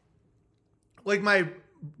 like my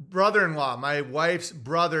brother-in-law, my wife's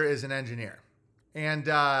brother is an engineer.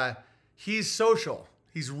 And he's social.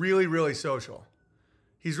 He's really, really social.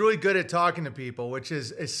 He's really good at talking to people, which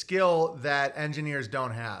is a skill that engineers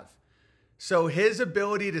don't have. So his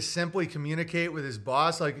ability to simply communicate with his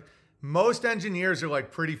boss, like most engineers are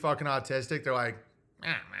like pretty fucking autistic. They're like,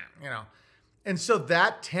 you know. And so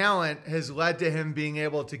that talent has led to him being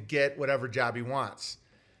able to get whatever job he wants.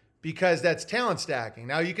 because that's talent stacking.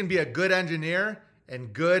 Now you can be a good engineer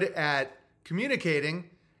and good at communicating,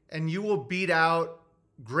 and you will beat out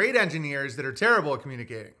great engineers that are terrible at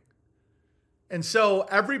communicating. And so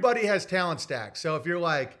everybody has talent stacks. So if you're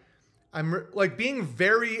like, I'm like, being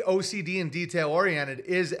very OCD and detail oriented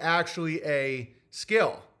is actually a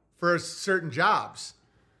skill for certain jobs.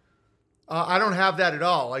 I don't have that at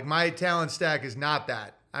all. Like, my talent stack is not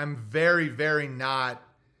that. I'm very, very not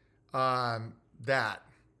that.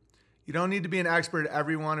 You don't need to be an expert at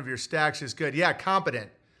every one of your stacks is good. Yeah, competent.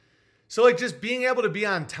 So like just being able to be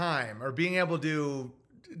on time or being able to do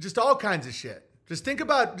just all kinds of shit. Just think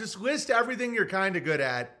about, just list everything you're kind of good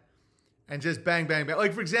at and just bang, bang, bang.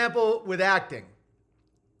 Like, for example, with acting,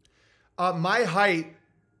 my height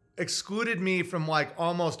excluded me from like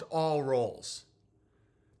almost all roles.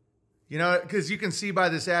 You know, because you can see by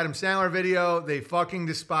this Adam Sandler video, they fucking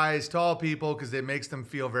despise tall people because it makes them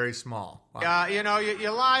feel very small. Wow. You know, you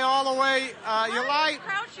lie all the way. You lie.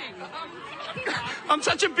 Crouching. I'm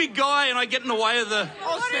such a big guy and I get in the way of the...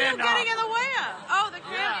 What are you getting in the way of? Oh, the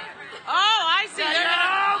camera. Oh, I see.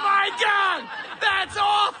 Oh my God! That's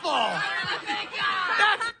awful!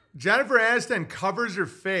 That's... Jennifer Aniston covers her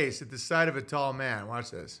face at the sight of a tall man.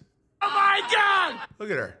 Watch this. Oh my God!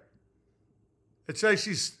 Look at her. It's like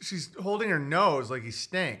she's holding her nose like he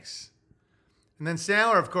stinks. And then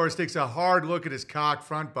Sandler, of course, takes a hard look at his cock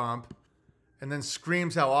front bump and then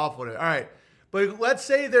screams how awful it is. All right. But let's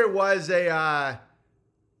say there was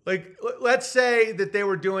let's say that they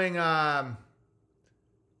were doing like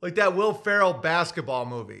that Will Ferrell basketball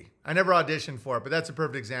movie. I never auditioned for it, but that's a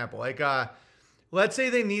perfect example. Like, let's say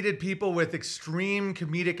they needed people with extreme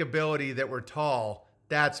comedic ability that were tall.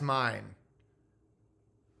 That's mine.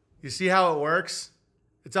 You see how it works?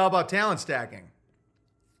 It's all about talent stacking.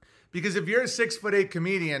 Because if you're a 6'8"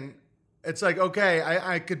 comedian, it's like, okay,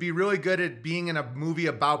 I could be really good at being in a movie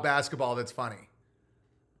about basketball that's funny.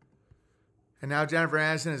 And now Jennifer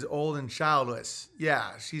Aniston is old and childless.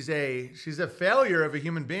 Yeah, she's a failure of a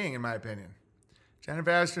human being, in my opinion.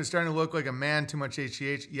 Jennifer Aniston is starting to look like a man, too much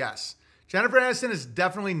HGH. Yes. Jennifer Aniston is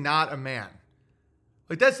definitely not a man.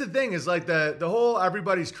 Like, that's the thing, is like the whole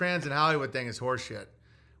everybody's trans in Hollywood thing is horseshit.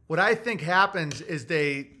 What I think happens is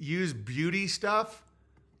they use beauty stuff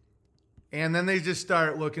and then they just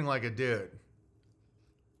start looking like a dude.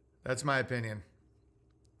 That's my opinion.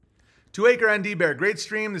 2-Acre ND Bear, great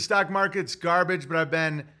stream. The stock market's garbage, but I've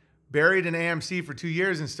been buried in AMC for 2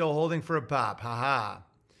 years and still holding for a pop. Haha.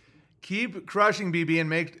 Keep crushing, BB,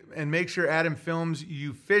 and make sure Adam films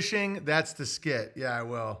you fishing. That's the skit. Yeah, I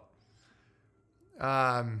will.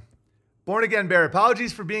 Born Again Bear,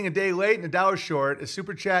 apologies for being a day late and $1 short. A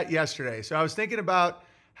super chat yesterday. So I was thinking about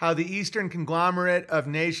how the Eastern conglomerate of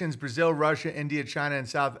nations, Brazil, Russia, India, China, and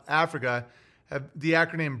South Africa, have the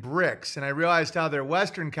acronym BRICS. And I realized how their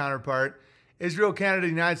Western counterpart, Israel, Canada, the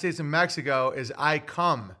United States, and Mexico, is I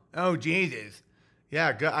come. Oh, Jesus.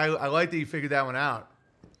 Yeah, I like that you figured that one out.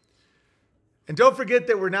 And don't forget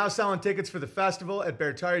that we're now selling tickets for the festival at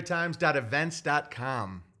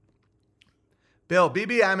beartariatimes.events.com. Bill,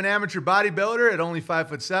 BB, I'm an amateur bodybuilder at only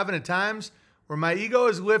 5'7" at times. Where my ego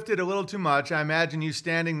is lifted a little too much, I imagine you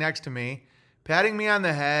standing next to me, patting me on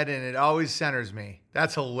the head, and it always centers me.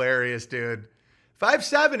 That's hilarious, dude.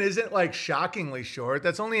 5'7" isn't like shockingly short.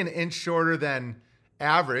 That's only an inch shorter than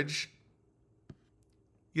average.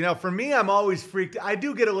 You know, for me, I'm always freaked. I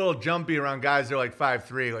do get a little jumpy around guys that are like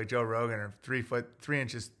 5'3", like Joe Rogan, or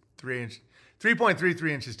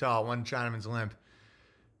 3.33 inches tall, one Chinaman's limp.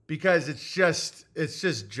 Because it's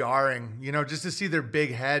just jarring, you know, just to see their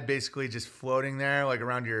big head basically just floating there, like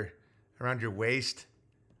around your waist.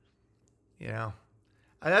 You know,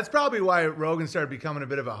 that's probably why Rogan started becoming a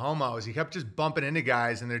bit of a homo. Is he kept just bumping into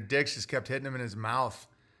guys and their dicks just kept hitting him in his mouth,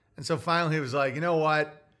 and so finally he was like, you know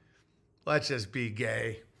what, let's just be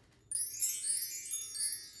gay.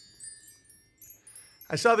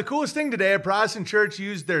 I saw the coolest thing today. A Protestant church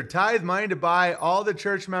used their tithe money to buy all the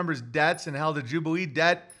church members' debts and held a Jubilee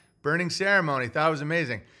debt burning ceremony. Thought it was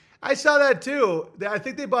amazing. I saw that too. I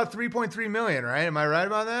think they bought $3.3 million, right? Am I right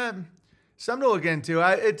about that? Something to look into.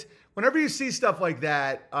 Whenever you see stuff like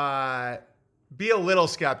that, be a little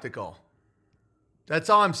skeptical. That's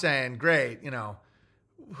all I'm saying. Great. You know,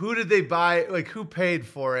 who did they buy? Like, who paid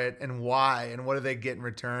for it and why? And what do they get in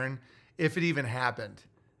return? If it even happened.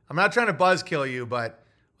 I'm not trying to buzzkill you, but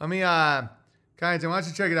let me, Kyneton, why don't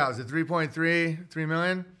you check it out? Is it 3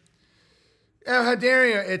 million? Oh, how dare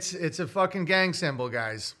you? It's a fucking gang symbol,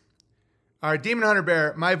 guys. All right, Demon Hunter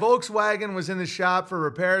Bear. My Volkswagen was in the shop for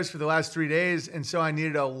repairs for the last 3 days, and so I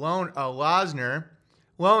needed a loaner.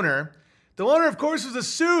 The loaner, of course, was a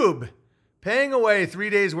Sub. Paying away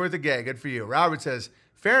 3 days worth of gay. Good for you. Robert says,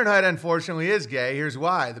 Fahrenheit, unfortunately, is gay. Here's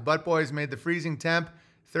why. The Butt Boys made the freezing temp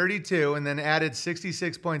 32 and then added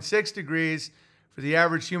 66.6 degrees for the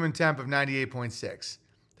average human temp of 98.6.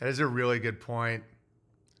 That is a really good point.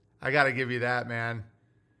 I got to give you that, man.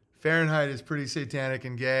 Fahrenheit is pretty satanic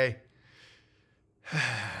and gay.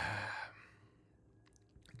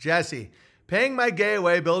 Jesse, paying my gay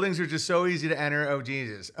away. Buildings are just so easy to enter. Oh,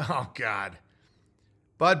 Jesus. Oh, God.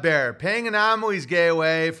 Bud Bear, paying Anomaly's gay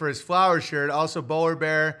away for his flower shirt. Also, Bowler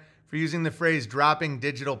Bear for using the phrase dropping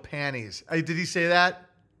digital panties. Did he say that?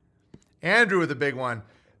 Andrew with a big one.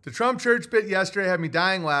 The Trump church bit yesterday had me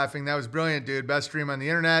dying laughing. That was brilliant, dude. Best stream on the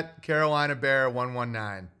internet. Carolina Bear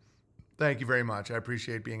 119. Thank you very much. I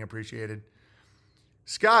appreciate being appreciated.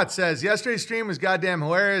 Scott says, yesterday's stream was goddamn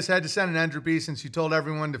hilarious. Had to send an entropy since you told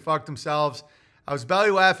everyone to fuck themselves. I was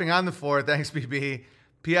belly laughing on the floor. Thanks, BB.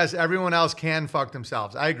 P.S. Everyone else can fuck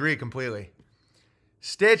themselves. I agree completely.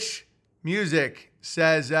 Stitch Music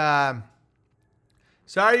says,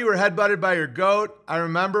 sorry you were headbutted by your goat. I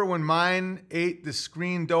remember when mine ate the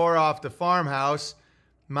screen door off the farmhouse.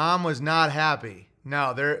 Mom was not happy.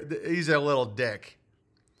 No, he's a little dick.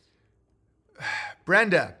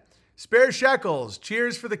 Brenda, spare shekels.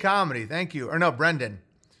 Cheers for the comedy. Thank you. Or no, Brendan.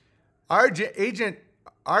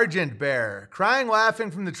 Agent Bear, crying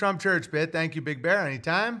laughing from the Trump church bit. Thank you, Big Bear.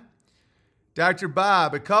 Anytime. Dr.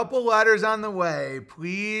 Bob, a couple letters on the way.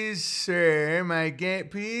 Please, sir, my gay.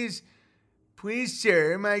 Please,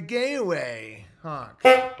 sir, my gay away. Honk.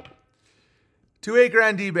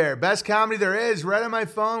 2-acre ND Bear, best comedy there is. Right on my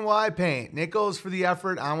phone while I paint. Nickels for the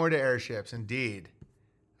effort. Onward to airships. Indeed.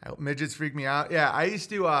 Midgets freak me out. Yeah, I used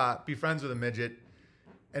to be friends with a midget.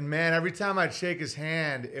 And man, every time I'd shake his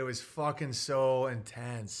hand, it was fucking so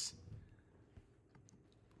intense.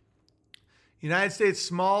 United States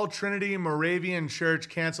small Trinity Moravian church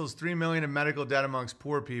cancels $3 million in medical debt amongst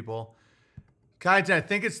poor people. Kaiten, I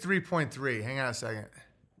think it's 3.3. Hang on a second.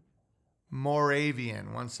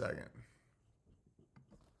 Moravian. 1 second.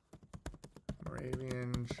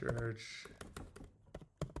 Moravian church.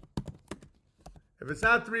 If it's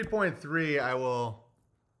not 3.3, I will.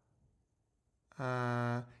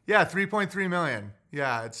 Yeah, 3.3 million.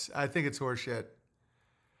 Yeah, I think it's horseshit.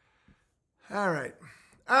 All right.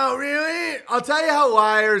 Oh, really? I'll tell you how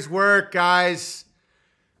liars work, guys.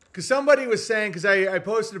 Because somebody was saying, because I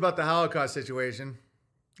posted about the Holocaust situation.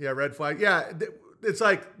 Yeah, red flag. Yeah, it's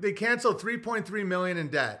like they canceled 3.3 million in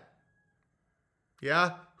debt.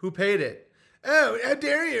 Yeah? Who paid it? Oh, how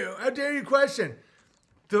dare you? How dare you question?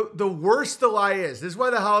 The worse the lie is, this is why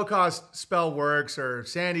the Holocaust spell works, or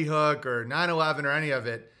Sandy Hook, or 9/11, or any of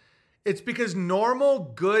it. It's because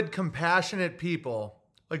normal, good, compassionate people,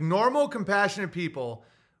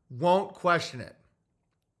 won't question it.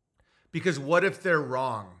 Because what if they're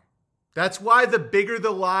wrong? That's why the bigger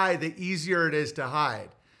the lie, the easier it is to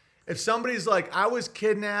hide. If somebody's like, I was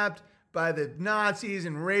kidnapped by the Nazis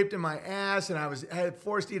and raped in my ass, and I had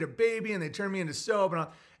forced to eat a baby, and they turned me into soap, and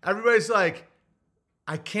everybody's like,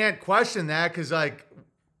 I can't question that because, like,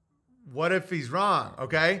 what if he's wrong?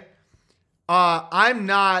 Okay. I'm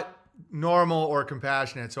not normal or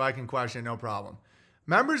compassionate, so I can question it, no problem.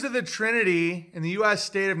 Members of the Trinity in the U.S.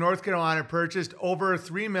 state of North Carolina purchased over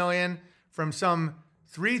 $3 million from some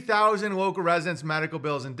 3,000 local residents' medical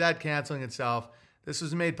bills and debt canceling itself. This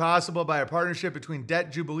was made possible by a partnership between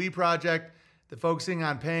Debt Jubilee Project, the focusing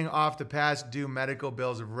on paying off the past due medical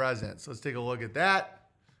bills of residents. Let's take a look at that.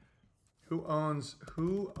 Who owns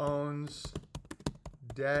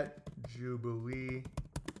Debt Jubilee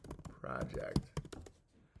Project?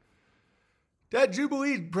 Debt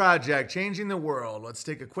Jubilee Project, changing the world. Let's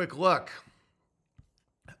take a quick look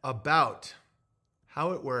about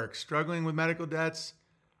how it works. Struggling with medical debts?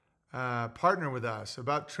 Partner with us.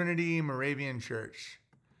 About Trinity Moravian Church.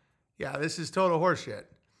 Yeah, this is total horseshit.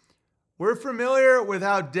 We're familiar with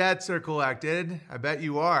how debts are collected. I bet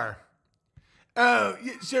you are. Oh,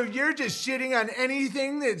 so you're just shitting on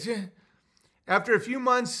anything that's... After a few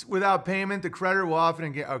months without payment, the creditor will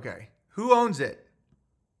often get... Okay, who owns it?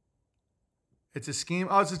 It's a scheme?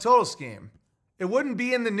 Oh, it's a total scheme. It wouldn't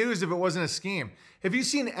be in the news if it wasn't a scheme. Have you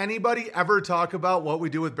seen anybody ever talk about what we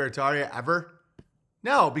do with Bertaria ever?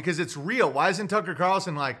 No, because it's real. Why isn't Tucker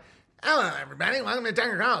Carlson like, hello, everybody, welcome to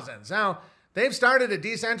Tucker Carlson. So they've started a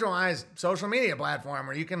decentralized social media platform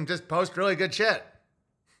where you can just post really good shit.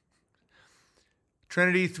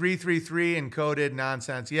 Trinity 333 encoded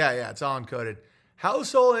nonsense. Yeah, it's all encoded.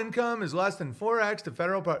 Household income is less than 4x the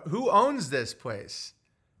federal... Who owns this place?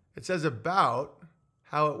 It says about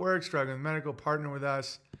how it works, struggling with medical, partner with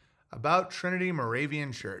us. About Trinity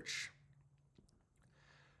Moravian Church.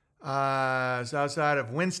 It's outside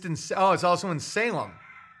of Winston... Oh, it's also in Salem.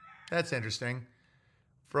 That's interesting.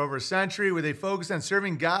 for over a century where they focused on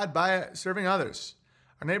serving God by serving others.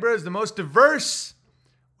 Our neighborhood is the most diverse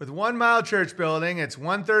with 1 mile church building. It's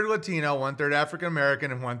 1/3 Latino, 1/3 African American,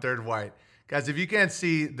 and 1/3 white. Guys, if you can't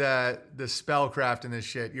see the spellcraft in this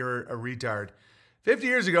shit, you're a retard. 50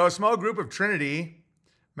 years ago, a small group of Trinity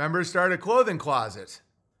members started a clothing closet.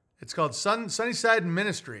 It's called Sunnyside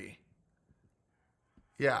Ministry.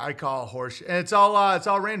 Yeah, I call it horse. And it's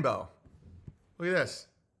all rainbow. Look at this.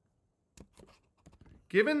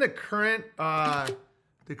 Given the current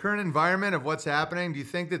environment of what's happening, do you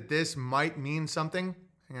think that this might mean something?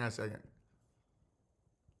 Hang on a second.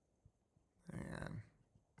 Hang on.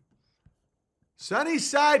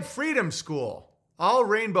 Sunnyside Freedom School. All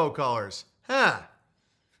rainbow colors. Huh.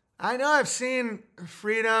 I know I've seen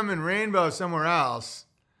freedom and rainbow somewhere else.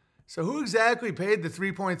 So who exactly paid the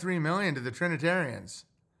 $3.3 million to the Trinitarians?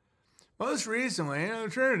 Most recently,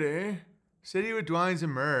 Trinity, city with dwellings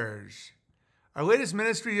emerged. Our latest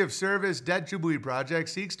Ministry of Service Debt Jubilee project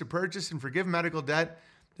seeks to purchase and forgive medical debt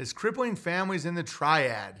that's crippling families in the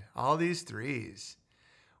triad, all these threes.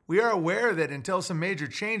 We are aware that until some major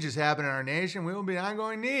changes happen in our nation, we will be in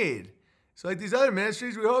ongoing need. So like these other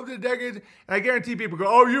ministries, we hope that decades, and I guarantee people go,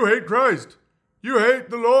 oh, you hate Christ. You hate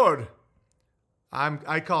the Lord.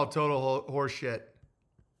 I call it total horse shit.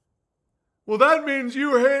 Well, that means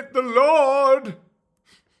you hate the Lord.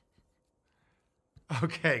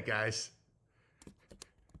 Okay, guys.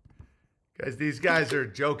 Guys, these guys are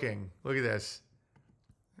joking. Look at this.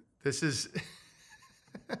 This is...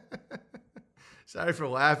 Sorry for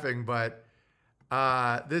laughing, but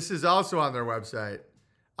this is also on their website.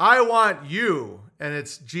 I want you, and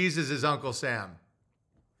it's Jesus' Uncle Sam.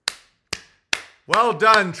 Well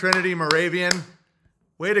done, Trinity Moravian.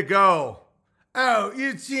 Way to go. Oh,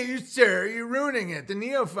 you sir, you're ruining it. The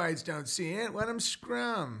neophytes don't see it. Let them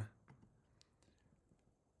scrum.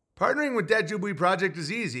 Partnering with Debt Jubilee Project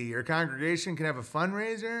is easy. Your congregation can have a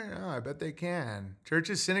fundraiser? Oh, I bet they can.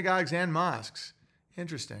 Churches, synagogues, and mosques.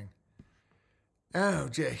 Interesting. Oh,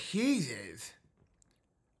 Jesus.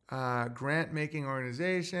 Grant-making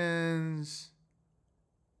organizations.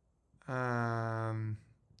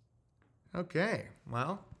 Okay,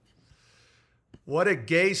 well. What a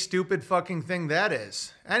gay, stupid fucking thing that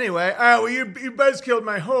is. Anyway, well, you buzzkilled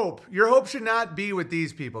my hope. Your hope should not be with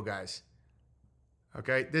these people, guys.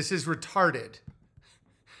 Okay? This is retarded.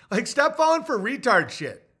 Like, stop falling for retard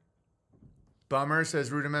shit. Bummer,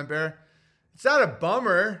 says Rudiment Bear. It's not a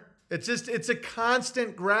bummer. It's a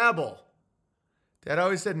constant grabble. Dad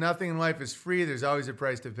always said nothing in life is free. There's always a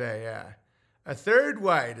price to pay. Yeah. A third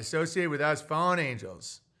white associated with us fallen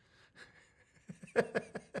angels.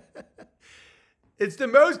 It's the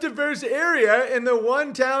most diverse area in the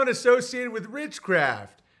one town associated with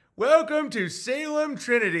witchcraft. Welcome to Salem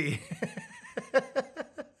Trinity.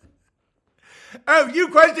 Oh, you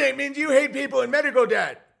question it means you hate people in medical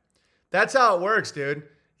debt. That's how it works, dude.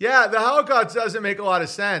 Yeah, the Holocaust doesn't make a lot of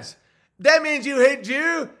sense. That means you hate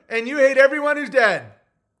Jew and you hate everyone who's dead.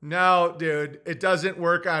 No, dude, it doesn't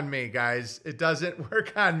work on me, guys. It doesn't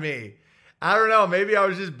work on me. I don't know. Maybe I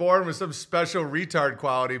was just born with some special retard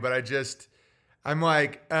quality, but I'm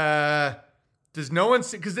like, does no one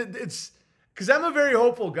see? Because I'm a very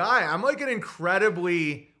hopeful guy. I'm like an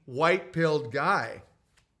incredibly white-pilled guy.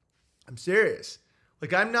 I'm serious.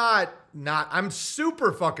 Like I'm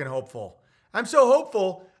super fucking hopeful. I'm so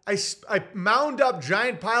hopeful. I mound up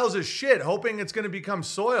giant piles of shit hoping it's going to become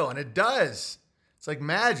soil, and it does. It's like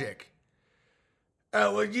magic.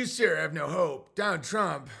 Oh, well, you, sir, have no hope. Donald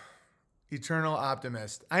Trump, eternal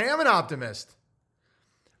optimist. I am an optimist.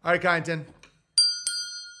 All right, Kyneton.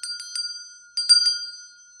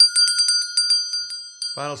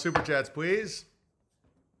 Final super chats, please.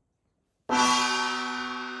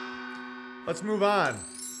 Let's move on.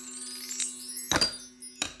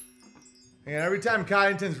 And every time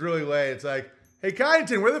Kyneton's really late, it's like, hey,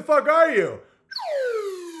 Kyneton, where the fuck are you?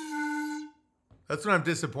 That's when I'm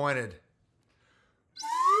disappointed.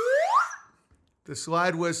 The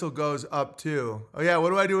slide whistle goes up too. Oh yeah, what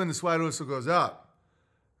do I do when the slide whistle goes up?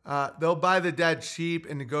 They'll buy the dead cheap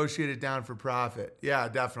and negotiate it down for profit. Yeah,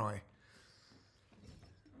 definitely.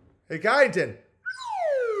 Hey, Kyneton.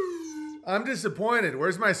 I'm disappointed.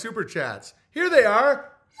 Where's my super chats? Here they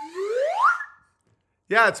are.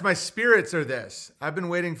 Yeah, it's my spirits are this. I've been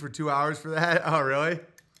waiting for 2 hours for that. Oh, really?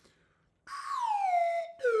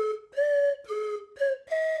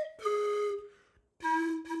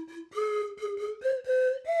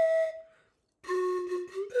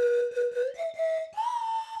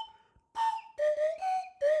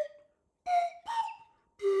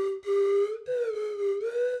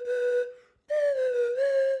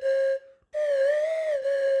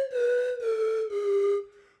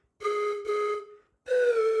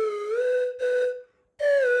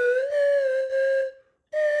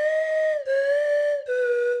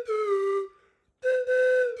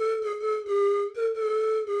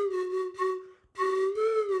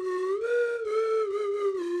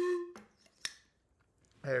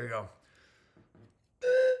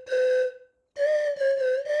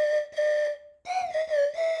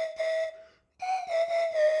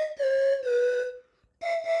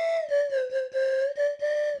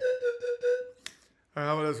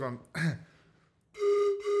 know this one.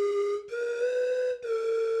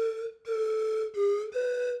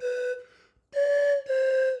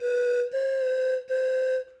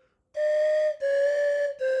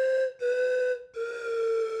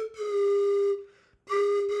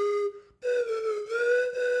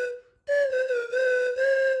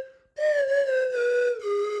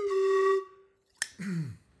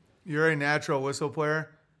 You're a natural whistle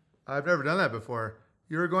player. I've never done that before.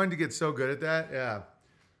 You're going to get so good at that. Yeah.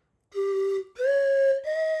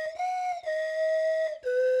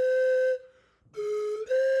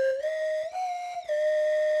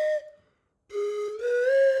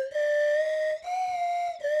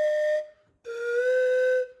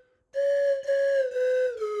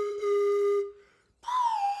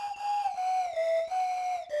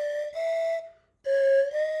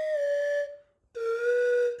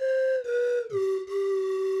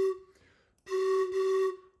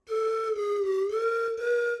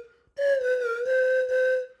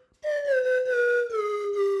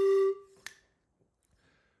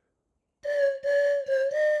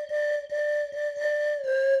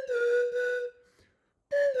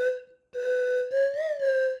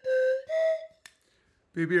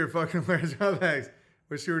 BB, you're fucking hilarious. Oh, thanks.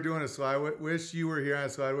 Wish you were doing a slide. Wish you were here on a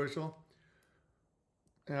slide whistle.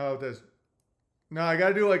 How about this? No, I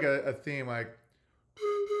gotta do like a theme, like.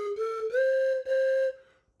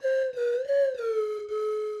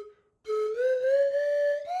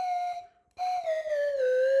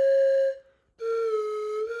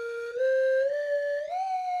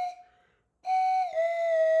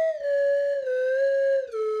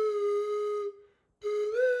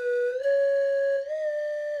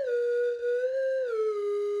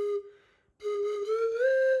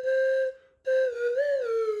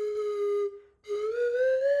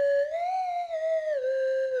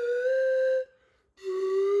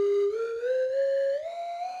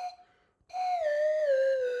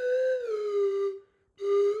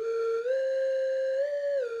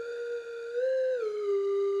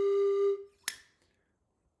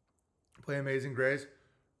 Play Amazing Grace.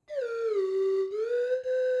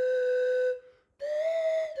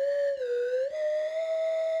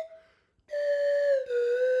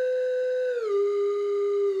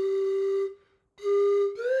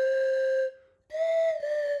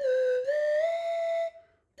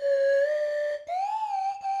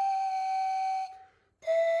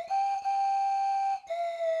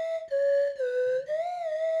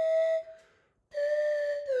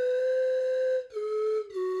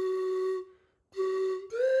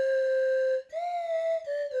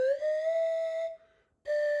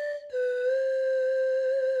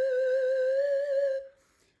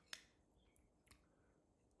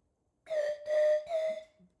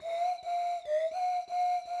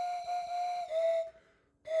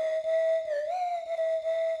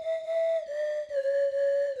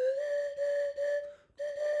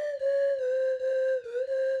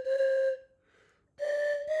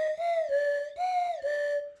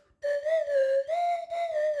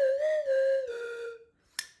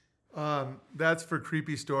 That's for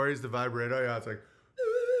creepy stories, the vibrato. Yeah, it's like.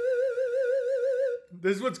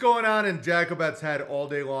 This is what's going on in Jacobet's head all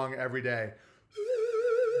day long, every day.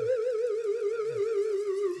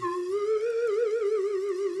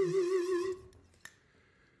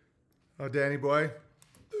 Oh, Danny boy.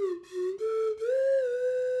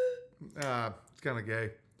 It's kind of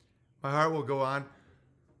gay. My heart will go on.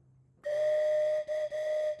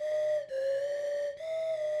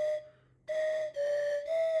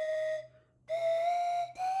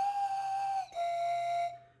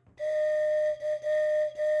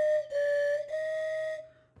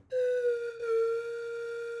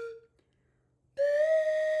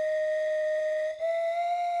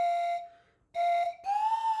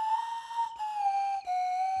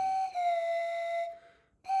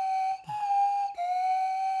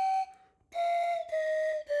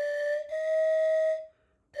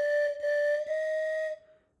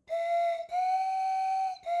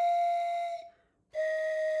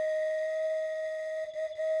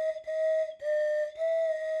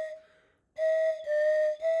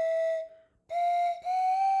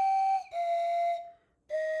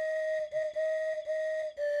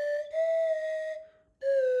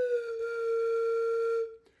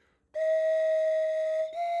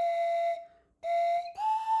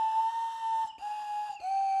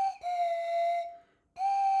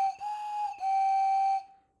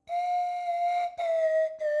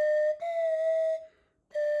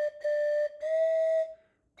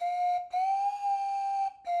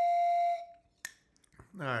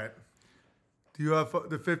 All right. Do you have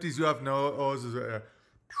the 50s? You have no O's is right there.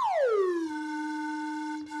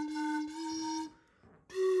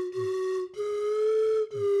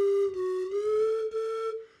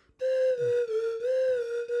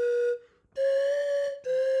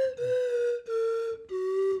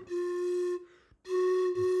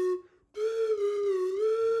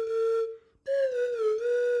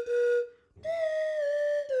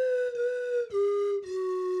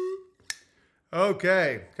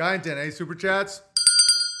 Okay, Kyneton, any super chats?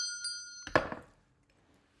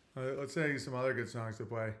 Let's send you some other good songs to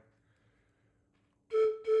play.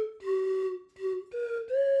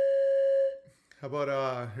 How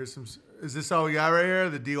about here's some? Is this all we got right here?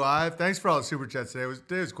 The D Live. Thanks for all the super chats today.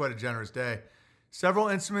 Today was quite a generous day. Several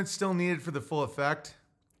instruments still needed for the full effect.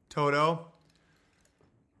 Toto.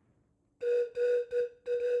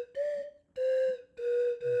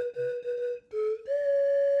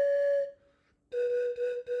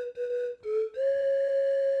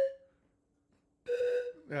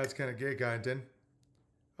 That's kind of gay, Kyneton.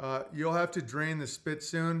 You'll have to drain the spit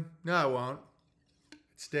soon. No, I won't. It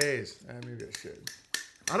stays. Maybe I should.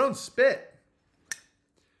 I don't spit.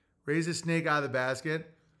 Raise a snake out of the basket.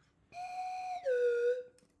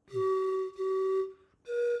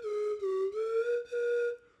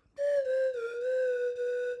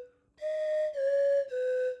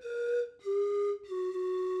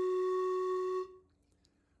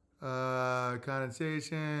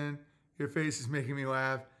 Condensation. Your face is making me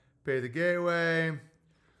laugh. Pay the gateway.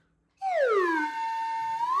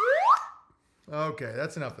 Okay,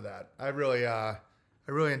 that's enough of that. I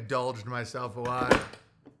really indulged myself a lot.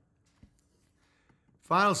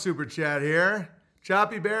 Final super chat here.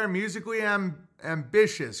 Choppy Bear, musically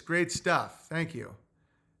ambitious. Great stuff. Thank you.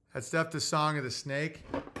 That's stuff the Song of the Snake.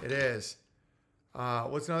 It is.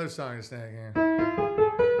 What's another Song of the Snake here?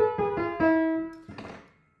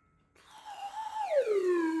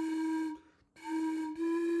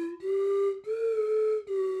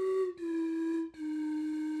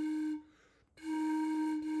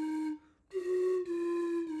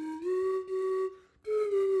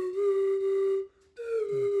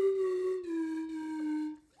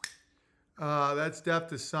 That's Death,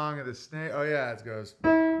 the Song of the Snake. Oh, yeah, it goes.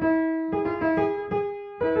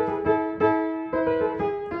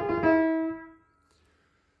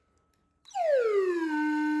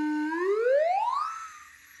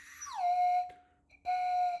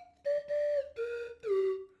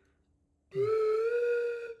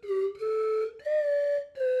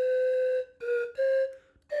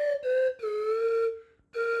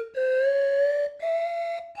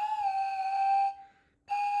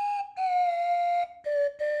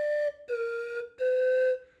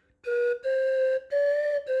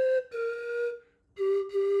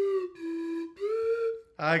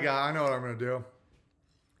 I know what I'm going to do.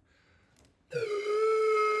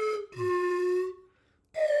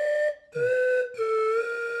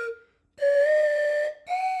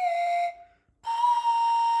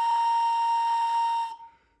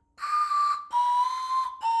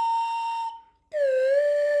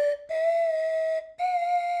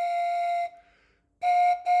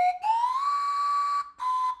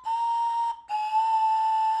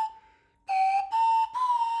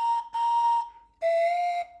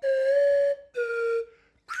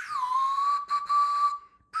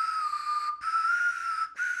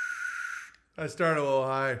 I started a little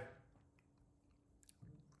high.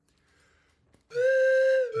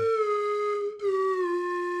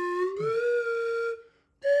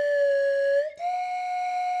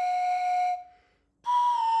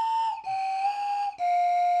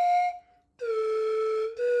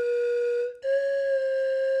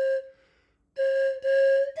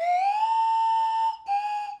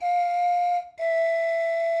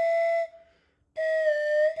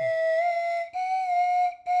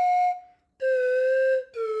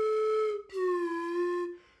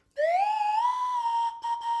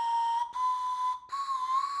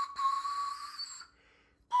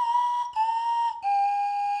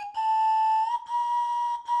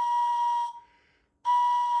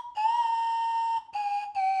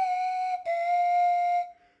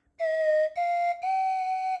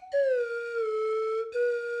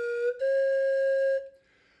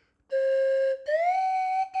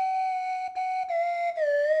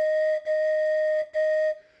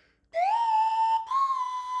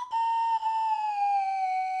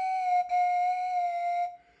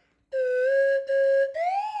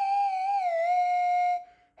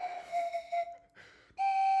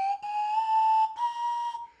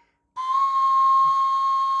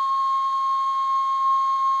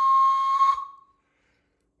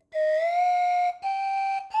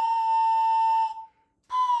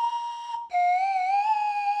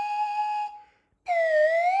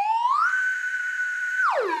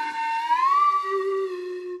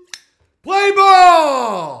 Play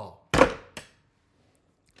ball! That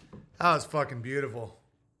was fucking beautiful.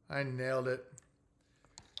 I nailed it.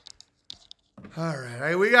 All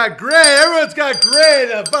right, we got great. Everyone's got great.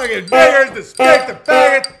 The fucking bangers, the stick, the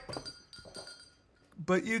faggot.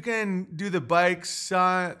 But you can do the bikes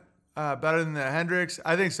better than the Hendrix.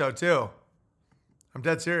 I think so too. I'm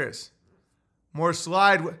dead serious. More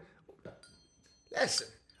slide. Listen,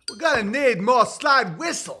 we're gonna need more slide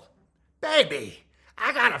whistle. Baby,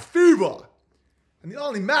 I got a fever. And the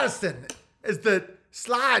only medicine is the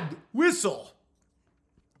slide whistle.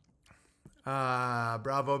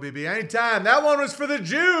 Bravo, BB. Anytime. That one was for the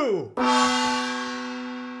Jew.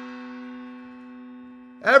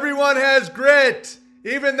 Everyone has grit.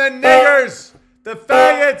 Even the niggers, the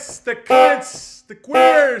faggots, the cunts, the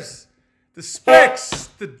queers, the spicks,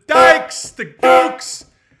 the dykes, the gooks,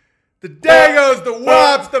 the dagos, the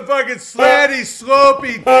wops, the fucking slanty,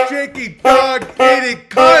 slopey, cheeky, dog-eating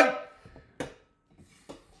cunt.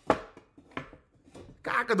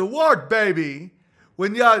 Cock of the walk, baby.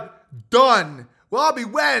 When you're done, well, I'll be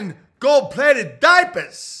wearing gold-plated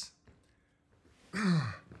diapers.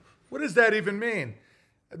 What does that even mean?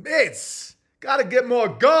 It's gotta get more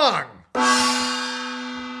gong. The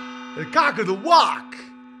cock of the walk.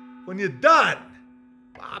 When you're done,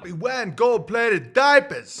 I'll be wearing gold-plated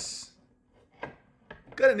diapers.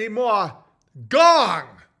 Gonna need more gong.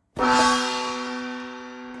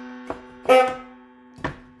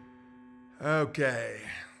 Okay.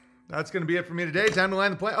 That's going to be it for me today. Time to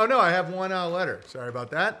land the plane. Oh, no, I have one letter. Sorry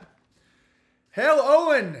about that. Hail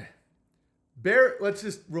Owen. Let's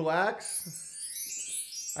just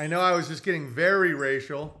relax. I know I was just getting very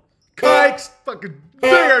racial. Kikes. Fucking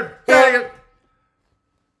digger. Dang it.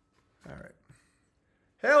 All right.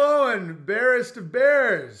 Hail Owen. Barest of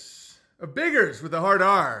bears. Of biggers with a hard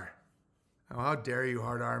R. Oh, how dare you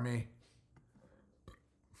hard R me.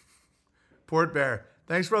 Port Bear.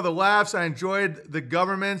 Thanks for all the laughs. I enjoyed the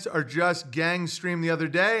governments are just gang stream the other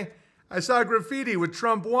day. I saw graffiti with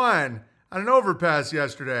Trump won on an overpass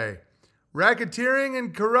yesterday. Racketeering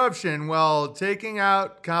and corruption while taking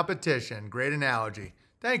out competition. Great analogy.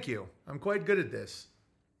 Thank you. I'm quite good at this.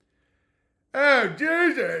 Oh,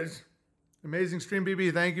 Jesus. Amazing stream,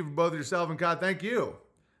 BB. Thank you for both yourself and Cod. Thank you.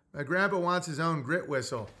 My grandpa wants his own grit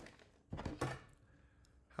whistle.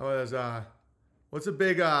 How was, what's a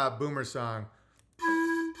big boomer song?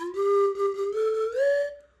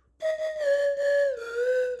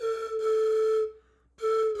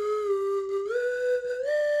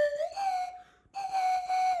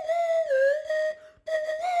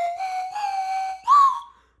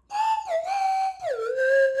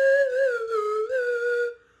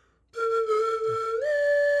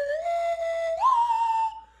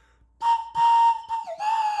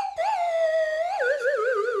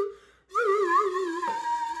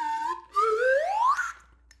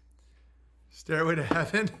 Stairway to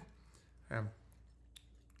Heaven.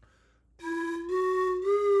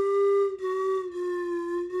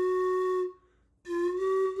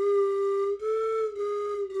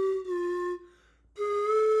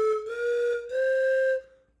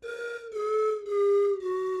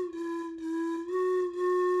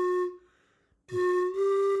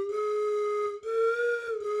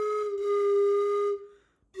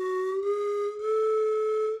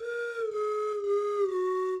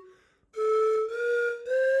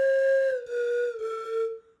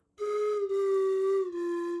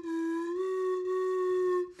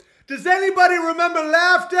 Does anybody remember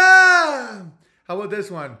laughter? How about this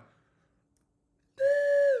one?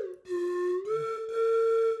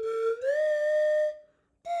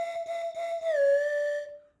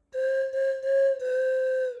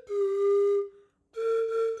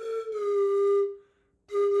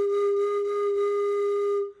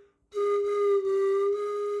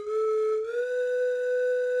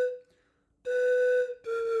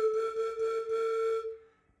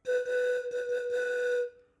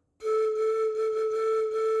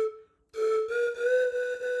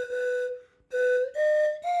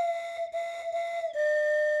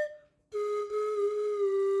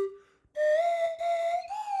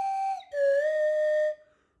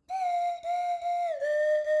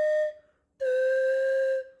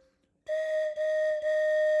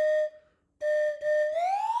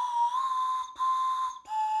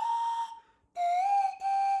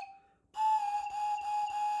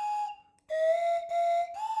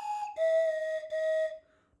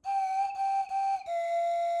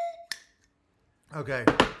 Okay.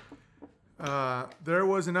 There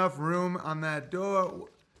was enough room on that door.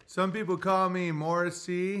 Some people call me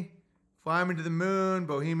Morrissey. Fly Me to the Moon,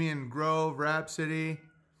 Bohemian Grove, Rhapsody.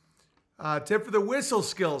 Tip for the whistle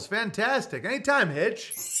skills. Fantastic. Anytime,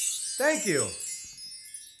 Hitch. Thank you.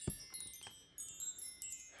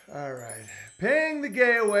 All right. Paying the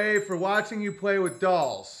gay away for watching you play with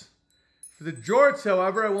dolls. For the jorts,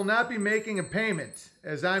 however, I will not be making a payment.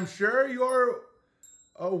 As I'm sure you're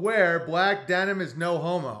aware, black denim is no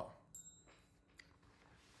homo.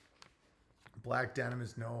 Black denim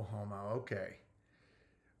is no homo. Okay.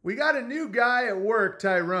 We got a new guy at work,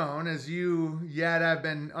 Tyrone, as you yet have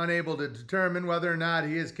been unable to determine whether or not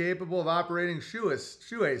he is capable of operating shoe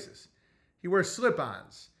aces. He wears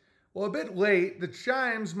slip-ons. Well, a bit late, the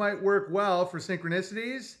chimes might work well for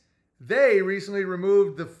synchronicities. They recently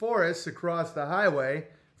removed the forests across the highway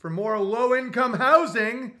for more low-income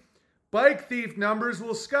housing. Bike thief numbers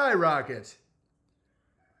will skyrocket.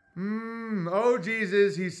 Oh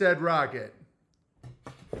Jesus, he said rocket.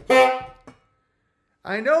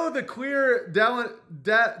 I know the clear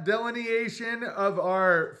delineation of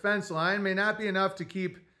our fence line may not be enough to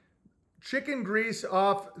keep chicken grease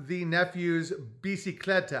off the nephew's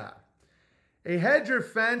bicicleta. A hedge or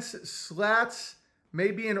fence slats may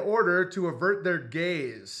be in order to avert their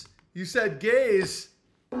gaze. You said gaze.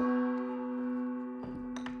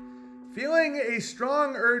 Feeling a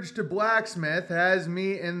strong urge to blacksmith has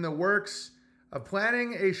me in the works of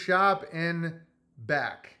planning a shop in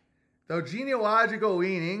Beck. Though genealogical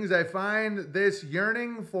leanings, I find this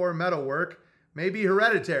yearning for metalwork may be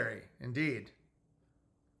hereditary, indeed.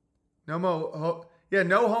 No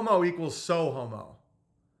homo equals so homo.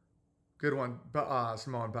 Good one,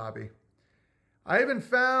 Simone Poppy. I even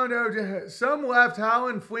found some left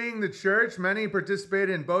Holland fleeing the church. Many participated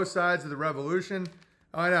in both sides of the revolution.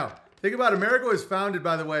 Oh, I know. Think about it. America was founded,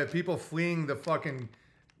 by the way, of people fleeing the fucking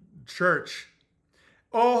church.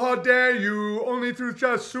 Oh, how dare you! Only through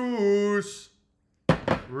Jesus.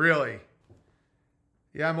 Really?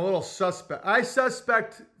 Yeah, I'm a little suspect. I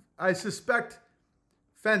suspect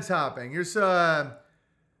fence hopping.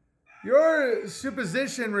 Your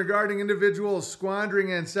supposition regarding individuals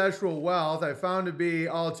squandering ancestral wealth I found to be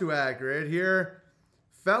all too accurate. Here,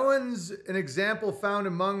 felons, an example found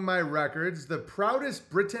among my records. The proudest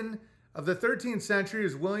Briton of the 13th century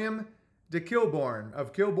is William de Kilbourne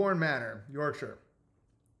of Kilbourne Manor, Yorkshire.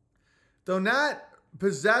 Though not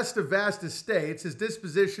possessed of vast estates, his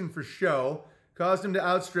disposition for show caused him to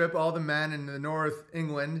outstrip all the men in the North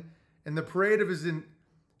England in the parade of his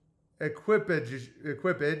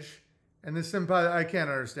equipage and the I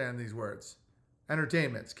can't understand these words.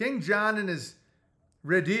 Entertainments. King John and his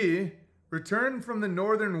ready returned from the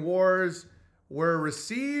northern wars were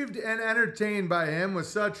received and entertained by him with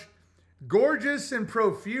such gorgeous and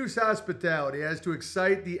profuse hospitality as to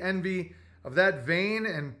excite the envy of that vain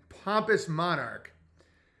and pompous monarch,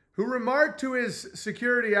 who remarked to his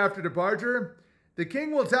security after departure, "The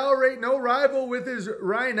king will tolerate no rival with his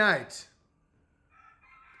Rhinite."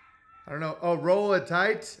 I don't know. Oh, roll it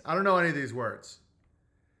tight. I don't know any of these words.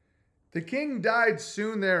 The king died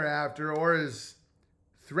soon thereafter, or his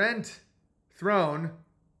throne.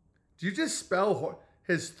 Do you just spell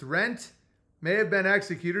his thrent? May have been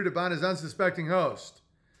executed upon his unsuspecting host.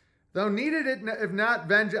 Though needed it, if not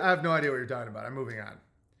vengeance. I have no idea what you're talking about. I'm moving on.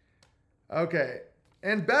 Okay.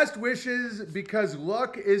 And best wishes, because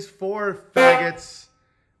luck is for faggots.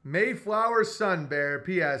 Mayflower Sun Bear.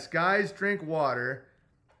 P.S. Guys, drink water.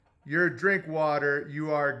 You drink water.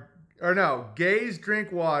 You are... Or no. Gays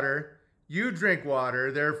drink water. You drink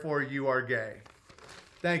water. Therefore, you are gay.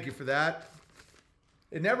 Thank you for that.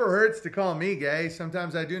 It never hurts to call me gay.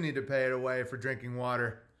 Sometimes I do need to pay it away for drinking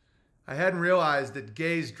water. I hadn't realized that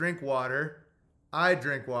gays drink water. I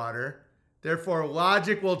drink water. Therefore,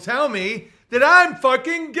 logic will tell me that I'm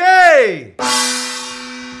fucking gay.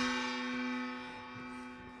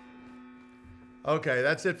 Okay,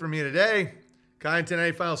 that's it for me today. Kind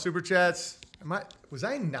 10 final super chats. Was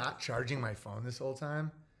I not charging my phone this whole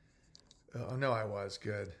time? Oh no, I was.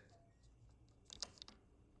 Good.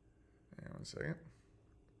 Hang on one second.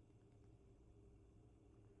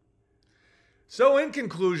 So in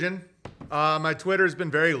conclusion, my Twitter's been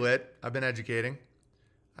very lit. I've been educating.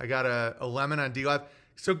 I got a lemon on DLive.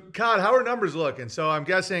 So, God, how are numbers looking? So I'm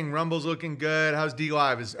guessing Rumble's looking good. How's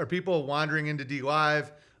DLive? Are people wandering into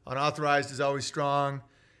DLive? Unauthorized is always strong.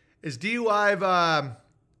 Is DLive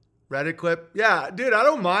Reddit clip? Yeah, dude, I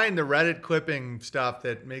don't mind the Reddit clipping stuff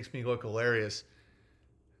that makes me look hilarious.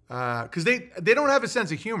 Because they don't have a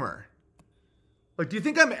sense of humor. Like, do you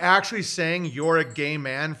think I'm actually saying you're a gay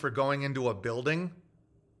man for going into a building?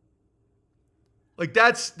 Like,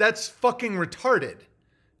 that's fucking retarded.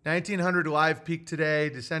 1900 live peak today,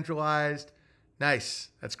 decentralized. Nice.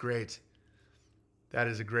 That's great. That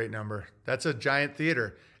is a great number. That's a giant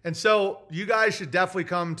theater. And so you guys should definitely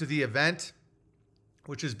come to the event,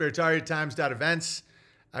 which is BearTariTimes.events.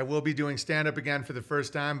 I will be doing stand-up again for the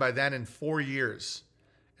first time by then in 4 years.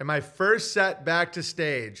 And my first set back to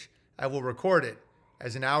stage, I will record it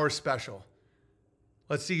as an hour special.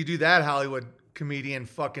 Let's see you do that, Hollywood comedian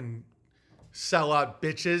fucking sellout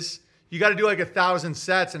bitches. You got to do like 1,000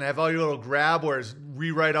 sets and have all your little grab words,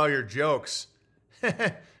 rewrite all your jokes.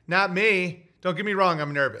 Not me. Don't get me wrong,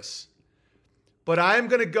 I'm nervous. But I'm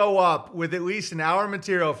going to go up with at least an hour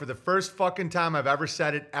material for the first fucking time I've ever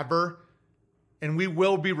said it ever. And we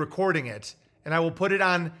will be recording it. And I will put it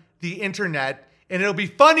on the internet. And it'll be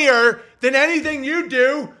funnier than anything you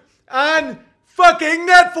do on fucking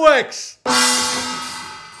Netflix.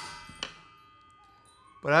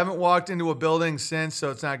 But I haven't walked into a building since,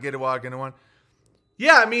 so it's not good to walk into one.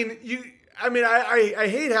 Yeah, I mean, I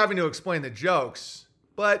hate having to explain the jokes.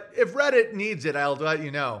 But if Reddit needs it, I'll let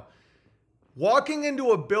you know. Walking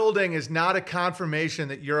into a building is not a confirmation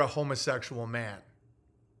that you're a homosexual man.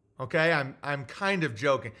 Okay, I'm kind of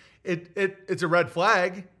joking. It's a red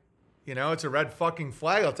flag. You know, it's a red fucking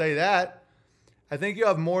flag, I'll tell you that. I think you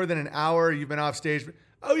have more than an hour. You've been off stage.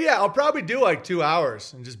 Oh yeah, I'll probably do like 2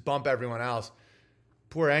 hours and just bump everyone else.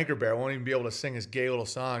 Poor Anchor Bear won't even be able to sing his gay little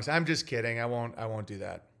songs. I'm just kidding. I won't do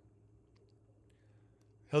that.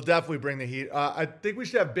 He'll definitely bring the heat. I think we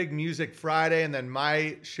should have big music Friday and then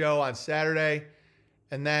my show on Saturday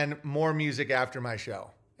and then more music after my show.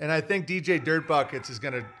 And I think DJ Dirt Buckets is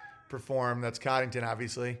going to perform. That's Coddington,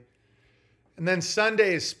 obviously. And then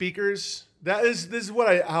Sunday is speakers. This is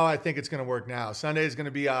how I think it's going to work now. Sunday is going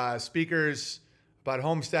to be speakers about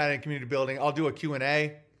homesteading and community building. I'll do a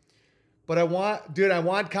Q&A. But I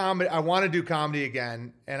want comedy. I want to do comedy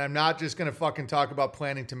again. And I'm not just going to fucking talk about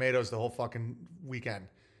planting tomatoes the whole fucking weekend.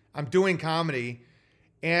 I'm doing comedy.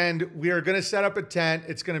 And we are going to set up a tent.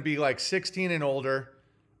 It's going to be like 16 and older.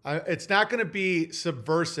 It's not going to be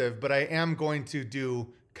subversive, but I am going to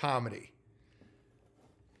do comedy.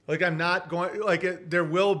 Like I'm not going, like there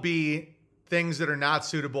will be things that are not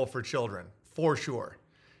suitable for children, for sure.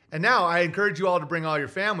 And now I encourage you all to bring all your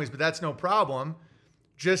families, but that's no problem.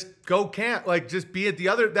 Just go camp, like just be at the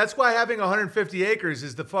other. That's why having 150 acres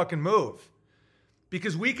is the fucking move.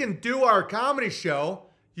 Because we can do our comedy show.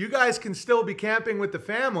 You guys can still be camping with the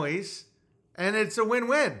families and it's a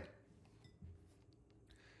win-win.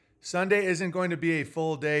 Sunday isn't going to be a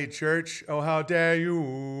full day church. Oh, how dare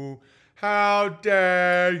you. How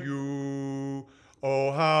dare you.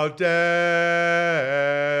 Oh, how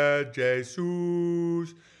dare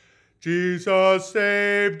Jesus. Jesus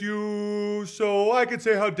saved you, so I can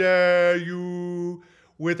say how dare you.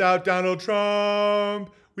 Without Donald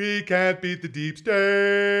Trump, we can't beat the deep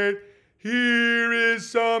state. Here is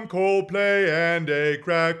some Coldplay and a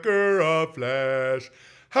cracker of flesh.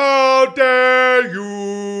 How dare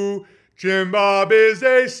you? Jim Bob is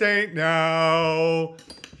a saint now.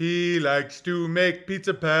 He likes to make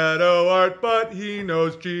pizza pedo art, but he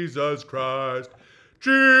knows Jesus Christ.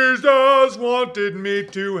 Jesus wanted me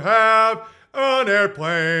to have an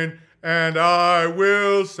airplane, and I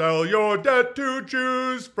will sell your debt to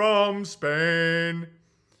Jews from Spain.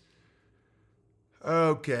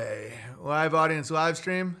 Okay, live audience live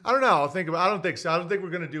stream. I don't know. I don't think so. I don't think we're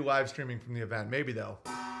gonna do live streaming from the event. Maybe though.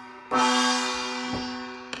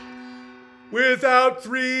 Without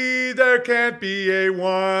 3, there can't be a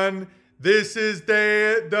 1. This is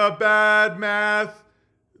the bad math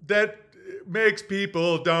that makes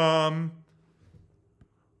people dumb.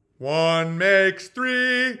 1 makes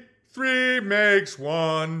 3, 3 makes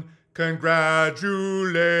 1.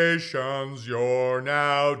 Congratulations, you're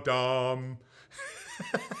now dumb.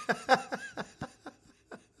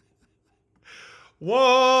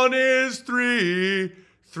 1 is 3,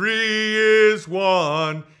 3 is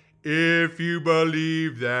 1. If you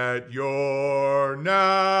believe that you're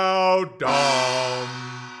now dumb.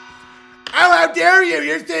 Oh, how dare you!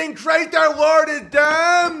 You're saying Christ our Lord is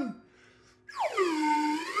dumb?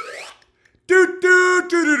 Doot doot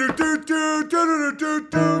doot doot doot doot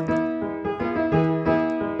doot doot.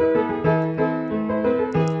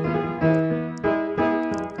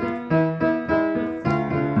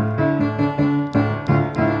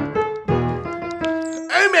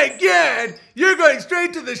 Oh my God! You're going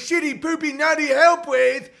straight to the shitty, poopy, naughty hell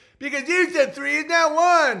place because you said 3 is now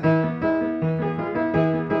 1.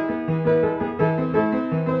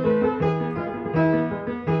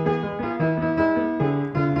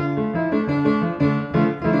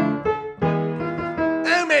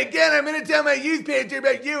 Oh my God, I'm going to tell my youth pastor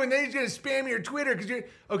about you and then he's going to spam your Twitter because you're...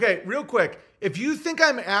 Okay, real quick. If you think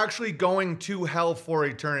I'm actually going to hell for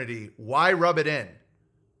eternity, why rub it in?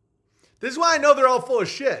 This is why I know they're all full of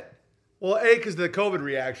shit. Well, A, because of the COVID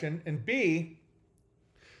reaction, and B,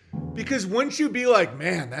 because wouldn't you be like,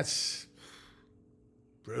 man, that's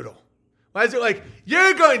brutal. Why is it like,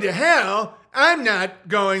 you're going to hell, I'm not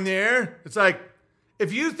going there? It's like,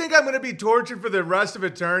 if you think I'm going to be tortured for the rest of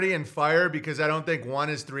eternity and fire because I don't think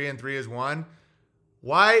 1 is 3 and 3 is 1,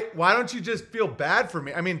 why don't you just feel bad for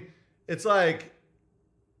me? I mean, it's like,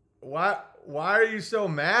 why are you so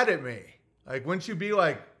mad at me? Like, wouldn't you be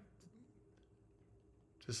like,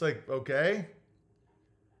 Just like, okay.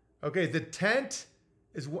 Okay, the tent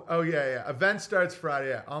is, oh yeah. Event starts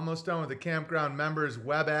Friday. Yeah, almost done with the campground members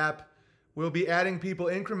web app. We'll be adding people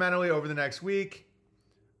incrementally over the next week.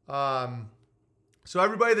 So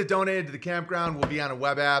everybody that donated to the campground will be on a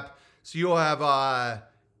web app. So you'll have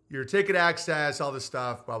your ticket access, all this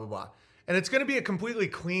stuff, blah, blah, blah. And it's going to be a completely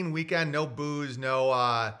clean weekend. No booze,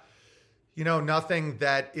 no, nothing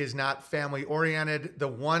that is not family oriented. The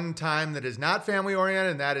one time that is not family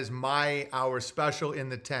oriented, and that is our special in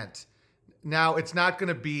the tent. Now, it's not going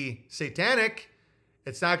to be satanic.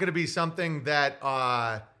 It's not going to be something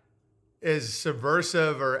that is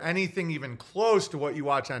subversive or anything even close to what you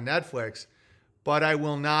watch on Netflix. But I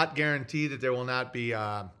will not guarantee that there will not be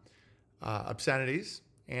obscenities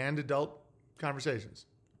and adult conversations.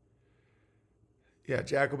 Yeah,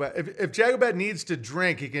 Jacobet. If Jacobet needs to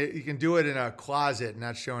drink, he can do it in a closet and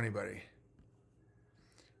not show anybody.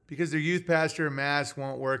 Because their youth pastor mask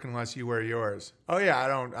won't work unless you wear yours. Oh yeah, I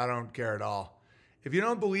don't care at all. If you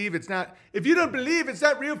don't believe it's not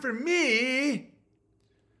real for me.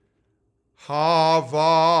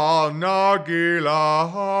 Hava Nagila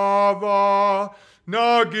Hava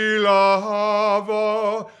Nagila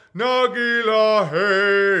Hava Nagila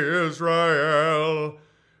Hey Israel.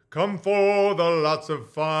 Come for the lots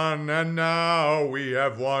of fun, and now we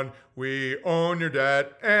have won. We own your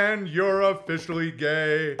debt, and you're officially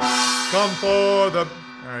gay. Come for the...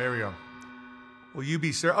 All right, here we go. Will you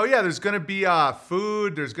be served? Oh, yeah, there's going to be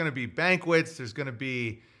food. There's going to be banquets. There's going to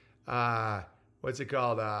be, what's it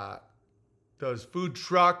called? Those food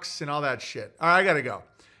trucks and all that shit. All right, I got to go.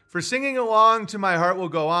 For singing along to My Heart Will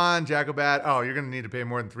Go On, Jacobat. Oh, you're going to need to pay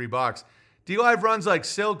more than $3. D-Live runs like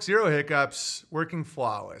silk, zero hiccups, working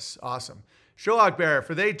flawless. Awesome. Sherlock Bear,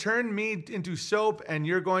 for they turned me into soap and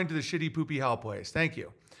you're going to the shitty poopy hell place. Thank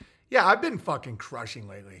you. Yeah, I've been fucking crushing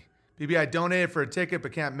lately. BB, I donated for a ticket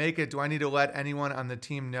but can't make it. Do I need to let anyone on the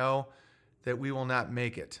team know that we will not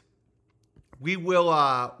make it? We will,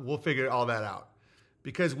 we'll figure all that out.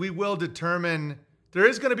 Because we will determine, there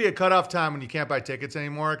is going to be a cutoff time when you can't buy tickets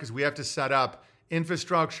anymore because we have to set up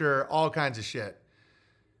infrastructure, all kinds of shit.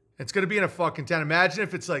 It's going to be in a fucking tent. Imagine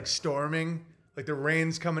if it's like storming, like the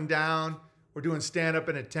rain's coming down. We're doing stand-up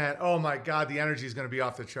in a tent. Oh my God, the energy is going to be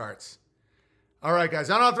off the charts. All right,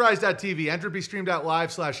 guys. Unauthorized.tv,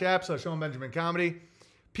 entropystream.live/app/Owen Benjamin Comedy.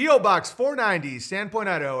 P.O. Box 490, Sandpoint,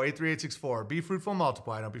 Idaho, 83864. Be fruitful,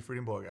 multiply. Don't be fruiting boy, guys.